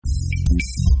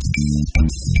Hey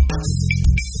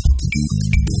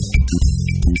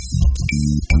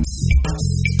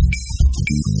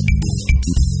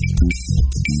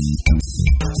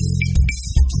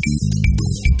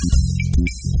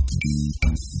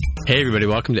everybody,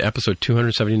 welcome to episode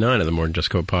 279 of the More Than Just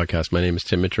Code podcast. My name is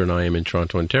Tim Mitchell and I am in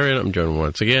Toronto, Ontario. I'm joined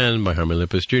once again by Harmon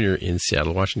Lippis Jr. in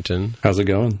Seattle, Washington. How's it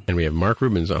going? And we have Mark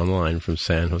Rubens online from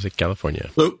San Jose,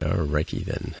 California. Hello. Alrighty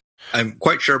then. I'm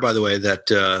quite sure, by the way,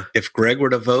 that if Greg were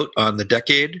to vote on the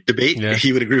decade debate,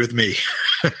 he would agree with me.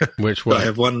 Which one? So I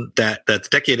have one that the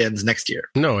decade ends next year.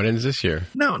 No, it ends this year.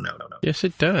 No. Yes,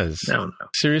 it does. No.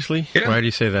 Seriously? Yeah. Why do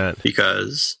you say that?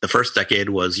 Because the first decade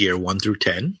was year 1 through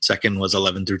 10. Second was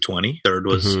 11 through 20. Third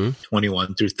was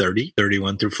 21 through 30.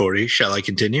 31 through 40. Shall I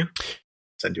continue?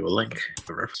 Send you a link.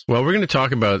 Well, we're going to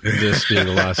talk about this being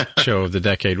the last show of the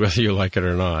decade, whether you like it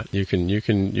or not.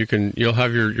 You'll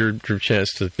have your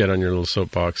chance to get on your little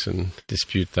soapbox and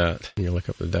dispute that. You look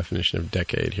up the definition of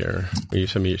decade here. You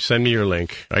send me your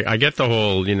link. I get the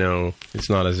whole, it's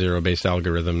not a zero-based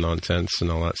algorithm nonsense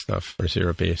and all that stuff, or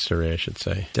zero-based array, I should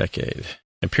say. Decade.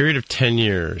 A period of 10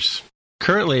 years.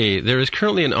 There is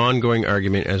currently an ongoing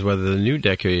argument as whether the new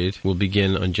decade will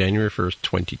begin on January 1st,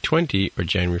 2020 or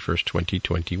January 1st,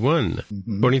 2021.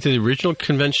 Mm-hmm. According to the original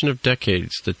convention of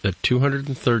decades, the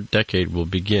 203rd decade will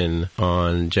begin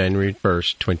on January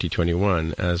 1st,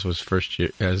 2021, as the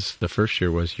first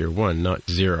year was year 1, not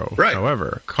 0. Right.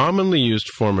 However, commonly used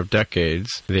form of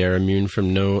decades, they are immune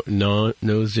from no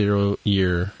 0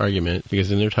 year argument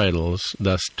because in their titles,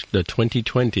 thus the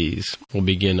 2020s will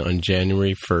begin on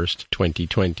January 1st, 2020.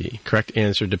 Correct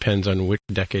answer depends on which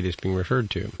decade is being referred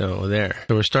to. So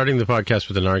we're starting the podcast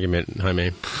with an argument,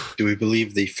 Jaime. Do we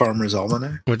believe the Farmer's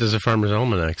Almanac? What does the Farmer's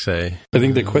Almanac say? I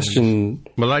think the question...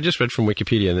 Well, I just read from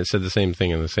Wikipedia and it said the same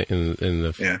thing in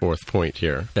the fourth point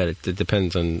here, that it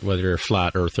depends on whether you're a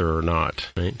flat earther or not,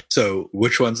 right? So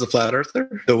which one's the flat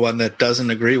earther? The one that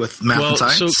doesn't agree with math and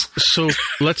science? So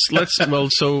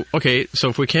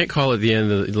if we can't call it the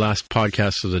end of the last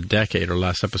podcast of the decade or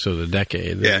last episode of the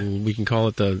decade, then we can call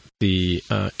it the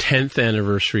 10th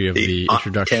anniversary of the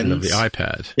introduction of the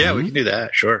iPad. Yeah, we can do that.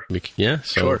 Sure.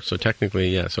 So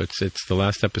technically, so it's the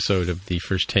last episode of the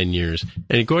first 10 years.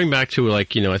 And going back to I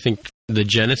think the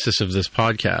genesis of this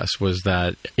podcast was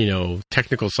that,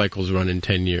 technical cycles run in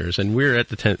 10 years, and we're at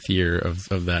the 10th year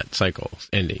of that cycle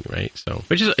ending, right? So,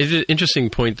 which is an interesting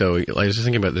point, though. I was just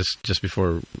thinking about this just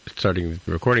before starting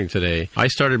recording today. I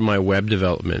started my web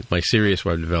development, my serious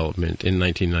web development, in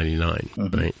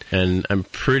 1999, right? And I'm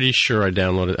pretty sure I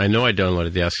downloaded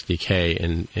the SDK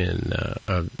in the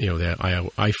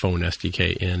iPhone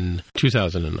SDK in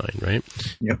 2009, right?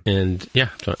 Yep. And and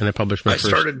I published my first...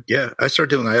 I started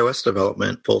doing iOS development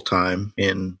full time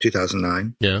in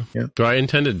 2009. Yeah. So I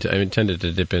intended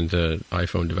to dip into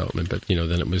iPhone development, but then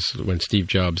it was when Steve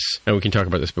Jobs, and we can talk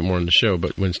about this a bit more on the show,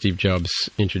 but when Steve Jobs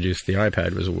introduced the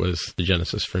iPad was the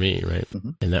genesis for me, right?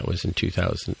 Mm-hmm. And that was in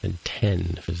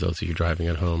 2010 for those of you driving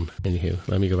at home. Anywho,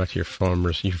 let me go back to your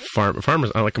farmers.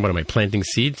 Farmers. I like them. What am I planting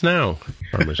seeds now?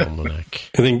 Farmers Almanac.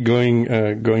 I think going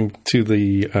to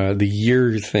the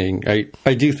year thing,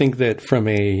 I do think that from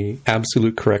a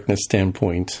absolute correctness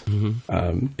standpoint,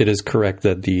 it is correct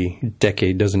that the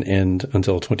decade doesn't end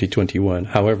until 2021.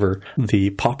 However,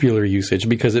 the popular usage,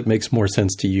 because it makes more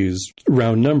sense to use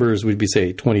round numbers, would be,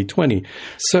 say, 2020.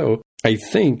 So I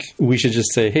think we should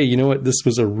just say, hey, you know what? This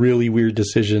was a really weird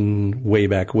decision way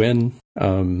back when.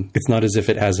 It's not as if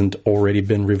it hasn't already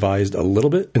been revised a little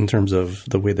bit in terms of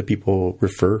the way that people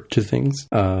refer to things.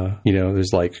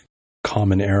 There's like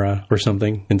Common Era or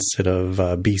something instead of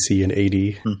BC and AD.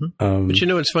 Mm-hmm. But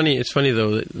it's funny. It's funny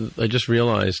though that I just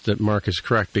realized that Mark is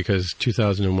correct because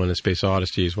 2001: A Space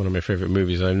Odyssey is one of my favorite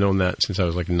movies. I've known that since I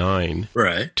was like 9.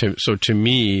 Right. So to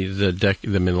me,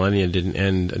 the millennium didn't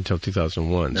end until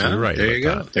 2001. So you're right. There you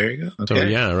go. Okay.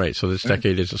 So right. So this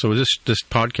decade is. So this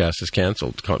podcast is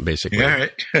canceled basically. All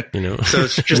right. So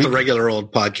it's just a regular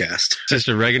old podcast. Just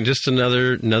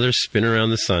another spin around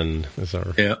the sun.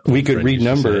 We could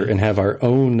renumber and have our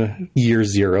own year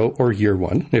 0 or year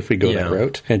 1 if we go that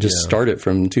route and just start it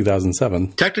from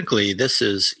 2007. Technically, this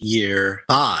is year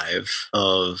 5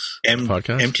 of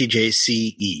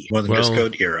MTJCE, More Than Just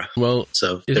Code era. Well,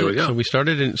 so there we go. So we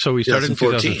started in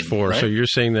 2004. Right? So you're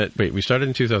saying that we started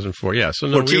in 2004. Yeah. So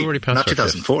no, 14, we already passed. Not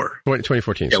 2004.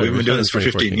 2014. Yeah, we've been doing this for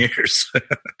 15 years.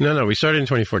 No, we started in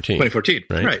 2014.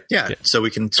 2014. Right. Yeah. So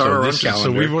we can start our own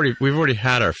calendar. So we've already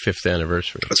had our 5th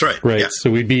anniversary. That's right. Right. Yeah.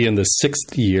 So we'd be in the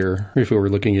 6th year if we were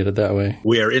looking at it that way.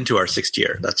 We are into our 6th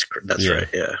year. That's right.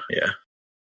 Yeah.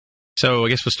 So I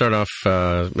guess we'll start off.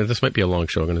 This might be a long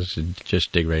show. I'm going to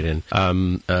just dig right in.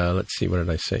 Let's see. What did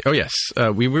I say? Oh yes,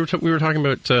 we were talking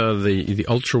about the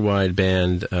ultra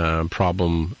wideband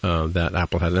problem that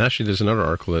Apple had. And actually, there's another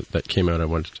article that came out I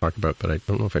wanted to talk about, but I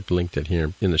don't know if I've linked it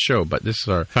here in the show. But this is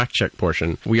our fact check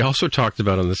portion. We also talked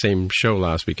about on the same show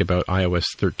last week about iOS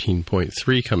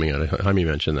 13.3 coming out. Jaime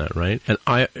mentioned that, right? And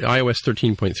iOS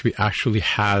 13.3 actually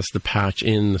has the patch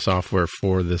in the software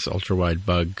for this ultra wide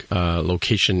bug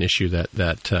location issue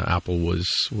that Apple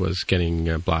was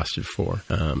getting blasted for.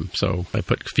 So I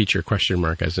put feature question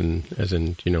mark as in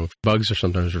bugs are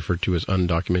sometimes referred to as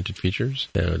undocumented features.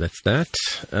 So that's that.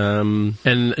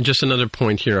 And just another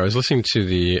point here. I was listening to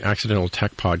the Accidental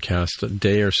Tech podcast a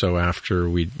day or so after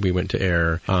we went to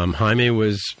air. Jaime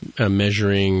was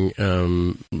measuring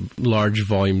large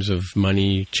volumes of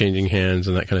money changing hands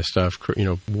and that kind of stuff.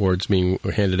 Awards being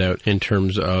handed out in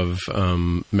terms of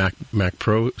Mac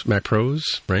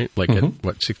Pros, right? Like at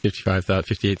what,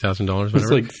 $58,000? It's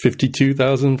like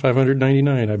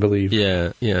 $52,599, I believe.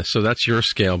 Yeah. So that's your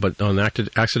scale. But on the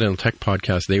Accidental Tech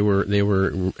podcast, they were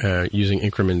using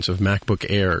increments of MacBook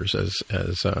Airs as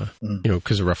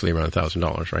because they're roughly around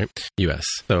 $1,000, right? US.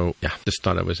 So yeah, just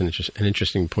thought it was an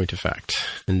interesting point of fact.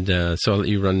 And so I'll let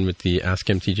you run with the Ask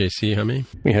MTJC, Jaime.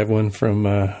 We have one from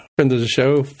friend of the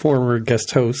show, former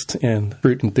guest host and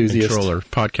fruit enthusiast. And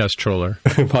podcast troller.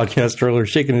 Podcast troller,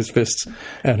 shaking his fists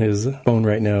at his phone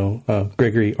right now.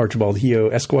 Gregory Archibald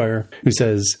Heo, Esquire, who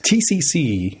says,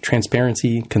 TCC,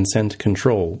 Transparency Consent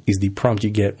Control, is the prompt you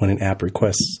get when an app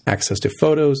requests access to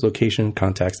photos, location,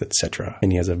 contacts, etc.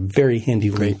 And he has a very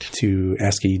handy link to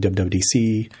ASCII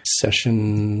WWDC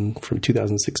session from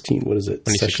 2016. What is it?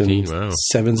 2016, session wow.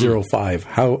 705.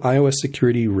 How iOS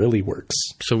security really works.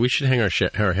 So we should hang our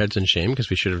heads in shame because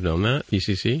we should have known that,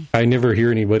 ECC. I never hear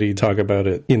anybody talk about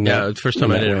it in that. Yeah, the first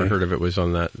time I'd ever heard of it was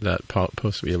on that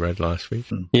post we read last week.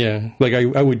 Yeah, like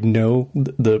I would know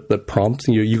the prompt.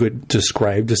 You could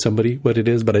describe to somebody what it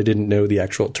is, but I didn't know the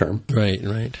actual term. Right.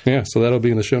 Yeah, so that'll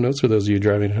be in the show notes for those of you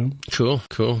driving home. Cool.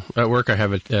 At work, I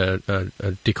have a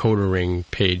decoder ring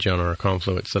page on our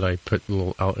Confluence that I put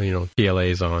little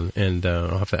PLAs on, and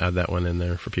I'll have to add that one in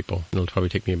there for people. It'll probably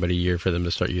take me about a year for them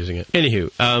to start using it. Anywho,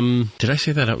 did I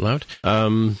say that out loud?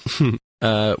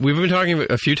 We've been talking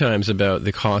a few times about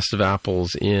the cost of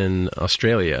apples in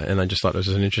Australia, and I just thought this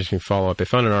was an interesting follow-up. I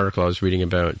found an article I was reading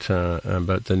about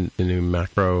the new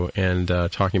Mac Pro and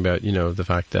talking about, the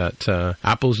fact that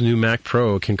Apple's new Mac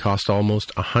Pro can cost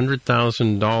almost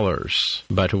 $100,000.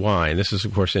 But why? And this is,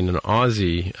 of course, in an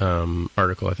Aussie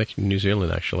article, I think New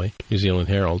Zealand, actually, New Zealand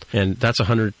Herald, and that's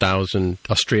 100,000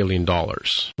 Australian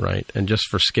dollars, right? And just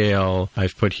for scale,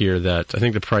 I've put here that I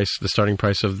think the starting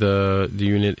price of the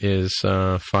unit is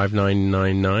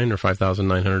 $5,999 or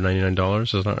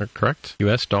 $5,999. Is that correct?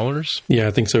 US dollars? Yeah,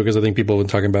 I think so, because I think people have been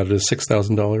talking about it as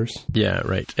 $6,000. Yeah,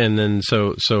 right. And then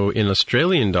so in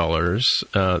Australian dollars,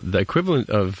 the equivalent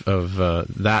of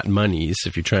that monies,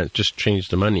 if you just change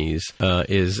the monies,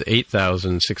 is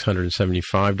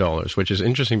 $8,675, which is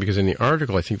interesting because in the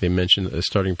article I think they mentioned that the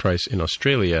starting price in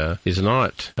Australia is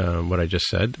not what I just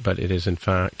said, but it is in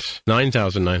fact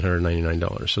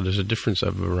 $9,999. So there's a difference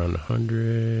of around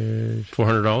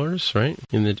 $400, right?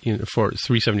 For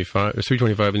 $375 or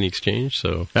 $325 in the exchange.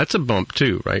 So that's a bump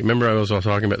too, right? Remember, I was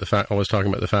talking about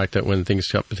the fact that when things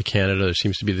come up to Canada, there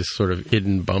seems to be this sort of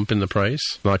hidden bump in the price,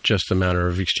 not just a matter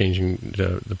of exchanging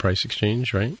the price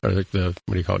exchange, right? Or the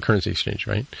currency exchange,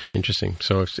 right? Interesting.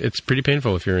 So it's pretty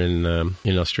painful if you're in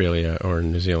Australia or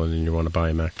in New Zealand and you want to buy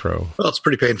a Mac Pro. Well, it's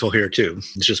pretty painful here too.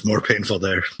 It's just more painful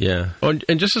there. Yeah. Oh,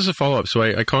 and just as a follow-up, so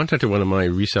I contacted one of my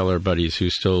reseller buddies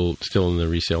who's still in the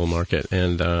resale market,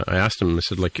 and I asked him, I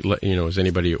said, has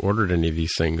anybody ordered any of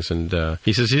these things? And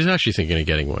he says he's actually thinking of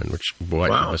getting one, which, boy,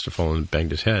 wow. He must have fallen and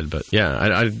banged his head. But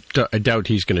yeah, I doubt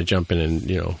he's going to jump in and,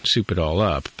 soup it all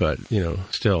up. But,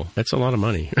 still, that's a lot of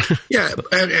money. Yeah,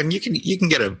 and you can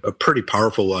get a pretty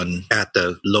powerful one at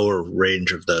the lower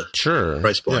range of the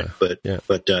price point. Yeah.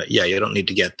 But you don't need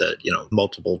to get the,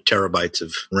 multiple terabytes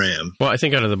of RAM. Well, I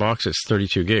think out of the box it's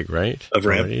 32 gig, right? Of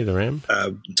RAM. Already, the RAM?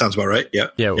 Sounds about right, yeah.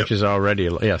 Yeah, which is already,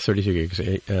 32 gigs.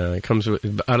 It comes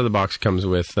with, out of the box comes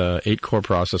with 8-core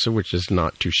processor, which is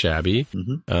not too shabby.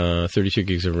 32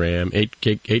 gigs of RAM, 8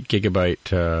 gigabyte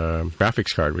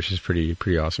graphics card, which is pretty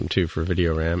awesome too for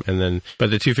video RAM. And then,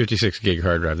 but the 256 gig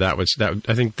hard drive, I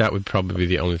think that would probably be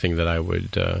the only thing that I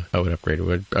would upgrade.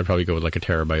 I'd probably go with like a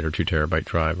terabyte or 2 terabyte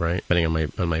drive, right?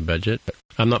 Depending on my budget. But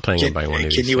I'm not planning on buying one of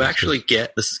these. Can you actually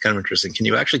get, this is kind of interesting, can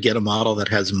you actually get a model that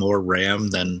has more RAM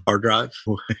than hard drive?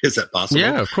 Is that possible?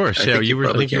 Yeah, of course. I think you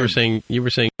were saying,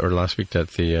 or last week that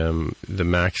the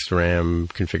max RAM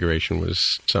configuration was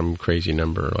some crazy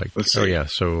number. Like, so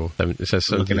it says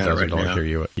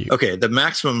 $17,000 right here. Okay, the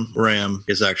maximum RAM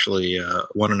is actually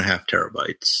 1.5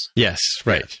 terabytes. Yes,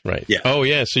 right. Yeah. Oh,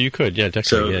 yeah. So you could,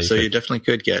 definitely. So you definitely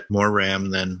could get more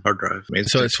RAM than hard drive.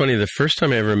 So it's funny. The first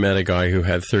time I ever met a guy who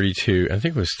had 32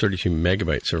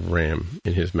 megabytes of RAM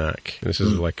in his Mac. And this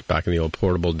is like back in the old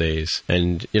portable days.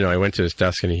 And I went to his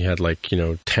desk and he had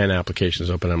 10 applications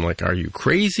open. I'm like, are you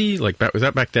crazy? Like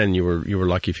back then you were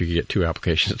lucky if you could get 2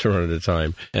 applications to run at a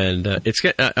time. And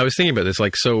I was thinking about this.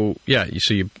 Like, so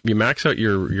you max out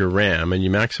your RAM and you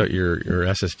max out your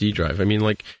SSD drive. I mean,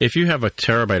 like, if you have a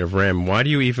terabyte of RAM, why do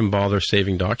you even bother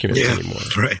saving documents anymore?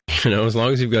 Right. As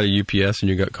long as you've got a UPS and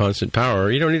you've got constant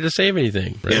power, you don't need to save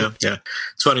anything. Right? Yeah.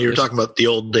 It's funny, you were talking about the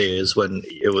old days when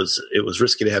it was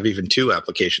risky to have even 2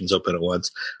 applications open at once.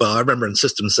 Well, I remember in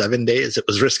System 7 days, it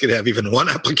was risky to have even 1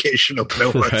 application open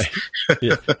at once. Right.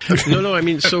 Yeah. No, I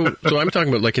mean, so I'm talking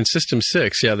about like in System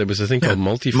 6, there was a thing called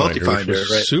Multifinder, which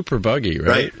was super buggy,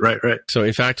 right? Right. So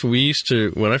in fact, we used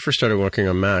to, when I first started working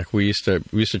on Mac, we used to,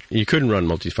 you couldn't run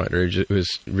Multifinder. It was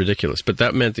ridiculous. But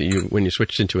that meant that when you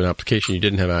switched into an application, you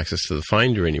didn't have access to the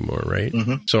Finder anymore, right?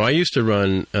 Mm-hmm. So I used to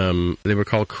run, they were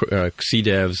called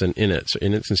CDEVs and inits. So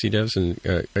inits and CDEVs. And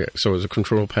so it was a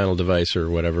control panel device or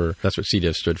whatever. That's what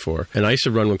CDEV stood for. And I used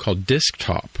to run one called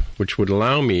Desktop, which would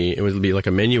allow me, it would be like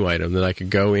a menu item that I could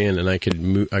go in and I could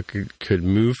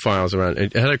move files around.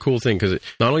 It had a cool thing because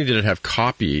not only did it have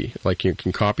copy, like you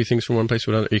can copy things from one place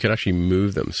to another, you could actually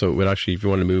move them. So it would actually, if you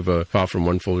want to move a file from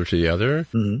one folder to the other,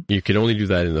 you could only do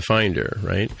that in the Finder,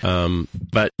 right?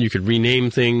 But you could rename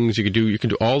things. You can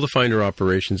do all the Finder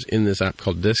operations in this app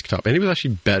called Desktop, and it was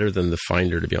actually better than the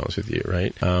Finder, to be honest with you,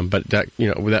 right? But that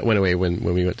that went away when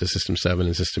we went to System 7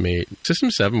 and System 8.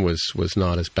 System 7 was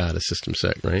not as bad as System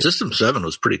 6, right? System 7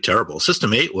 was pretty terrible.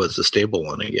 System 8 was the stable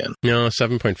one again. No,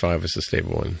 7.5 was the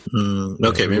stable one.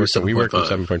 Okay, maybe we worked on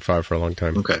 7.5 for a long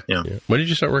time. Okay, yeah. When did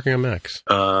you start working on Macs?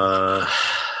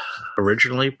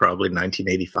 Originally, probably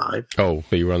 1985. Oh,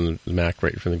 but you were on the Mac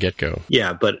right from the get-go.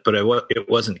 Yeah, but it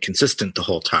wasn't consistent the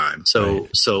whole time. So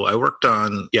I worked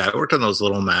on those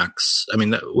little Macs. I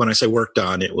mean, when I say worked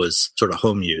on, it was sort of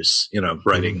home use,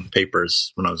 writing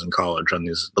papers when I was in college on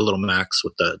the little Macs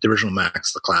with the original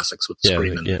Macs, the classics with the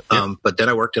screen. But then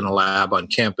I worked in a lab on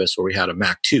campus where we had a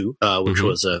Mac 2, which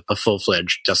was a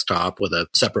full-fledged desktop with a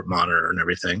separate monitor and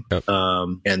everything. Yep.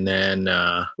 And then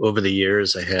over the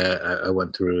years, I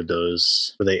went through those.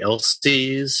 Were they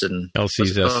LCs and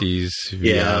LCs, SEs,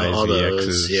 VIs, all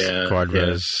VXs, those,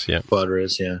 Quadres,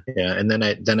 Quadres, And then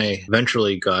I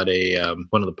eventually got a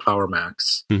one of the Power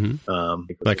Macs,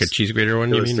 like a cheese grater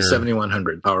one. You mean the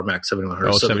 7100 Power Mac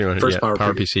 7100? Oh, 7100, first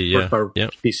Power PC, first Power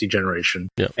PC generation.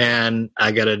 Yeah. And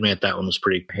I got to admit that one was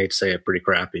pretty. I hate to say it, pretty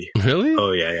crappy. Really?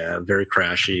 Oh yeah, very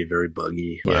crashy, very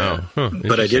buggy. Wow. Yeah. Huh,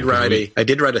 but I did write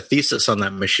a thesis on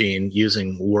that machine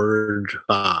using Word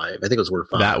 5. I think it was Word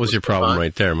 5. That was your problem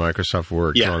right there, Microsoft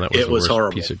Word. Yeah, that was it was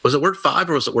horrible. Was it Word 5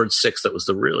 or was it Word 6 that was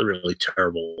the really, really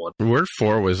terrible one? Word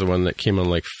 4 was the one that came on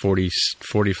like 40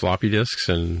 floppy disks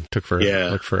and took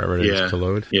forever to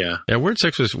load. Yeah. Yeah, Word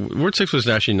 6 was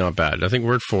actually not bad. I think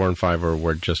Word 4 and 5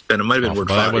 were just... And it might have been Word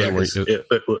 5. Yeah,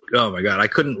 oh my God, I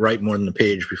couldn't write more than a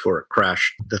page before it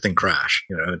crashed. The thing crashed.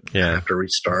 I have to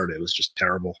restart. It was just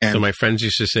terrible. So my friends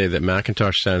used to say that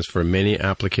Macintosh stands for many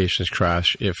applications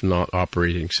crash if not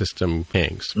operating system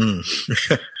hangs.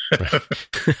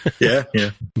 Yeah.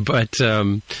 But I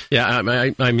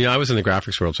mean, I was in the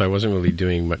graphics world, so I wasn't really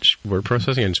doing much word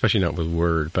processing, and especially not with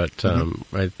Word. But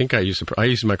I think I used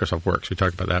Microsoft Works. We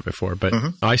talked about that before. But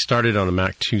I started on a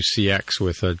Mac 2 CX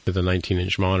with a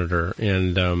 19-inch monitor,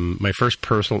 and the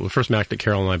first Mac that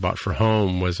Carol and I bought for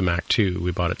home was a Mac 2.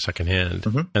 We bought it secondhand,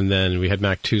 and then we had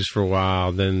Mac 2s for a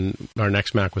while. Then our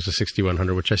next Mac was a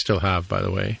 6100, which I still have, by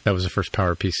the way. That was the first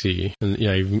Power PC, and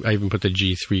I even put the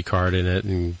G3 card in it,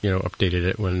 and updated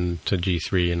it to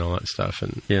G3 and all that stuff.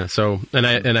 And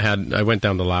I went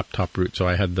down the laptop route, so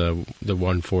I had the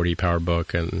 140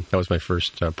 PowerBook, and that was my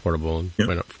first portable, and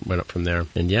went up from there.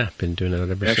 And been doing it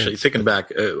ever since. Actually, thinking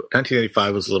back,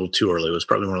 1985 was a little too early. It was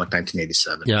probably more like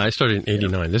 1987. Yeah, I started in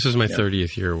 89. This is my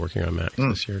 30th year working on Mac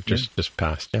this year, just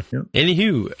passed. Yeah.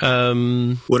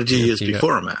 Anywho, what did you use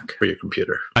before a Mac for your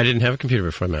computer? I didn't have a computer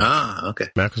before Mac. Ah, okay.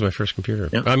 Mac was my first computer.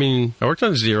 Yeah. I mean, I worked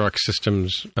on Xerox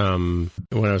systems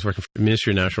when I was working for the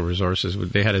Ministry of Natural Resources,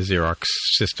 they had a Xerox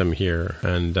system here.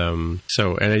 And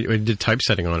I did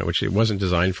typesetting on it, which it wasn't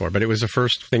designed for. But it was the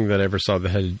first thing that I ever saw that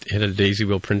had a daisy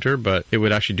wheel printer, but it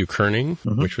would actually do kerning,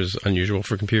 which was unusual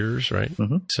for computers, right?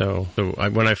 So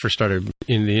when I first started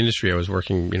in the industry, I was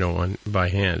working, on by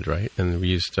hand, right? And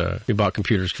we bought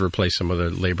computers to replace some of the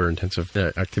labor-intensive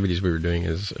activities we were doing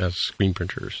as screen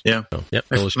printers. Yeah. So, yep.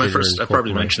 I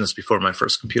probably mentioned this before. My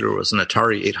first computer was an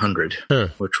Atari 800,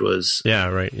 which was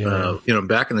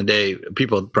back in the day,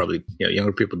 people probably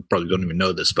younger people probably don't even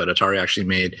know this, but Atari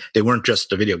actually they weren't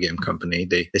just a video game company.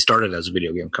 They started as a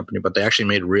video game company, but they actually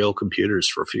made real computers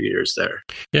for a few years there.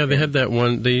 Yeah, they had that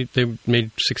one. They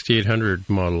made 6800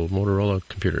 model Motorola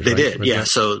computers. They right? did, yeah.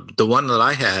 So the one that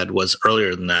I had was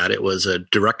earlier than that. It was a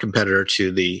direct competitor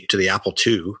to the Apple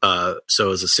II. So it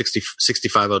was a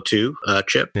 6502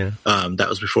 chip. Yeah. That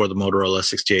was before the Motorola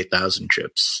 68000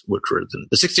 chips, which were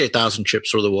the 68000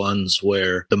 chips were the ones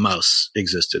where the mouse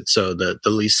existed. So the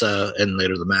Lisa and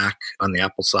later the Mac on the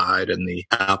Apple side, and the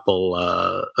Apple,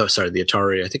 the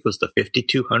Atari, I think it was the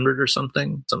 5200 or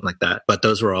something like that. But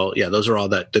those were all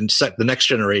that the next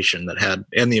generation that had,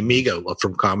 and the Amiga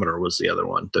from Commodore was the other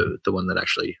one, the one that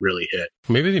actually really hit.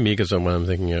 Maybe the Amiga's the one I'm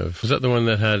thinking of. Was that the one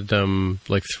that had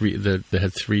they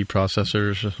had three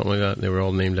processors or something like that? They were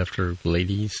all named after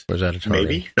ladies? Or was that Atari?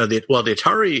 Maybe. No, the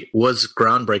Atari was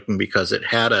groundbreaking because it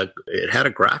had a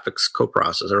graphics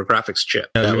coprocessor, or a graphics chip.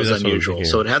 That was unusual.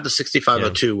 So it had the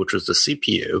 6502, which was the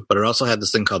CPU, but it also had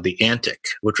this thing called the Antic,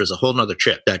 which was a whole nother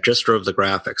chip that just drove the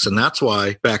graphics. And that's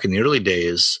why back in the early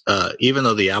days, even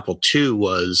though the Apple II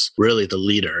was really the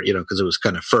leader, because it was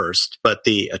kind of first, but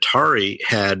the Atari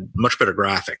had much better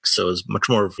graphics. So it was much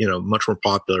more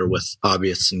popular with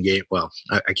hobbyists and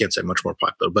I can't say much more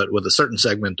popular, but with a certain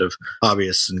segment of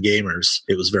hobbyists and gamers,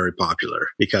 it was very popular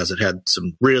because it had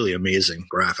some really amazing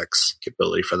graphics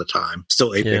capability for the time.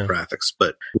 Still 8-bit graphics,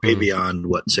 but way beyond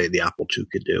what, say, the Apple II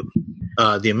could do.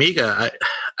 The Amiga,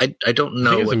 I don't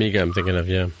know. I think it's Amiga I'm thinking of,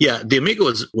 yeah. Yeah, the Amiga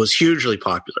was hugely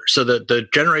popular. So the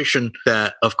generation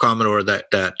of Commodore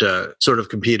that sort of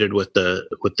competed with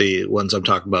the ones I'm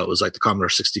talking about was like the Commodore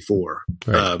 64.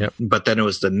 Right, But then it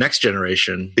was the next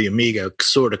generation, the Amiga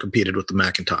sort of competed with the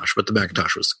Macintosh, but the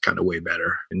Macintosh was kind of way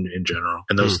better in general.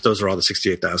 And those are all the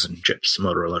 68,000 chips,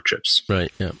 Motorola chips.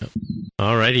 Right, yeah.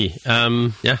 Alrighty.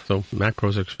 So Mac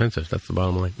Pros are expensive. That's the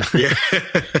bottom line. Yeah.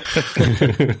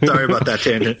 Sorry about that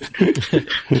tangent.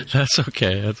 That's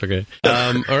okay.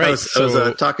 All right. I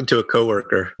was talking to a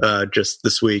coworker just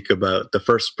this week about the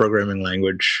first programming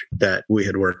language that we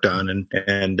had worked on,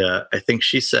 and I think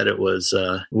she said it was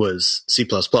C++,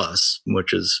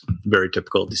 which is very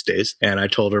typical these days. And I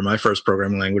told her my first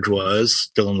programming language was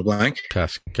fill in the blank.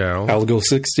 Pascal. Algo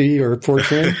 60 or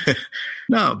Fortran?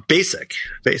 No, BASIC.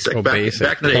 Oh, BASIC.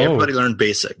 Back in the day, everybody learned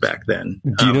BASIC back then.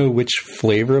 Do you know which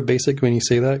flavor of BASIC when you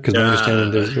say that? Because my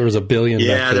understanding there was a billion.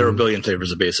 Yeah, there were a billion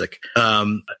flavors of BASIC.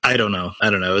 I don't know.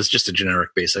 It was just a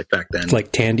generic BASIC back then. It's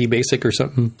like Tandy BASIC or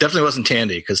something? Definitely wasn't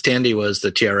Tandy, because Tandy was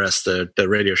the TRS, the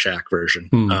Radio Shack version.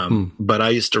 But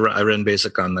I ran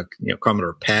BASIC on the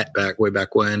Commodore PET way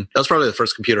back when. That was probably the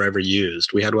first computer I ever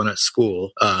used. We had one at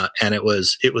school, and it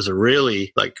was a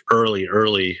really like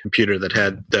early computer that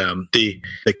had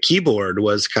the keyboard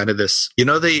was kind of this,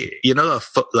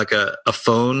 a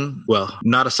phone, well,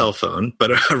 not a cell phone, but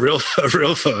a real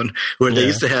phone, where they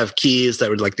used to have keys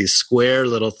that were like these square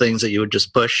little things that you would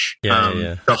just push.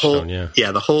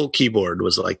 The whole keyboard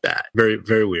was like that. Very,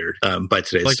 very weird by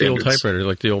today's like standards. The old typewriter,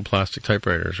 like the old plastic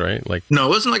typewriters, right? No, it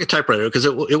wasn't like a typewriter, because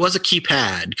it was a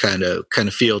keypad kind of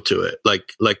feel to it,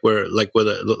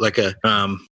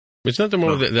 It's not the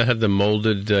one that had the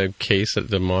molded case that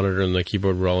the monitor and the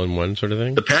keyboard were all in one sort of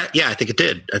thing? The PET? Yeah, I think it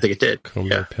did.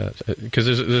 Commodore PET. Because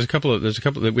there's a couple. There's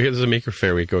a maker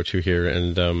fair we go to here,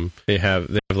 and they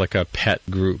have like a PET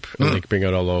group, and they bring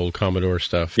out all the old Commodore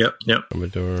stuff. Yep.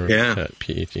 Commodore PET,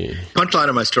 PET. Punchline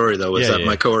of my story though was that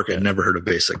my coworker had never heard of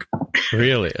BASIC.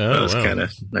 Really? Oh, that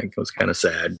was kind of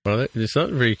sad. Well, it's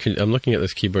not very. I'm looking at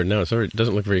this keyboard now. It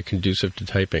doesn't look very conducive to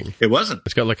typing. It wasn't.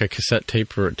 It's got like a cassette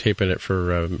tape in it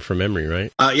for memory,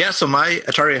 right? So my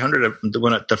Atari 800,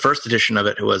 the first edition of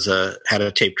it had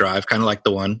a tape drive, kind of like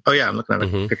the one. Oh yeah, I'm looking at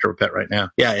a picture of a PET right now.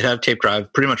 Yeah, it had a tape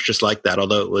drive, pretty much just like that.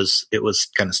 Although it was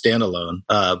kind of standalone.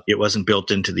 It wasn't built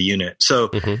into the unit. So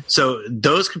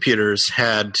those computers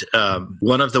had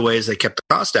one of the ways they kept the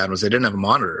cost down was they didn't have a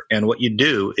monitor. And what you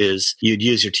do is is you'd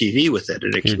use your TV with it.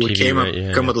 And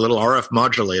it come with a little RF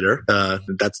modulator.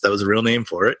 That was a real name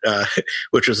for it,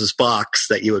 which was this box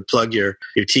that you would plug your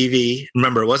TV.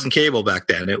 Remember, it wasn't cable back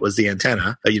then. It was the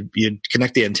antenna. You'd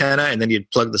connect the antenna, and then you'd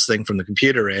plug this thing from the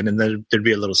computer in, and then there'd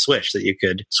be a little switch that you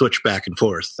could switch back and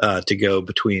forth to go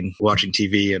between watching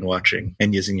TV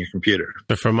and using your computer.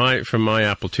 But for my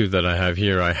Apple II that I have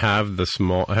here, I have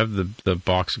the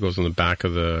box that goes on the back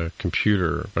of the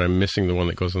computer, but I'm missing the one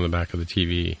that goes on the back of the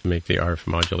TV to make the RF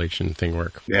modulation thing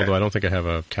work. Yeah. Although I don't think I have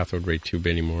a cathode ray tube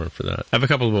anymore for that. I have a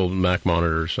couple of old Mac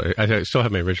monitors. I still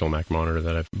have my original Mac monitor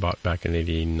that I bought back in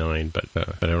 '89, but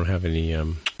I don't have any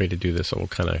way to do this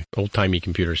old-timey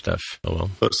computer stuff. Oh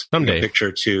well. Post someday. A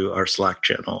picture to our Slack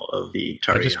channel of the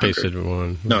Atari 800. I just pasted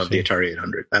one. No, the Atari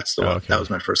 800. That's the one. Okay. That was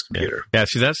my first computer. Yeah,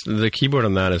 see, that's the keyboard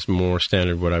on that is more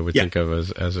standard what I would think of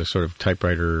as a sort of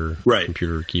typewriter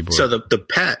computer keyboard. So the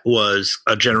PET was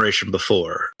a generation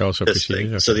before this thing.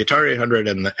 Okay. So the Atari 800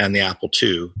 and the Apple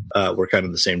II were kind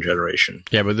of the same generation.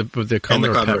 Yeah, but the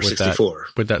Commodore PET 64.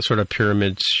 With that sort of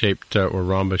pyramid-shaped or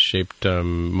rhombus-shaped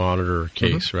monitor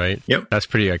case, right? Yep. That's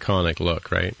pretty iconic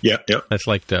look, right? Yep. That's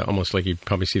like almost like you'd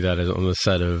probably see that as on the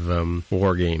set of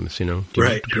War Games, you know?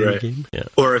 Right. Yeah.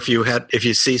 Or if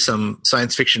you see some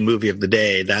science fiction movie of the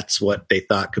day, that's what they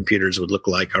thought computers would look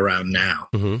like around now.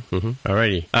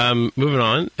 Alrighty. Moving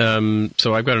on.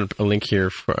 So I've got a link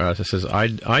here that says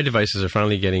iDevices are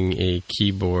finally getting a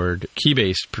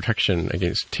key-based protection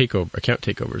against account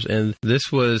takeovers. And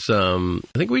this was,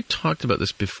 I think we talked about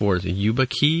this before. Is it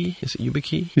YubiKey? Is it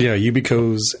YubiKey? Yeah,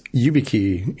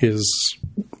 YubiKey is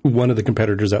one of the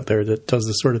competitors out there that does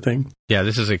this sort of thing. Yeah,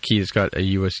 this is a key that's got a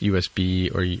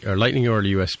USB or Lightning or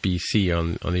USB-C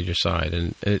on either side,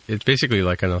 and it's basically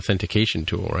like an authentication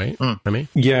tool, right?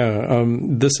 Yeah,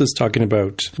 this is talking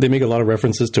about. They make a lot of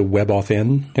references to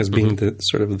WebAuthn as being the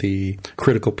sort of the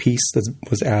critical piece that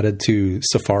was added to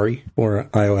Safari or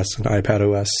iOS and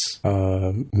iPadOS,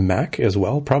 Mac as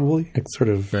well. Probably, I sort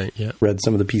of read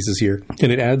some of the pieces here,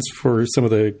 and it adds for some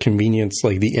of the convenience,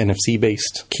 like the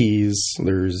NFC-based keys.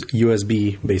 There's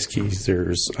USB-based keys.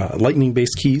 There's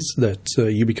Lightning-based keys that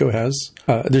Yubico has.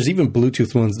 There's even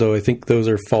Bluetooth ones, though. I think those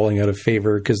are falling out of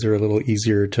favor because they're a little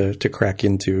easier to crack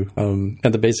into. And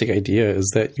the basic idea is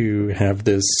that you have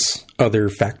this other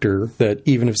factor that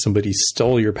even if somebody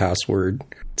stole your password,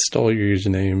 stole your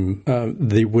username,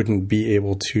 they wouldn't be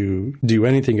able to do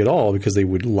anything at all because they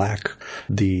would lack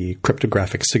the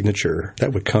cryptographic signature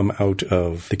that would come out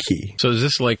of the key. So is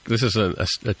this is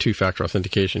a two-factor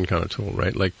authentication kind of tool,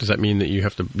 right? Like, does that mean that you'd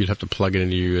have to plug it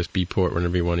into your USB port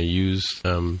whenever you want to use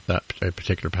that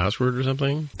particular password or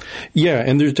something? Yeah,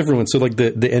 and there's different ones. So like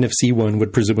the NFC one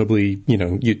would presumably,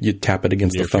 you'd tap it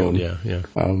against the phone. Yeah.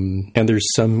 And there's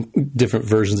some different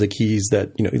versions of keys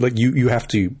that, like you have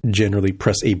to generally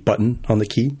press a button on the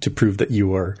key to prove that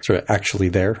you are sort of actually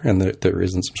there and that there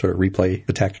isn't some sort of replay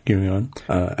attack going on.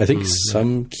 I think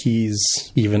some keys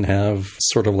even have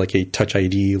sort of like a Touch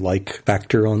ID like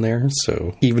factor on there.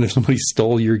 So even if somebody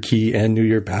stole your key and knew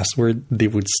your password, they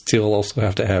would still also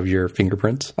have to have your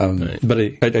fingerprint. But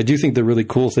I do think the really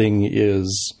cool thing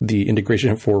is the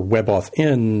integration for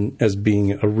WebAuthn as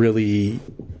being a really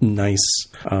nice,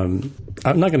 I'm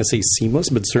not going to say seamless,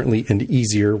 but certainly an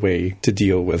easier way to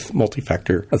deal with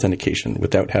multi-factor authentication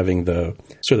without having the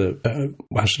sort of,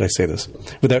 how should I say this?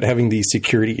 Without having the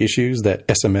security issues that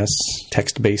SMS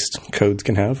text-based codes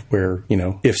can have, where,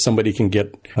 if somebody can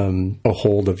get a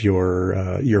hold of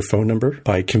your phone number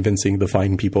by convincing the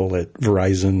fine people at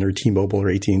Verizon or T-Mobile or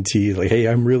AT&T, like, hey,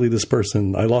 I'm really this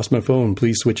person. I lost my phone.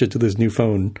 Please switch it to this new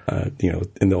phone.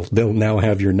 And they'll now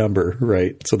have your number,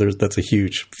 right? So that's a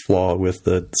huge flaw with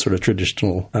the sort of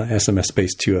traditional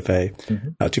SMS-based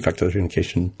 2FA, two-factor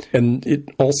authentication. And it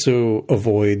also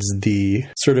avoids the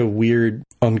sort of weird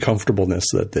uncomfortableness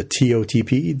that the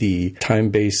TOTP, the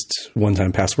time-based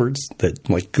one-time passwords that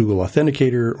like Google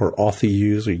Authenticator or Authy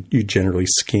use, you generally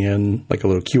scan like a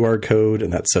little QR code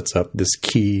and that sets up this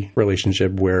key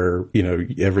relationship where,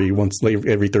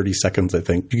 every 30 seconds, I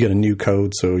think, you get a new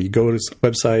code. So you go to this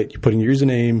website, you put in your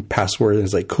username, password, and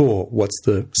it's like, cool, what's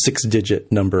the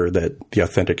 6-digit number that the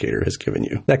authenticator has given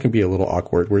you? That can be a little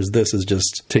awkward, whereas this is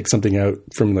just take something out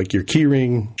from like your key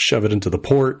ring, shove it into the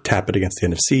port, tap it against the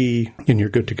NFC, and you're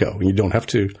good to go. You don't have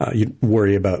to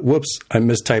worry about, whoops, I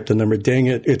mistyped the number. Dang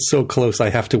it, it's so close. I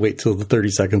have to wait till the 30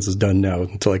 seconds is done now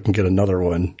until I can get another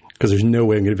one. because there's no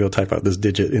way I'm going to be able to type out this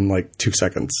digit in like 2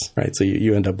 seconds, right? So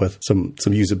you end up with some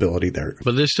usability there.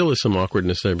 But there still is some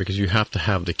awkwardness there because you have to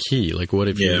have the key. Like, what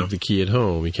if you leave the key at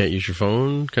home? You can't use your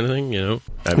phone, kind of thing, you know?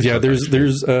 Yeah,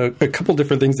 there's a couple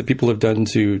different things that people have done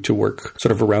to work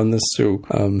sort of around this. So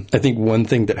I think one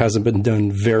thing that hasn't been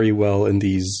done very well in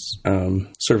these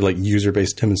sort of like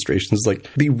user-based demonstrations, like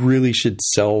they really should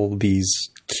sell these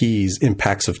keys in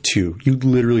packs of 2. You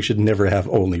literally should never have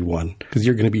only one, because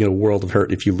you're going to be in a world of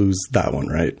hurt if you lose that one,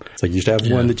 right? It's like you should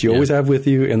have one that you always have with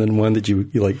you, and then one that you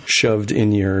like shoved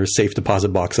in your safe deposit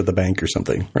box at the bank or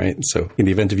something, right? So in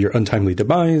the event of your untimely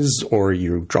demise or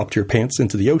you dropped your pants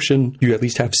into the ocean, you at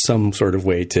least have some sort of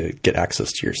way to get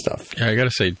access to your stuff. Yeah, I got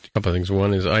to say a couple of things.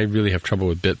 One is I really have trouble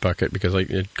with Bitbucket because like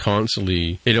it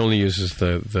only uses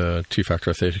the two-factor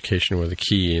authentication with a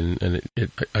key, and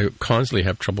I constantly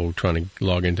have trouble trying to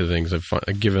log into things.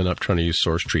 I've given up trying to use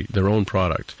SourceTree, their own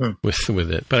product,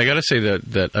 with it. But I got to say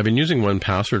that I've been using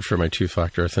 1Password for my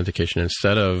two-factor authentication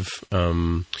instead of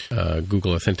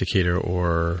Google Authenticator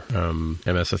or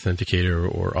MS Authenticator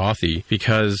or Authy,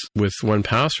 because with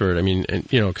 1Password, I mean, and,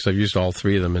 because I've used all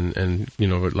three of them, and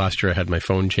last year I had my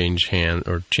phone change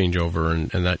over, and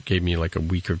that gave me like a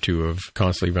week or two of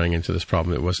constantly running into this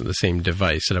problem. It wasn't the same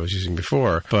device that I was using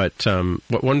before. But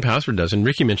what 1Password does, and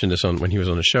Ricky mentioned this when he was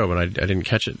on the show, but I didn't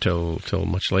catch it till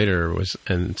much later,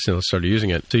 and still started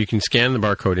using it. So you can scan the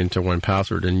barcode into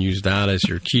 1Password and use that as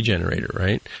your key generator,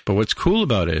 right? But what's cool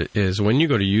about it is when you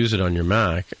go to use it on your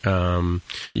Mac,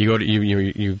 you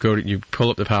pull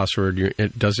up the password,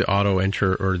 it does the auto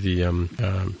enter, or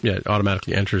it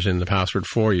automatically enters in the password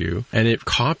for you, and it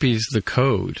copies the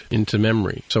code into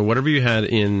memory. So whatever you had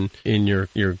in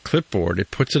your clipboard,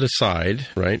 it puts it aside,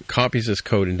 right? Copies this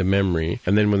code into memory,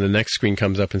 and then when the next screen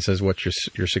comes up and says what's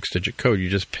your 6-digit code, you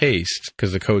just paste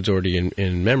because the code's already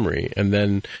in memory. And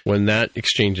then when that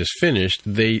exchange is finished,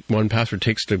 1Password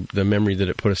takes the memory that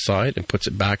it put aside and puts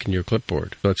it back into your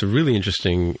clipboard. So it's a really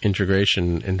interesting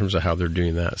integration in terms of how they're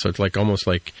doing that. So it's like almost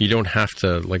like you don't have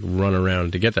to like run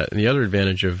around to get that. And the other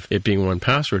advantage of it being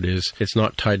 1Password is it's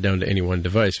not tied down to any one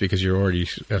device because you're already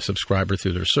a subscriber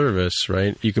through their service,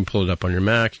 right? You can pull it up on your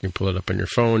Mac, you can pull it up on your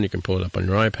phone, you can pull it up on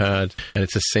your iPad, and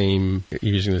it's the same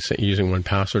using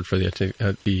 1Password for the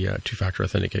two-factor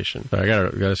authentication. So I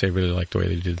gotta say, I really like the way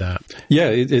they did that. Yeah,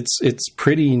 it's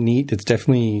pretty neat. It's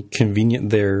definitely convenient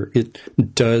there. It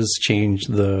does change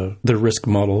the risk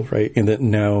model, right? In that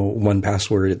now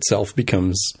 1Password itself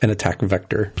becomes an attack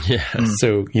vector. Yeah.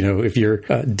 So, if you're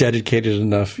dedicated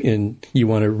enough and you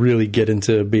want to really get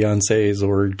into Beyonce's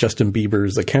or Justin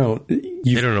Bieber's account,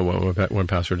 they don't know what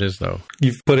 1Password is, though.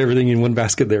 You've put everything in one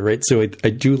basket there, right? So I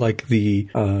do like the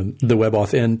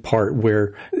WebAuthn part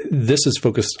where this is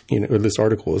focused, or this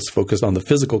article is focused on the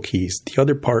physical keys. The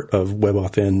other part of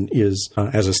WebAuthn is,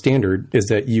 as a standard, is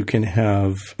that you can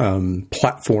have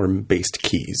platform-based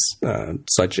keys,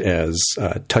 such as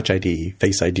Touch ID,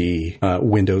 Face ID,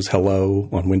 Windows Hello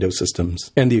on Windows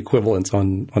systems, and the equivalents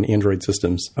on Android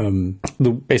systems.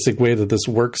 The basic way that this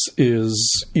works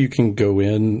is you can go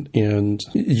in and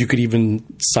you could even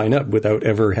sign up without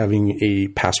ever having a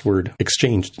password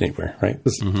exchanged anywhere, right?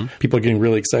 People are getting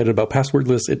really excited about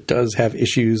passwordless. It does have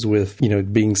issues with,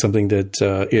 being something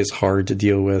that is hard to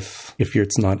deal with if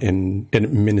it's not an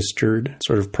administered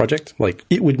sort of project. Like,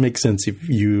 it would make sense if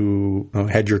you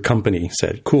had your company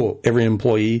said, cool, every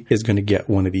employee is going to get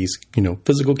one of these,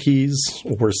 physical keys,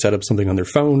 or set up something on their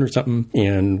phone or something.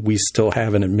 And we still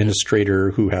have an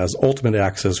administrator who has ultimate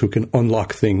access, who can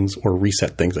unlock things or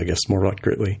reset things, I guess, more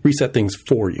accurately. Reset things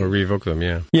for you. Or revoke them,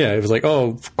 yeah. Yeah, it was like,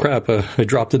 oh, crap, I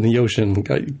dropped it in the ocean.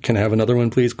 Can I have another one,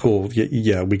 please? Cool.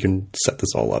 Yeah, we can set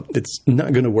this all up. It's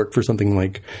not going to work for something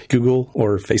like Google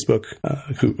or Facebook,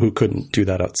 who couldn't do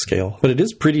that at scale. But it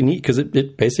is pretty neat because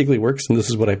it basically works, and this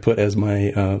is what I put as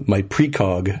my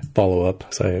precog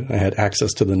follow-up. So I had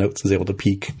access to the notes, was able to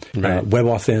peek. Right.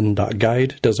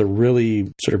 WebAuthn.guide does a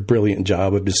really sort of brilliant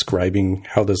job of describing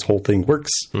how this whole thing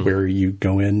works, where you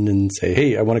go in and say,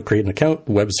 hey, I want to create an account.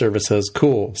 Web service says,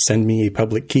 cool, send me a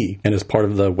public key. And as part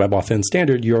of the WebAuthn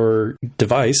standard, your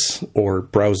device or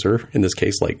browser, in this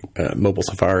case, like mobile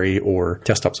Safari or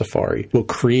desktop Safari, will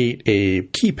create a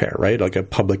key pair, right? Like a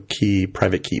public key,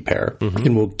 private key pair,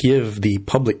 and will give the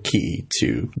public key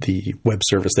to the web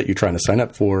service that you're trying to sign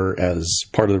up for as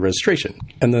part of the registration.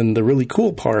 And then the really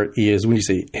cool part is when you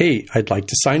say, hey, I'd like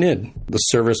to sign in, the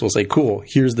service will say, cool,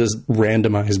 here's this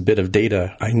randomized bit of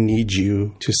data. I need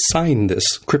you to sign this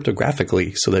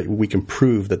cryptographically so that we can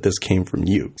prove that this came from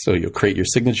you. So you'll create your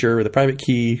signature with a private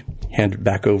key, hand it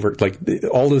back over. Like,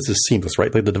 all this is seamless, right?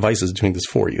 right? Like the device is doing this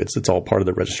for you. It's all part of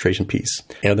the registration piece.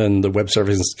 And then the web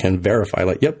services can verify,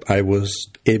 like, yep, I was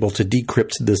able to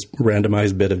decrypt this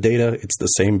randomized bit of data. It's the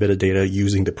same bit of data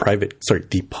using the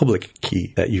public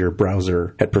key that your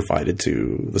browser had provided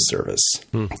to the service.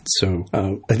 So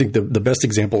I think the best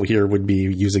example here would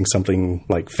be using something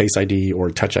like Face ID or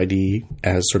Touch ID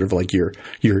as sort of like your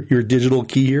digital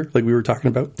key here, like we were talking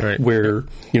about, right, where,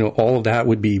 all of that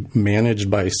would be managed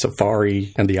by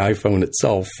Safari and the iPhone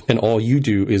itself. And all you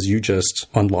do is you just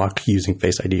unlock using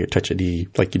Face ID or Touch ID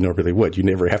like you normally would. You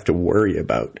never have to worry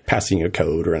about passing a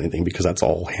code or anything because that's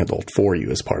all handled for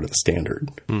you as part of the standard.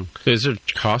 Is there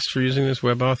cost for using this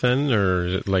WebAuthn, or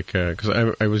is it like, because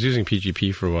I was using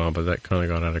PGP for a while, but that kind of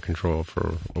got out of control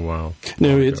for a while.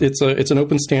 No, it's an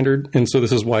open standard, and so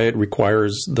this is why it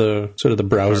requires the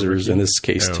browsers in this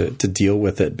case to deal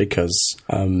with it, because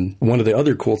one of the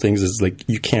other cool things is like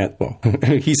you can't, well,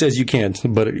 he says you can't,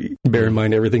 but bear in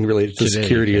mind everything related to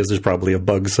security is there's probably a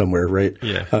bug somewhere, right?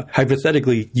 Yeah.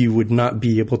 Hypothetically, you would not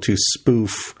be able to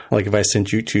spoof, like if I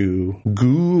sent you to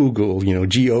Google, Google,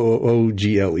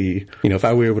 if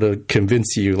I were able to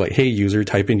convince you, like, hey, user,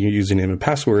 type in your username and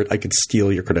password, I could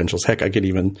steal your credentials. Heck, I could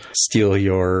even steal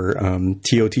your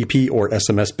TOTP or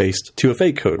SMS based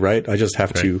 2FA code, right? I just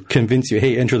have to convince you,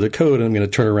 hey, enter the code, and I'm going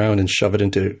to turn around and shove it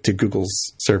into Google's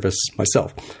service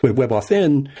myself. With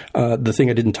WebAuthn, the thing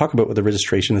I didn't talk about with the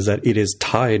registration is that it is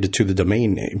tied to the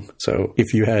domain name. So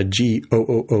if you had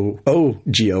GOOGLE,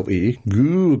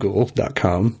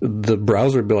 Google.com, the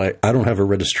browser would be like, I don't have a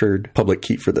registered public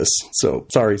key for this. So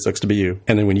sorry, sucks to be you.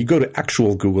 And then when you go to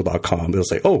actual Google.com, it'll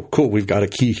say, oh, cool, we've got a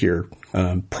key here.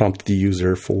 Prompt the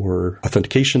user for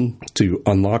authentication to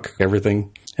unlock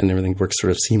everything. And everything works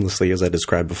sort of seamlessly as I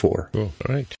described before. Cool.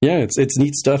 All right. Yeah, it's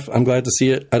neat stuff. I'm glad to see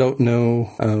it. I don't know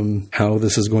how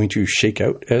this is going to shake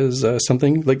out as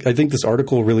something. Like, I think this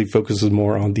article really focuses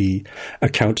more on the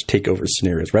account takeover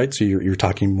scenarios, right? So you're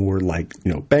talking more like,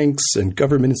 banks and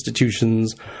government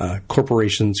institutions,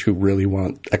 corporations who really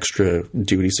want extra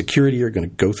duty security are going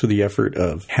to go through the effort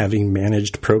of having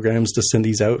managed programs to send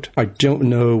these out. I don't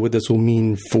know what this will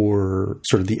mean for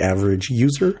sort of the average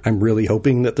user. I'm really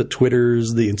hoping that the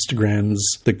Twitters, the Instagrams,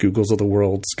 the Googles of the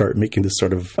world start making this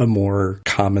sort of a more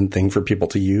common thing for people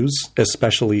to use,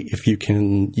 especially if you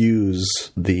can use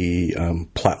the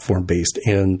platform-based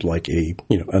and like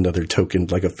another token,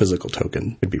 like a physical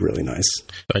token, would be really nice.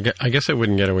 I guess I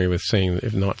wouldn't get away with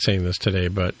not saying this today,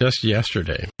 but just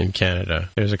yesterday in Canada,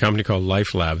 there's a company called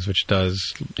Life Labs, which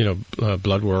does,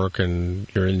 blood work and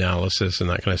your analysis and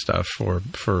that kind of stuff for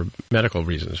medical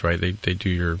reasons, right? They do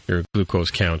your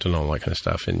glucose count and all that kind of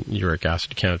stuff, and uric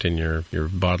acid count in your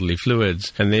bodily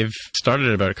fluids. And they've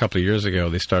started about a couple of years ago,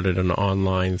 they started an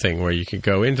online thing where you could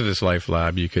go into this Life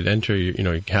Lab, you could enter, you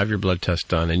have your blood test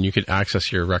done, and you could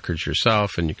access your records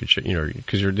yourself, and you could,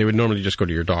 because they would normally just go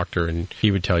to your doctor and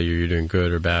he would tell you you're doing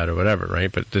good or bad or whatever,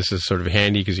 right? But this is sort of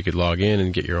handy because you could log in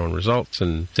and get your own results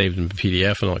and save them in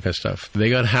PDF and all that kind of stuff. They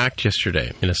got hacked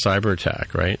yesterday in a cyber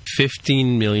attack, right?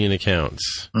 15 million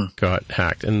accounts got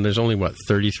hacked, and there's only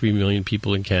 33 million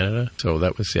people in Canada. So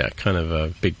that was kind of a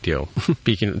big deal.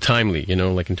 Speaking timely,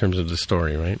 like in terms of the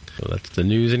story, right? So that's the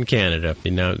news in Canada. They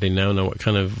now know what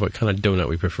kind of donut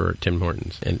we prefer at Tim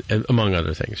Hortons, and among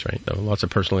other things, right? So lots of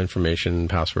personal information,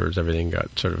 passwords, everything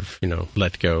got sort of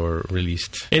let go or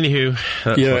released. Anywho,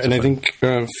 and I think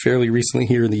fairly recently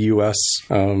here in the U.S.,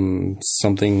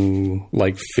 something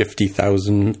like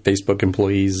 50,000 Facebook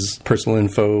employees' personal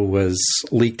info was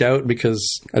leaked out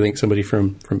because I think somebody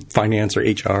from finance or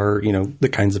HR, the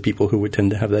kinds of people who would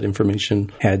tend to have that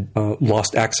information had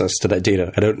lost access to that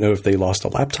data. I don't know if they lost a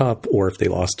laptop or if they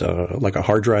lost a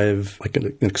hard drive, like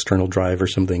an external drive or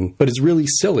something. But it's really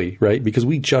silly, right? Because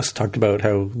we just talked about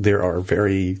how there are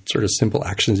very sort of simple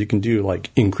actions you can do,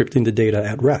 like encrypting the data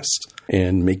at rest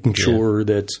and making sure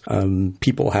that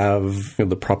people have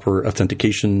the proper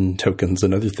authentication tokens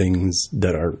and other things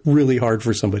that are really hard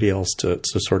for somebody else to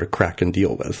sort of crack and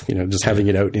deal with. Just having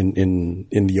it out in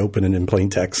the open and in plain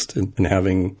text and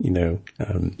having,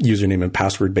 username and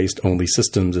password based only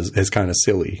systems is kind of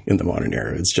silly in the modern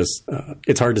era. It's just,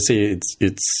 it's hard to say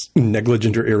it's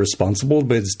negligent or irresponsible,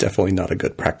 but it's definitely not a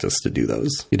good practice to do those.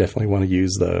 You definitely want to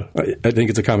use I think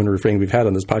it's a common refrain we've had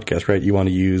on this podcast, right? You want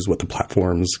to use what the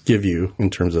platforms give you do in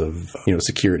terms of,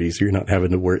 security. So you're not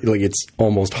having to worry. Like, it's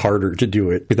almost harder to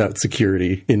do it without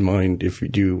security in mind if you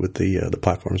do what the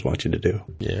platforms want you to do.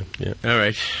 Yeah. All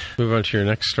right. Move on to your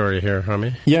next story here,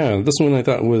 Hami. Yeah, this one I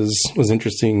thought was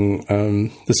interesting.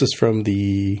 This is from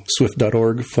the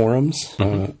Swift.org forums,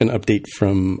 an update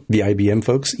from the IBM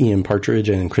folks, Ian Partridge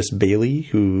and Chris Bailey,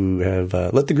 who have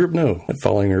let the group know that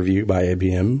following a review by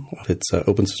IBM of its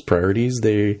open source priorities,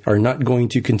 they are not going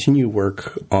to continue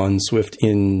work on Swift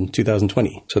in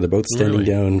 2020. So they're both standing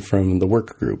down from the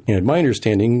work group. And my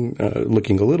understanding,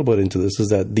 looking a little bit into this, is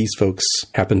that these folks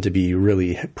happen to be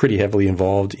really pretty heavily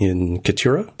involved in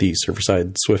Katura, the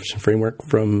server-side Swift framework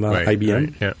from IBM.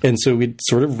 Right, yeah. And so it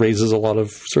sort of raises a lot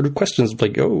of sort of questions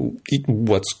like,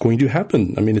 what's going to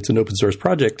happen? I mean, it's an open source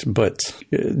project, but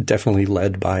definitely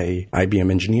led by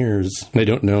IBM engineers. And I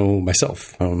don't know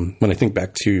myself. When I think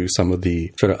back to some of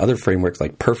the sort of other frameworks,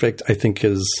 like Perfect, I think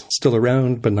is still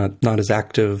around, but not as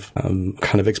active.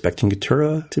 Kind of expecting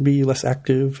Katura to be less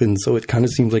active. And so it kind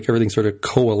of seems like everything's sort of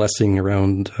coalescing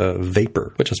around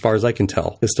Vapor, which as far as I can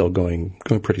tell is still going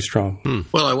pretty strong.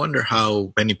 Well, I wonder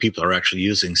how many people are actually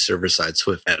using server-side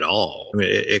Swift at all. I mean,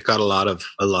 it got a lot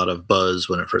of buzz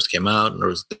when it first came out, and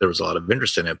there was a lot of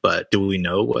interest in it. But do we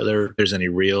know whether there's any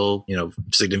real,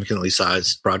 significantly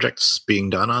sized projects being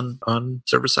done on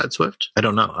server-side Swift? I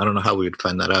don't know. I don't know how we would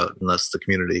find that out unless the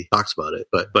community talks about it.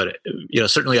 But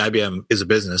certainly IBM is a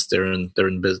business.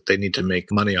 They need to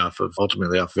make money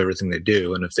ultimately off of everything they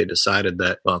do. And if they decided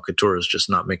that, Katura is just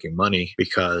not making money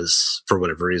because, for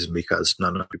whatever reason, because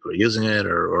not enough people are using it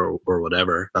or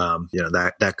whatever,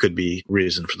 that could be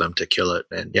reason for them to kill it.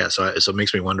 And so it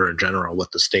makes me wonder in general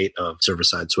what the state of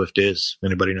server-side Swift is.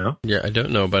 Anybody know? Yeah, I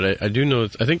don't know, but I do know.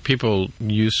 I think people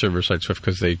use server-side Swift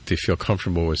because they feel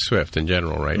comfortable with Swift in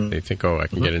general, right? They think, I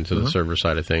can get into the server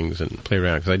side of things and play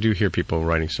around. Because I do hear people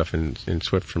writing stuff in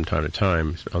Swift from time to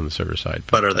time on the server side.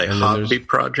 But are they hobby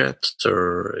projects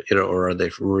or are they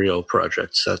real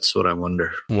projects? That's what I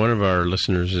wonder. One of our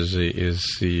listeners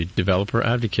is the developer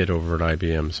advocate over at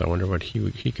IBM, so I wonder what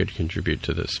he could contribute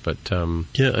to this. But I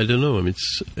don't know. I mean,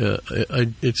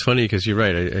 it's funny because you're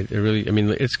right.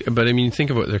 Think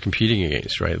of what they're competing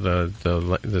against, right?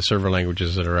 The server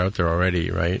languages that are out there already,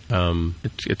 right?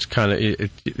 It's kind of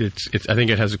I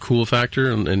think it has a cool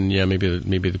factor, and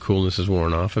maybe the coolness is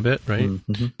worn off a bit, right?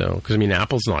 Mm-hmm. So because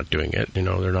Apple's not doing it, they're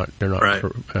not right.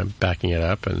 Backing it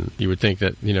up, and you would think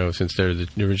that since they're the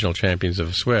original champions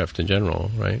of Swift in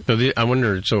general, right? So I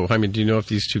wonder. So I mean, do you know if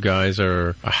these two guys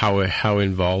are how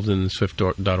involved in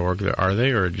Swift.org are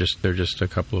they, or they're just a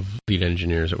couple of lead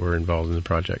engineers that were involved in the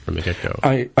project from the get go?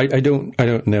 I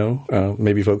don't know.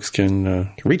 Maybe folks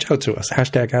can reach out to us.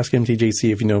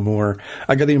 #AskMTJC if you know more.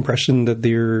 I got the impression that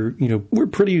they're we're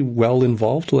pretty well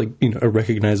involved, like a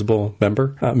recognizable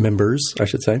members, I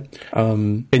should say.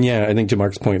 And I think to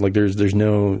Mark's point, like there's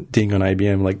no ding on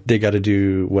IBM. Like they got to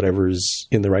do whatever's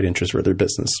in the right interest for their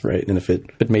business, right? And if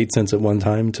it made sense at one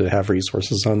time to have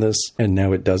resources on this, and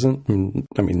now it doesn't,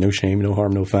 I mean, no shame, no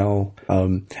harm, no foul.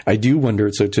 I do wonder.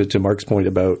 So to Mark's point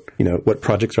about what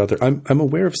projects are out there, I'm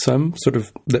aware of some sort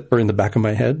of that are in the back of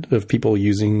my head of people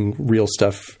using real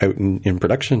stuff out in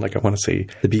production. Like I want to say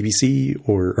the BBC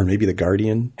or maybe the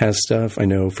Guardian has stuff. I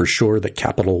know for sure that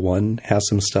Capital One has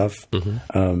some stuff.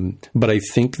 Mm-hmm. But I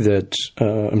think that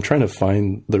I'm trying to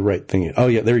find the right thing. Oh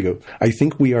yeah, there you go. I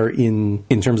think we are in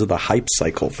terms of the hype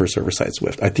cycle for server-side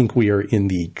Swift. I think we are in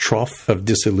the trough of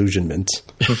disillusionment.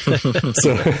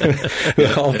 So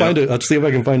I'll see if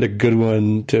I can find a good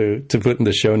one to put in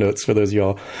the show notes for those of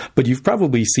y'all. But you've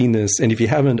probably seen this, and if you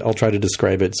haven't, I'll try to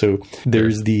describe it. So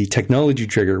there's the technology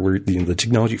trigger where the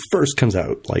technology first comes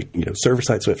out, like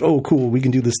server-side Swift. Oh, cool, we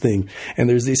can do this thing. And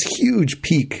there's this huge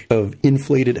peak of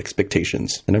inflated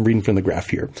expectations. And I'm reading from the graph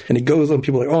here. And it goes on,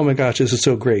 people are like, oh my gosh, this is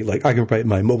so great. Like I can write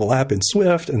my mobile app in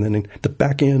Swift, and then the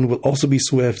back end will also be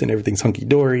Swift, and everything's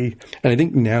hunky-dory. And I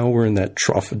think now we're in that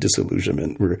trough of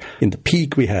disillusionment. We're in the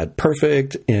peak. We had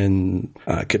Perfect and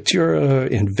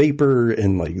Katura and Vapor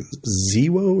and like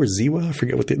Ziwa. I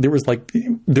forget what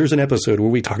there's an episode where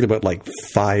we talked about like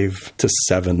 5 to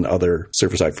 7 other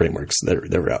server-side frameworks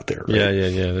that were out there. Right?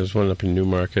 Yeah. There's one up in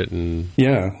Newmarket and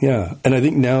yeah. And I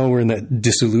think now we're in that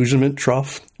disillusionment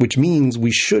trough, which means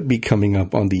we should be coming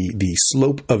up on the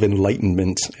slope of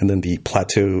enlightenment and then the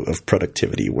plateau of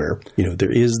productivity, where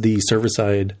there is the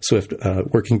server-side Swift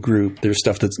working group. There's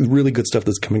stuff that's really good stuff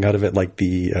that's coming out of it, like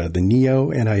the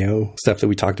NIO stuff that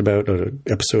we talked about an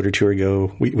episode or two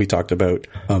ago. We talked about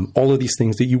all of these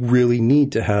things that you really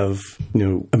need to have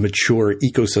a mature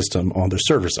ecosystem on the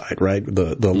server side, right?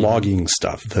 The logging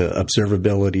stuff, the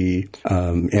observability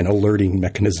and alerting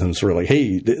mechanisms for like,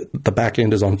 hey, the back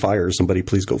end is on fire. Somebody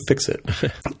please go fix fix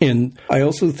it. And I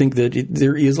also think that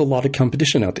there is a lot of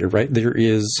competition out there, right? There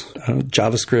is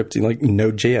JavaScript, like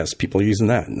Node.js. People are using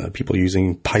that. People are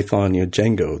using Python,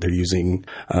 Django. They're using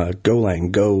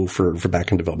Golang, Go for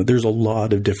backend development. There's a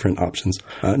lot of different options.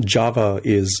 Java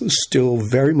is still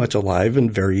very much alive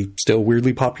and still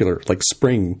weirdly popular, like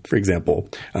Spring, for example.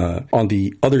 On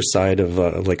the other side of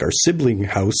like our sibling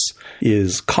house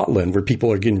is Kotlin, where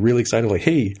people are getting really excited, like,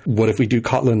 hey, what if we do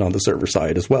Kotlin on the server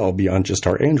side as well, beyond just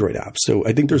our Android app? So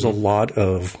I think there's a lot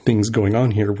of things going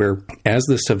on here where as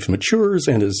this stuff matures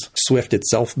and as Swift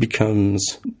itself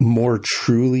becomes more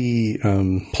truly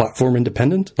platform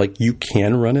independent, like you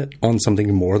can run it on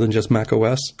something more than just Mac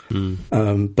OS,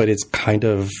 but it's kind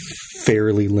of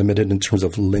fairly limited in terms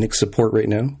of Linux support right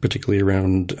now, particularly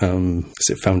around is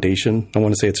it Foundation? I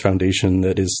want to say it's Foundation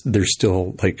that is, they're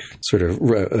still like sort of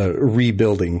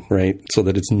rebuilding, right? So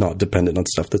that it's not dependent on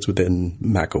stuff that's within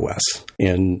Mac OS.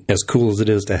 And as cool as it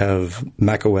is to have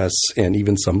Mac OS and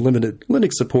even some limited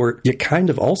Linux support, you kind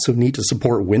of also need to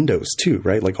support Windows too,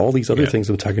 right? Like all these other things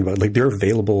I'm talking about, like they're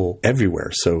available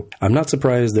everywhere. So I'm not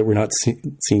surprised that we're not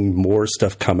seeing more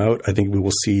stuff come out. I think we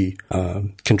will see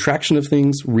contraction of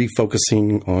things,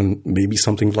 refocusing on maybe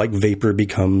something like Vapor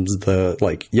becomes the,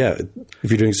 like, yeah,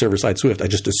 if you're doing server-side Swift, I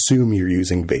just assume you're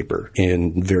using Vapor.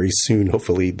 And very soon,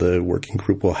 hopefully, the working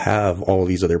group will have all of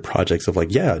these other projects of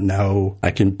like, yeah, now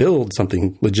I can build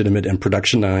something legitimate and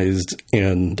productionized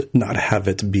and not have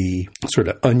it be sort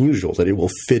of unusual, that it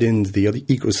will fit into the other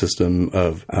ecosystem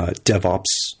of DevOps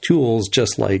tools,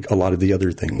 just like a lot of the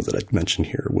other things that I've mentioned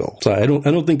here will. So I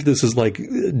don't think this is like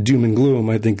doom and gloom.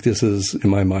 I think this is, in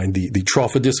my mind, the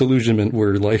trough of disillusionment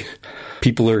where like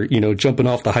people are, jumping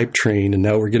off the hype train, and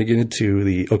now we're going to get into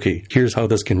okay, here's how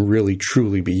this can really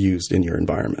truly be used in your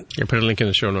environment. Yeah, put a link in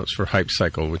the show notes for Hype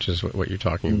Cycle, which is what you're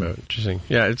talking about. Interesting.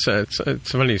 Yeah,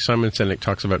 it's funny. Simon Sinek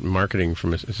talks about marketing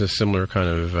from it's a similar kind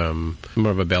of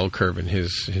more of a bell curve in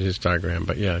his diagram.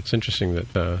 But yeah, it's interesting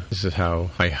that this is how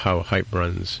hype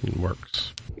runs and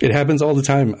works. It happens all the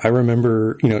time. I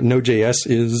remember, Node.js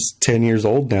is 10 years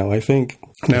old now, I think.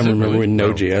 And I remember when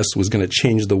Node.js was going to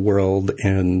change the world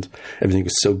and everything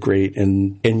was so great.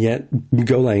 And yet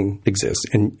Golang exists.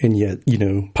 And yet,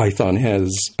 Python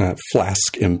has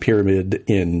Flask and Pyramid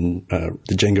in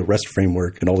the Django REST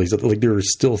framework and all these other, like there are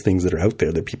still things that are out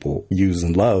there that people use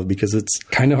and love because it's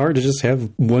kind of hard to just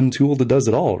have one tool that does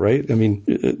it all, right? I mean,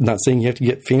 not saying you have to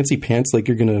get fancy pants like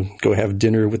you're going to go have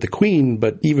dinner with the queen,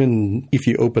 but even if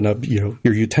you open up, your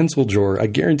utensil drawer, I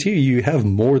guarantee you have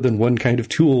more than one kind of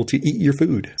tool to eat your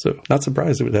food. So not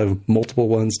surprised it would have multiple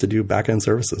ones to do back-end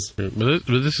services. But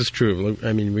this is true.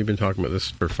 I mean, we've been talking about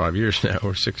this for 5 years now,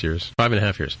 or 6 years,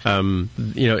 5.5 years.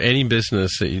 Any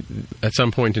business, that at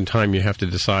some point in time, you have to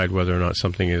decide whether or not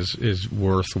something is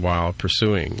worthwhile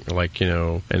pursuing. Like,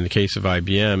 in the case of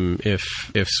IBM,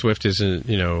 if Swift isn't,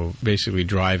 basically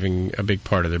driving a big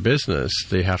part of their business,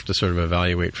 they have to sort of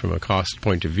evaluate from a cost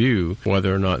point of view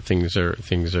whether or not things are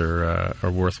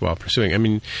worthwhile pursuing. I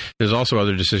mean, there's also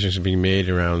other decisions being made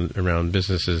around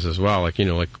businesses as well. Like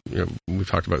we've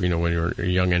talked about, when you're a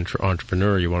young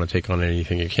entrepreneur, you want to take on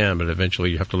anything you can, but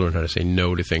eventually you have to learn how to say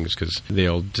no to things because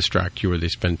they'll distract you or you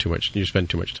spend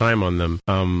too much time on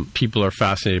them. People are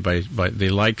fascinated by they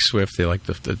like Swift, they like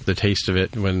the taste of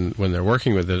it when they're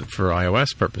working with it for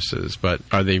iOS purposes, but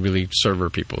are they really server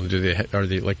people? Are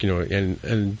they like,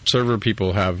 and server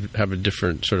people have a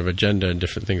different sort of agenda and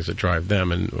different things that drive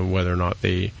them, and whether or not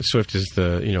Swift is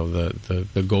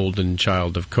the golden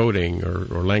child of coding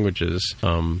or languages,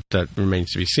 that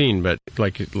remains to be seen. But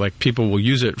like people will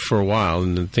use it for a while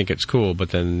and then think it's cool, but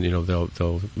then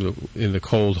they'll in the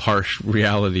cold, harsh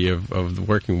reality of the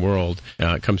working world,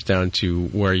 it comes down to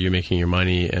where you're making your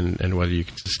money and whether you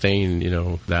can sustain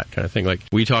that kind of thing. Like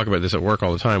we talk about this at work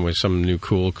all the time, when some new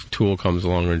cool tool comes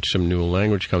along or some new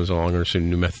language comes along or some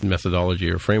new methodology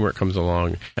or framework comes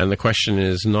along, and the question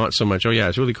is not so much, oh yeah,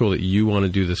 it's really cool that you want to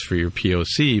do this for your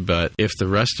POC, but if the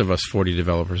rest of us 40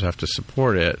 developers have to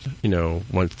support it,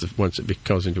 once it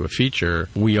goes into a feature,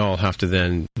 we all have to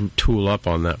then tool up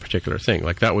on that particular thing.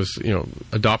 Like that was,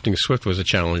 adopting Swift was a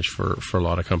challenge for a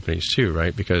lot of companies too,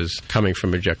 right? Because coming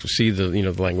from Objective-C,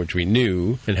 the language we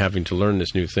knew, and having to learn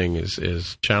this new thing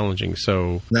is challenging.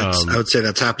 So I would say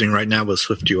that's happening right now with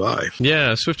Swift UI.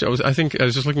 Yeah, Swift. I was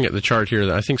just looking at the chart here.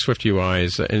 That I think Swift UI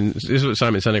is, and this is what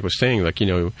Simon Sinek was saying. Like,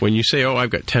 when you say, "Oh, I've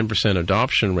got 10%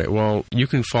 adoption rate," well, you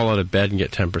can fall out of bed and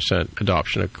get 10%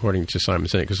 adoption, according to Simon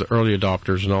Sinek, because the early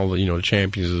adopters and all the the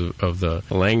champions of the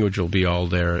language will be all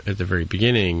there at the very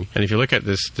beginning. And if you look at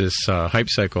this hype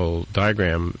cycle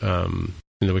diagram,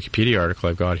 in the Wikipedia article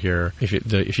I've got here, if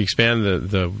you expand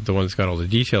the one that's got all the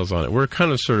details on it, we're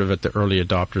kind of sort of at the early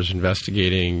adopters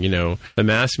investigating. The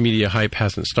mass media hype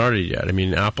hasn't started yet. I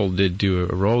mean, Apple did do a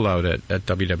rollout at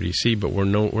WWDC, but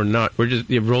we're just,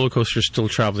 the roller coaster's still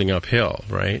traveling uphill,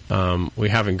 right? We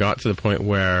haven't got to the point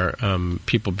where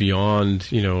people beyond,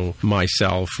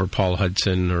 myself or Paul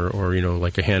Hudson or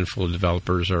like a handful of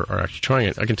developers are actually trying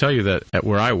it. I can tell you that at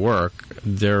where I work,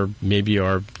 there maybe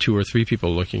are 2 or 3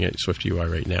 people looking at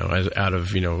SwiftUI right now, out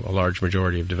of a large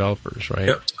majority of developers, right?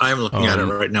 Yep, I'm looking at it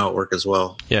right now at work as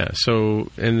well. Yeah.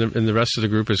 So and the rest of the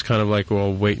group is kind of like,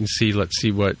 well, wait and see. Let's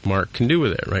see what Mark can do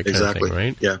with it, right? Exactly. Kind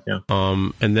of thing, right?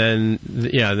 Yeah. And then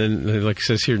like it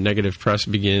says here, negative press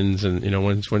begins, and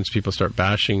once people start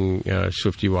bashing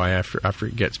SwiftUI after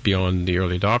it gets beyond the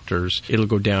early adopters, it'll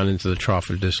go down into the trough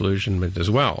of disillusionment as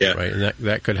well, right? And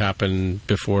that could happen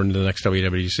before the next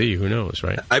WWDC. Who knows,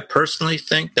 right? I personally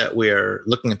think that we are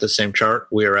looking at the same chart.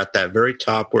 We are at that very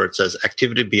top where it says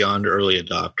activity beyond early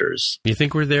adopters. You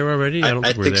think we're there already?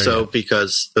 I think so yet.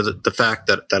 Because the fact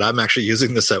that I'm actually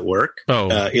using this at work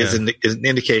is an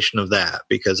indication of that.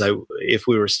 Because if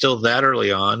we were still that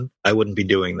early on, I wouldn't be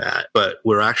doing that. But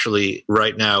we're actually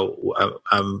right now.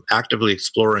 I'm actively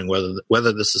exploring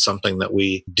whether this is something that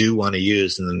we do want to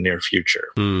use in the near future.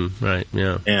 Right.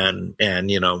 Yeah. And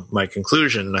my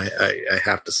conclusion I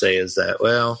have to say is that,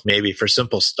 well, maybe for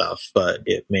simple stuff, but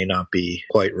it may not be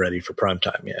quite ready for prime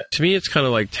time yet. To me, it's kind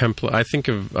of like template. I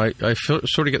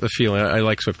sort of get the feeling, I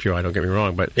like SwiftUI, don't get me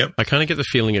wrong, but I kind of get the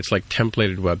feeling it's like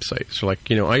templated websites. So like,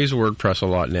 I use WordPress a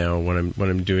lot now when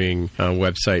I'm doing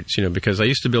websites, because I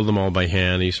used to build them all by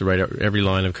hand. I used to write out every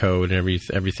line of code and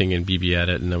everything in BB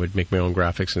Edit, and I would make my own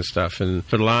graphics and stuff. And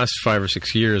for the last 5 or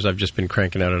 6 years, I've just been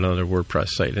cranking out another WordPress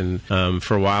site. And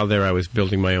for a while there, I was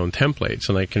building my own templates,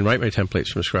 and I can write my templates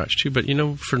from scratch too. But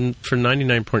for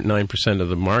 99.9% of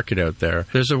the market out there,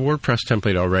 there's a WordPress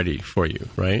template already for you,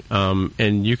 right?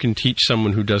 And you can teach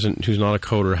someone who's not a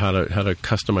coder how to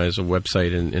customize a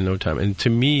website in no time. And to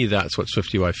me, that's what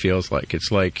SwiftUI feels like.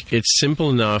 It's simple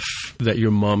enough that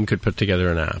your mom could put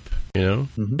together an app.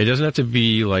 It doesn't have to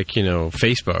be like,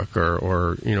 Facebook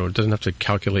or it doesn't have to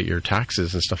calculate your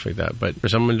taxes and stuff like that. But for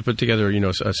someone to put together,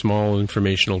 a small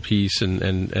informational piece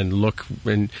and look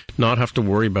and not have to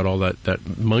worry about all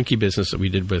that monkey business that we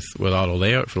did with auto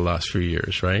layout for the last few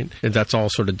years, right? And that's all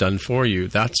sort of done for you.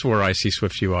 That's where I see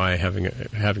SwiftUI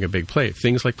having a big play.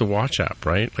 Things like the Watch app,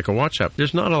 right? Like a Watch app,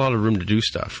 there's not a lot of room to do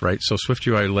stuff, right? So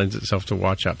SwiftUI lends itself to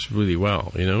Watch apps really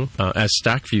well, as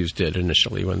StackViews did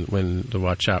initially when the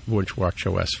Watch app, which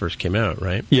WatchOS first came out,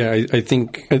 right? Yeah, I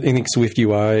think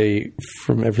SwiftUI,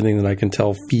 from everything that I can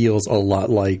tell, feels a lot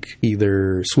like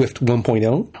either Swift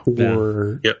 1.0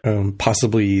 or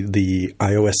possibly the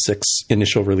iOS 6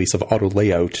 initial release of auto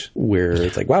layout, where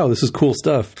it's like, wow, this is cool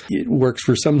stuff. It works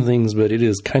for some things, but it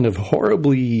is kind of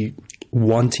horribly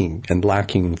wanting and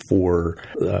lacking for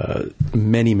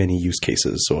many, many use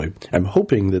cases. So I'm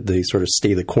hoping that they sort of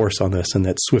stay the course on this, and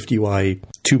that SwiftUI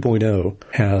 2.0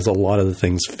 has a lot of the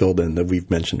things filled in that we've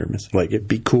mentioned or missing. Like, it'd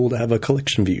be cool to have a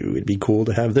collection view. It'd be cool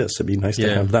to have this. It'd be nice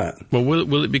to have that. Well,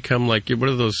 will it become like, what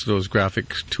are those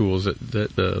graphic tools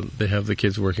that they have the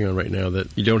kids working on right now that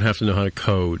you don't have to know how to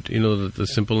code? The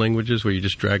simple languages where you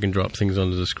just drag and drop things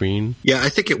onto the screen? Yeah, I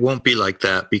think it won't be like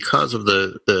that because of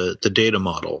the data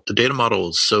model. The data model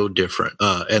is so different,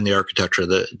 and the architecture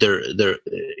that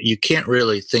you can't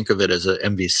really think of it as a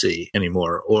MVC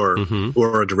anymore, or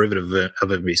a derivative of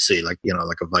MVC, like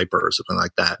a Viper or something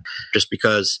like that. Just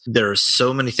because there are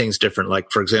so many things different.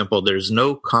 Like, for example, there's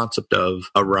no concept of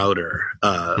a router,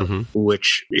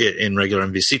 which in regular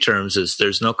MVC terms is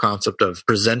there's no concept of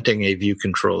presenting a view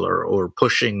controller or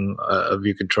pushing a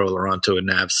view controller onto a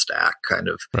nav stack, kind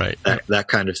of that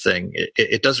kind of thing.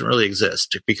 It doesn't really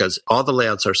exist because all the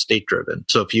layouts are state driven.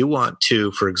 So if you want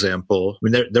to, for example,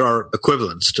 there are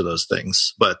equivalents to those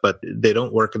things, but they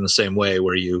don't work in the same way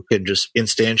where you can just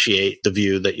instantiate the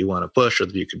view that you want to push or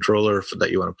the view controller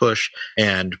that you want to push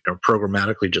and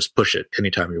programmatically just push it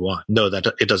anytime you want. No, that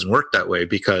it doesn't work that way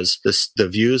because the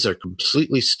views are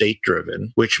completely state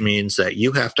driven, which means that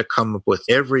you have to come up with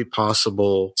every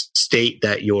possible state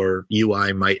that your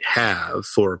UI might have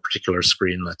for a particular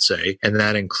screen, let's say, and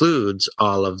that includes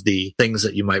all of the things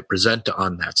that you might present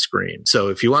on that screen. So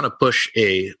if you want to push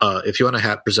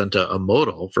present a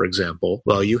modal, for example,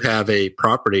 well, you have a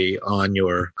property on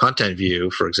your content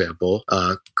view, for example,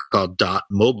 called dot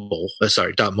modal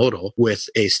with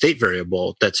a state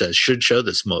variable that says should show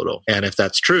this modal. And if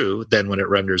that's true, then when it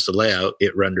renders the layout,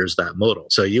 it renders that modal.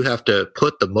 So you have to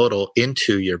put the modal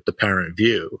into the parent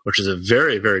view, which is a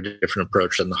very, very different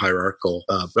approach than the hierarchical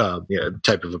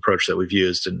type of approach that we've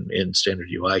used in standard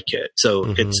UI kit.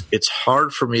 So it's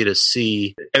hard for me to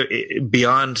see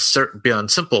beyond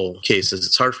simple cases.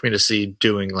 It's hard for me to see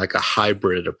doing like a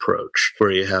hybrid approach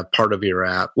where you have part of your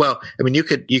app. Well, I mean, you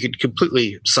could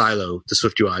completely silo the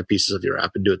SwiftUI pieces of your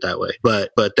app and do it that way.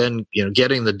 But then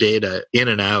getting the data in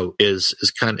and out is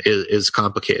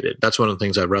complicated. That's one of the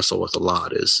things I wrestle with a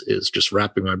lot is just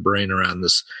wrapping my brain around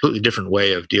this completely different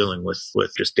way of dealing with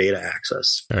just data access.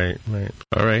 Right.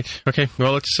 All right. Okay.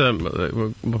 Well, let's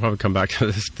we'll probably come back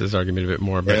to this argument a bit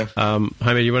more. But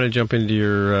Jaime, you want to jump into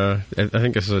your? I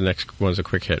think this is the next one's a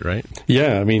quick hit, right?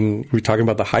 Yeah. I mean, we're talking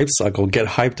about the hype cycle. Get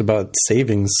hyped about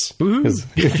savings.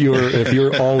 If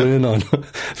you're all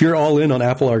in on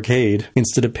Apple Arcade,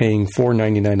 instead of paying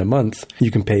 $4.99 a month,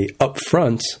 you can pay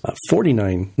upfront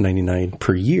 $49.99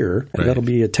 per year, and that'll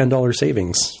be a $10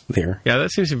 savings there. Yeah,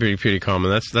 that seems to be pretty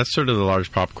common. That's sort of the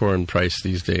large popcorn price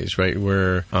these days, right?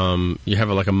 Where you have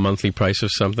a monthly price of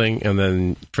something, and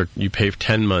then you pay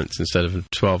 10 months instead of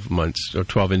 12 months or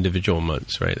 12 individual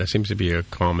months, right? That seems to be a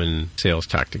common sales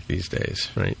tactic these days,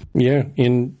 right? Yeah,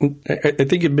 and I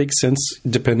think it makes sense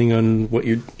depending on what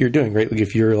you're doing, right? Like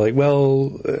if you're like,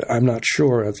 well, I'm not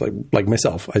sure. It's like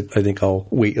myself. I think I'll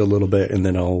wait a little bit, and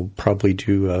then I'll probably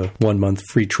do a 1 month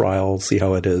free trial, see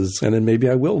how it is, and then maybe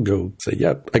I will go say,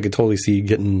 yep, I could totally see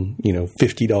getting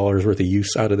 $50 worth of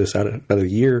use out of this out of the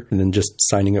year, and then just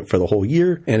signing up for the whole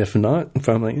year. And if I'm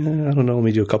like, I don't know, let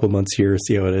me do a couple months here,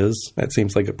 see how it is. That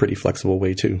seems like a pretty flexible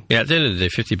way too. Yeah, at the end of the day,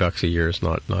 $50 a year is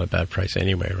not a bad price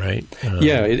anyway, right?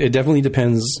 Yeah, it definitely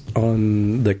depends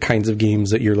on the kinds of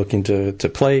games that you're looking to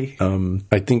play.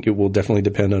 I think it will definitely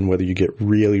depend on whether you get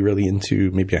really, really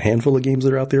into maybe a handful of games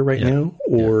that are out there right now,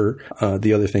 or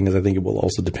the other thing is I think it will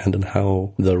also depend on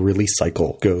how the release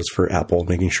cycle goes for Apple,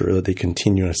 making sure that they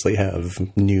continuously have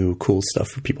new cool stuff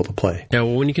for people to play. Yeah,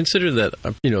 well, when you consider that,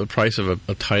 the price of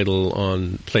a title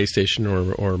on PlayStation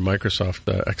or Microsoft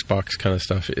Xbox kind of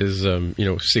stuff is,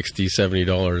 $60,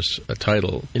 $70 a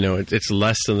title. It's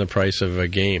less than the price of a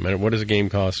game. And what does a game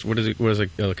cost? What does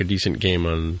a decent game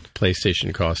on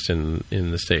PlayStation cost in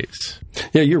the States?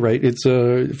 Yeah, you're right. It's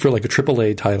for like a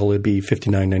AAA title, it'd be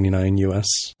 $59.99 US.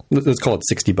 Let's call it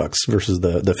 $60 versus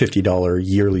the $50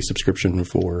 yearly subscription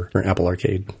for Apple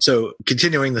Arcade. So,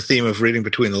 continuing the theme of reading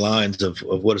between the lines of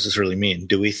what does this really mean?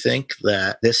 Do we think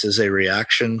that this is a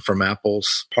reaction from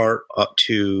Apple's part up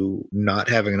to not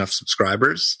having enough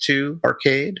subscribers to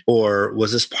Arcade, or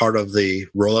was this part of the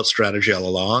rollout strategy all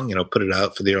along? Put it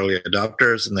out for the early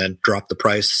adopters and then drop the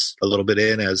price a little bit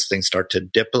in as things start to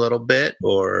dip a little bit,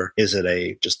 or is it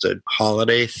just a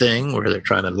holiday thing where they're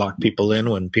trying to lock people in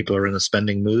when people are in a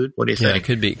spending mood? What do you think? Yeah,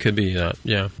 it could be that.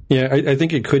 Yeah. Yeah, I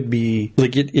think it could be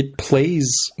like it plays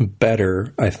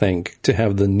better, I think, to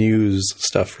have the news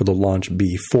stuff for the launch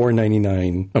be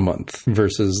 $4.99 a month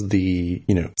versus the,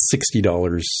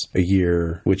 $60 a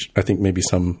year, which I think maybe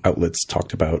some outlets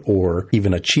talked about, or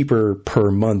even a cheaper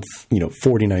per month,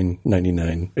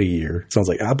 $49.99 a year. Sounds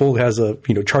like Apple has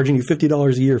charging you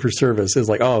 $50 a year for service is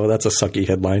like, oh, that's a sucky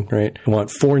headline, right? I want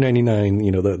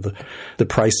 $4.99, the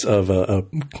price of a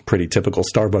pretty typical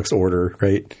Starbucks order,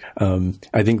 right?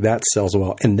 I think that sells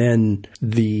well. And then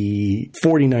the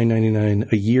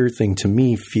 $49.99 a year thing to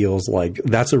me feels like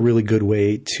that's a really good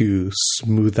way to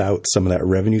smooth out some of that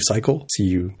revenue cycle.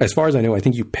 So as far as I know, I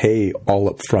think you pay all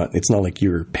up front. It's not like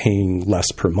you're paying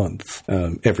less per month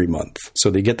every month. So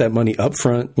they get that money up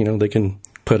front. They can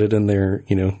put it in their,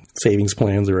 savings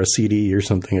plans or a CD or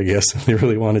something, I guess, if they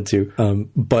really wanted to.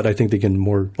 But I think they can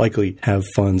more likely have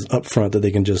funds up front that they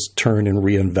can just turn and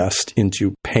reinvest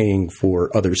into paying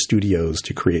for other studios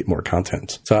to create more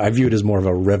content. So I view it as more of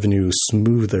a revenue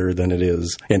smoother than it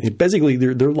is. And basically,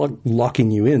 they're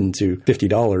locking you into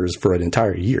 $50 for an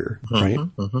entire year, right?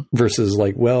 Versus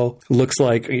like, well, looks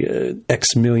like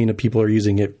X million of people are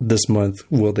using it this month.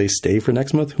 Will they stay for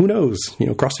next month? Who knows?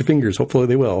 Cross your fingers. Hopefully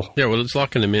they will. Yeah, well, it's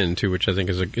locking them in too, which I think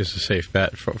is a safe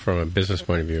bet from a business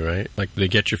point of view, right? Like they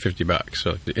get you $50.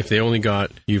 So if they only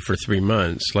got you for 3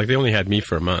 months, like they only had me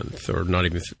for a month or not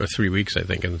even 3 weeks, I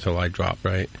think, until I dropped,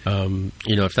 right?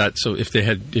 If they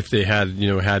had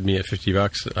had me at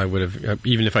 $50, I would have,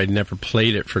 even if I'd never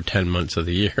played it for 10 months of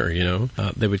the year,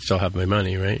 they would still have my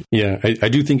money, right? Yeah, I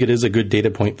do think it is a good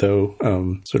data point though,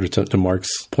 sort of to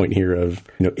Mark's point here of,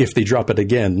 if they drop it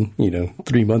again,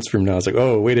 3 months from now, it's like,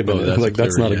 oh, wait a minute,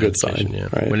 that's not a good sign.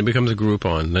 Yeah. Right? When it becomes a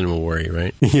Groupon, then we'll worry,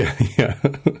 right? Yeah.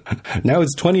 Now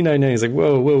it's $29.90. Like,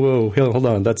 whoa, hold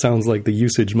on. That sounds like the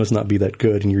usage must not be that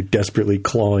good, and you're desperately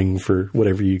clawing for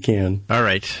whatever you can. All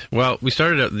right. Well, we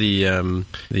started out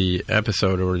the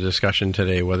episode or discussion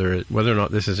today whether or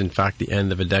not this is in fact the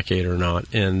end of a decade or not,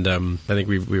 and I think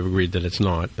we've agreed that it's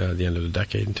not the end of the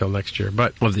decade until next year,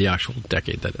 but of the actual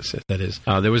decade that is.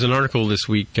 There was an article this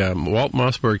week. Walt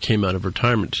Mossberg came out of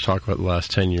retirement to talk about the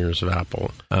last 10 years of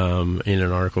Apple in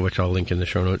an article which I'll link in the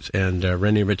show notes, and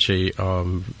René Ritchie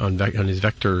on his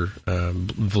Vector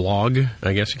vlog,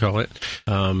 I guess you call it,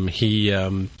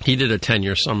 he did a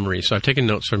 10-year summary. So I've taken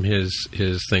notes from his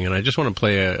thing, and I just want to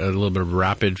play a little bit of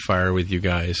rapid fire with you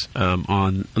guys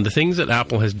on the things that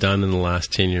Apple has done in the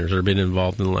last 10 years or been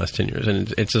involved in the last 10 years.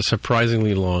 And it's a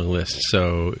surprisingly long list.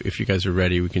 So if you guys are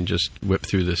ready, we can just whip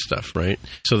through this stuff, right?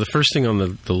 So the first thing on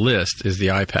the list is the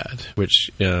iPad, which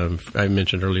I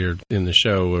mentioned earlier in the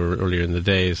show or earlier in the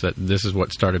day, is that this is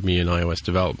what started me in iOS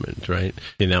development, right?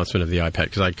 The announcement of the iPad,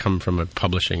 because I come from a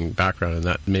publishing background, and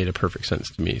that made a perfect sense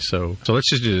to me. So let's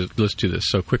do this.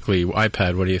 So quickly,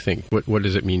 iPad, what do you think? What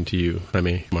does it mean to you?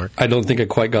 Mark? I don't think I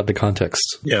quite got the context.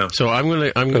 Yeah. So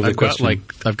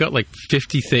I've got like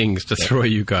 50 things to throw at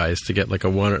you guys to get like a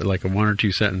one or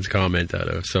two sentence comment out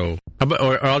of. So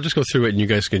or I'll just go through it and you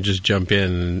guys can just jump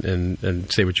in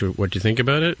and say what you think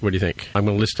about it. What do you think? I'm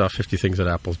going to list off 50 things that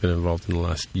Apple's been involved in the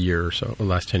last year or so, the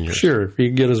last 10 years. Sure. If you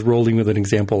can get us rolling with an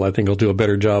example, I think I'll do a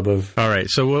better job of... All right.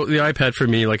 So the iPad for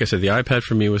me, like I said, the iPad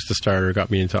for me was the starter, got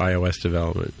me into iOS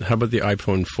development. How about the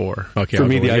iPhone 4? Okay. For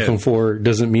me, the iPhone 4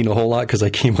 doesn't mean a whole lot because I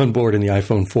came on board in the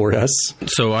iPhone 4S.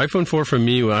 So iPhone 4 for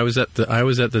me, I was at the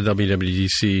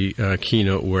WWDC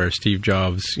keynote where Steve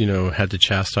Jobs, had to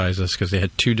chastise us because they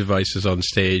had two devices on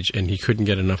stage and he couldn't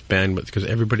get enough bandwidth because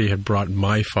everybody had brought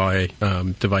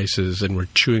MiFi devices and were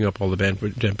chewing up all the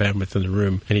bandwidth in the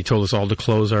room. And he told us all to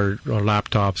close our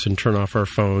laptops and turn off our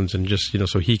phones and just,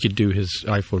 so he could do his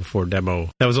iPhone 4 demo.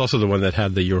 That was also the one that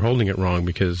had you're holding it wrong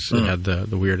because it had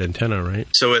the weird antenna, right?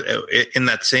 So in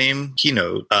that same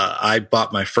keynote, I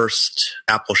bought my first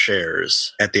Apple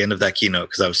shares at the end of that keynote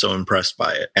because I was so impressed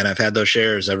by it. And I've had those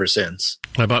shares ever since.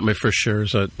 I bought my first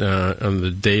shares on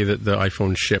the day that the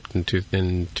iPhone shipped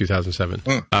in 2007.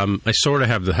 I sort of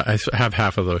have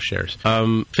half of those shares.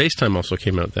 FaceTime also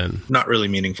came out then. Not really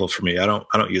meaningful for me. I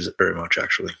don't use it very much,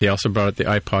 actually. They also brought out the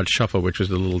iPod Shuffle, which was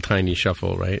the little tiny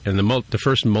shuffle, right? And the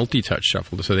first multi-touch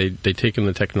shuffle. So they'd taken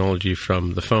the technology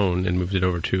from the phone and moved it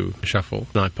over to a shuffle,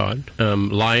 an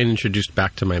iPod. Lion introduced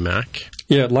back to my Mac.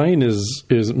 Yeah, Lion is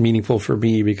meaningful for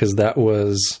me because that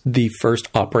was the first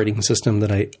operating system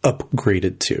that I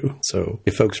upgraded to. So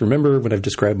if folks remember when I've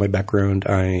described my background,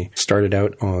 I started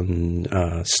out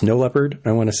on Snow Leopard,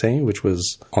 I want to say, which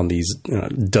was on these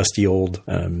dusty old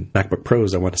MacBook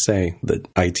Pros, I want to say, that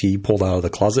IT pulled out of the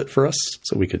closet for us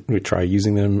so we'd try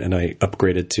using them. And I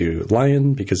upgraded to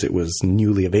Lion because it was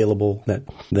newly available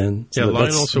then. So yeah,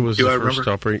 Lion also was the first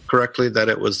operating. Correctly that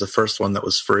it was the first one that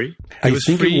was free? I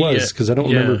think it was because I don't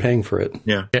remember paying for it.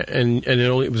 Yeah, and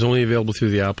it was only available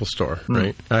through the Apple Store,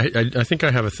 right? I think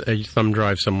I have a thumb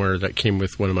drive somewhere that came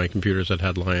with one of my computers that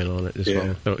had Lion on it as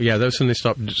well. So yeah, that was when they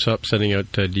stopped sending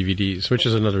out DVDs, which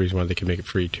is another reason why they could make it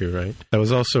free too, right? That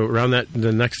was also around that.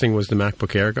 The next thing was the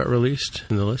MacBook Air got released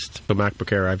in the list. So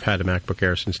MacBook Air, I've had a MacBook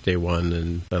Air since day one,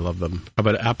 and I love them. How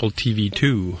about Apple TV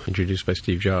 2, introduced by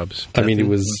Steve Jobs? I mean, it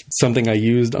was something I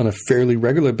used on a fairly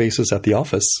regular basis at the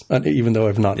office, even though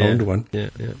I've not owned one. Yeah.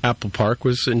 Apple Park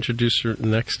was introduced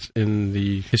next in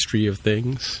the history of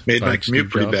things. Made my commute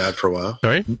pretty bad for a while.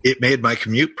 Sorry? It made my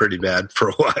commute pretty bad for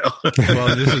a while.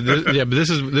 Well, this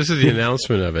is the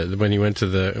announcement of it when he went to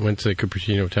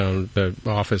Cupertino Town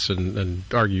office and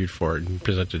argued for it and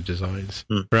presented designs.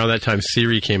 Around that time,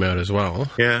 Siri came out as well.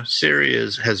 Yeah, Siri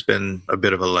has been a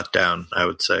bit of a letdown, I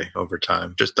would say, over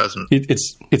time. Just doesn't.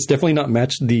 It's definitely not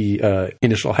matched the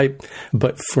initial hype,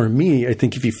 but for me, I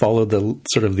think if you follow the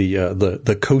sort of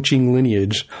the coaching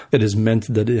lineage, it has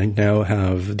meant that I now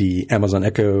have the Amazon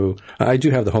Echo. I do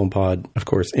have the HomePod, of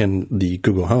course, and the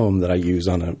Google Home that I use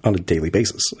on a daily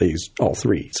basis. I use all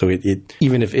three. So it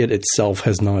even if it itself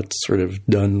has not sort of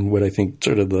done what I think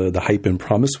sort of the hype and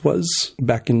promise was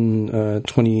back in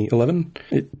 2011,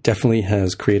 it definitely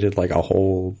has created like a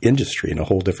whole industry and a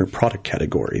whole different product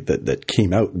category that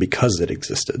came out because it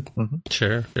existed. Mm-hmm.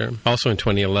 Sure. Also in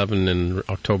 2011 in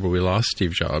October, we lost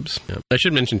Steve Jobs. Yeah. I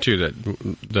should mention too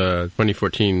that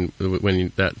 2014,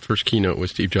 when that first keynote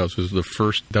with Steve Jobs was the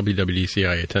first WWDC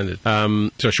I attended.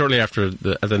 So shortly after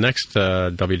the next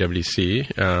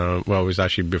WWDC, well, it was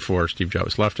actually before Steve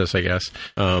Jobs left us, I guess,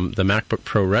 the MacBook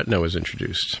Pro Retina was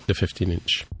introduced, the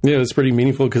 15-inch. Yeah, it's pretty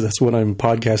meaningful because that's what I'm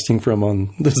podcasting from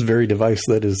on this very device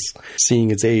that is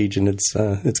seeing its age, and it's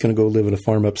going to go live in a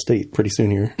farm upstate pretty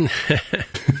soon here.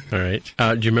 All right.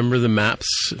 Do you remember the Maps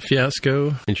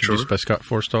fiasco introduced by Scott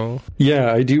Forstall?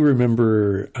 Yeah, I do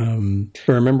remember.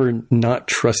 I remember not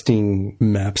trusting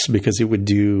Maps because it would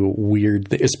do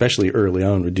weird, especially early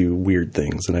on, would do weird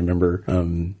things. And I remember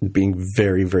being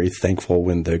very, very thankful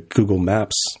when the Google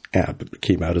Maps app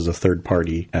came out as a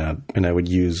third-party app, and I would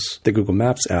use the Google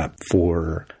Maps app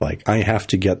for, like, I have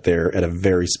to get there at a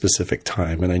very specific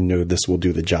time, and I know this will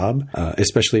do the job,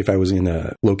 especially if I was in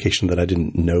a location that I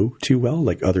didn't know too well,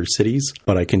 like other cities.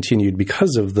 But I continued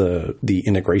because of the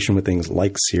integration with things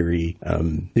like Siri.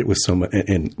 It was so much,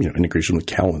 and integration with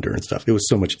calendar and stuff. It was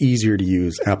so much easier to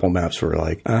use Apple Maps for,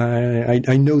 like,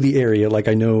 I know the area, like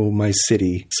I know my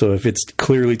city. So if it's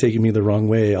clearly taking me the wrong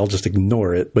way, I'll just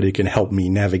ignore it, but it can help me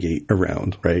navigate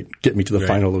around, right? Get me to the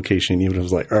final location, even if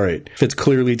it's like, all right, if it's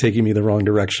clearly taking me the wrong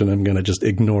direction, I'm going to just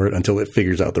ignore it until it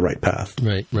figures out the right path.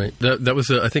 Right. That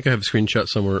was I think I have a screenshot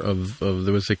somewhere of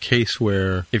there was a case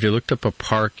where if you looked up a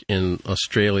park in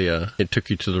Australia, it took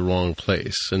you to the wrong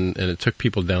place, and it took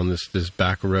people down this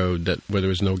back road where there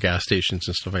was no gas stations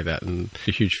and stuff like that, and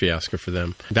a huge fiasco for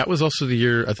them. That was also the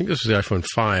year, I think this was the iPhone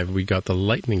 5, we got the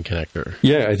Lightning connector.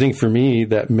 Yeah, I think for me,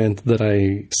 that meant that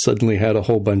I suddenly had a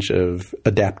whole bunch of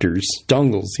adapters,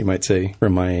 dongles, you might say, for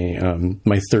my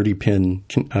 30-pin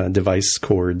device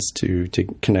cords to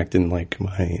connect in, like,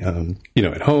 my,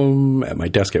 at home, at my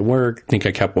desk at work. I think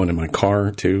I kept one in my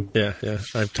car, too. Yeah.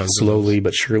 I have tons Slowly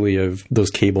but surely,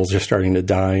 those cables are starting to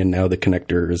die, and now the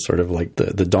connector is sort of like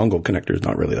the dongle connector is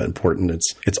not really that important.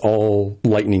 It's all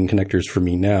Lightning connectors for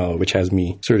me now, which has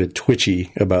me sort of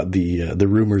twitchy about the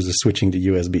rumors of switching to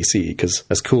USB-C, because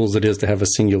as cool as it is to have a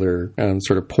singular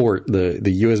sort of port, the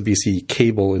USB-C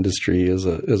cable industry is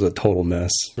a total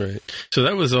mess. Right. So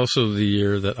that was also the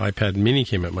year that iPad Mini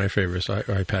came out, my favorite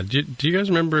iPad. Do you guys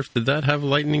remember did that have a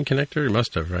Lightning connector? It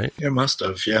must have, right? It must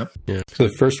have, yeah. So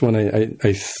the first one,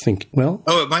 I think, well...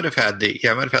 Oh, it might have had the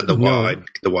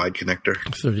wide connector.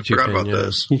 32 forgot pin, about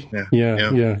those.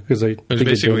 Yeah. Because it was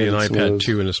basically an iPad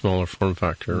 2 in a smaller form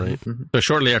factor, right? Mm-hmm. So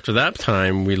shortly after that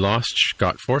time, we lost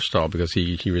Scott Forstall because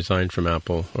he resigned from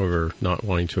Apple over not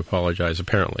wanting to apologize,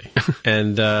 apparently.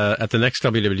 And at the next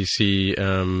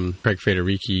WWDC, Craig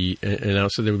Federighi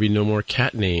announced that there would be no more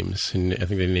cat names. And I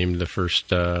think they named the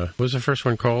first, what was the first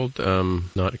one called?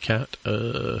 Not a cat,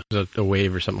 was that a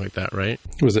Wave or something like that, right?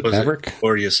 Was it Maverick?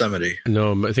 Or Yosemite?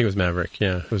 No, I think it was Maverick,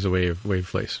 yeah. It was a wave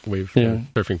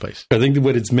surfing place. I think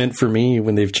what it's meant for me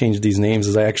when they've changed these names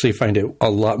is I actually find it a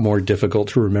lot more difficult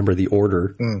to remember the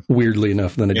order, weirdly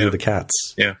enough, than I do the cats.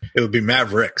 Yeah. It would be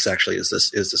Mavericks, actually, is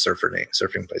the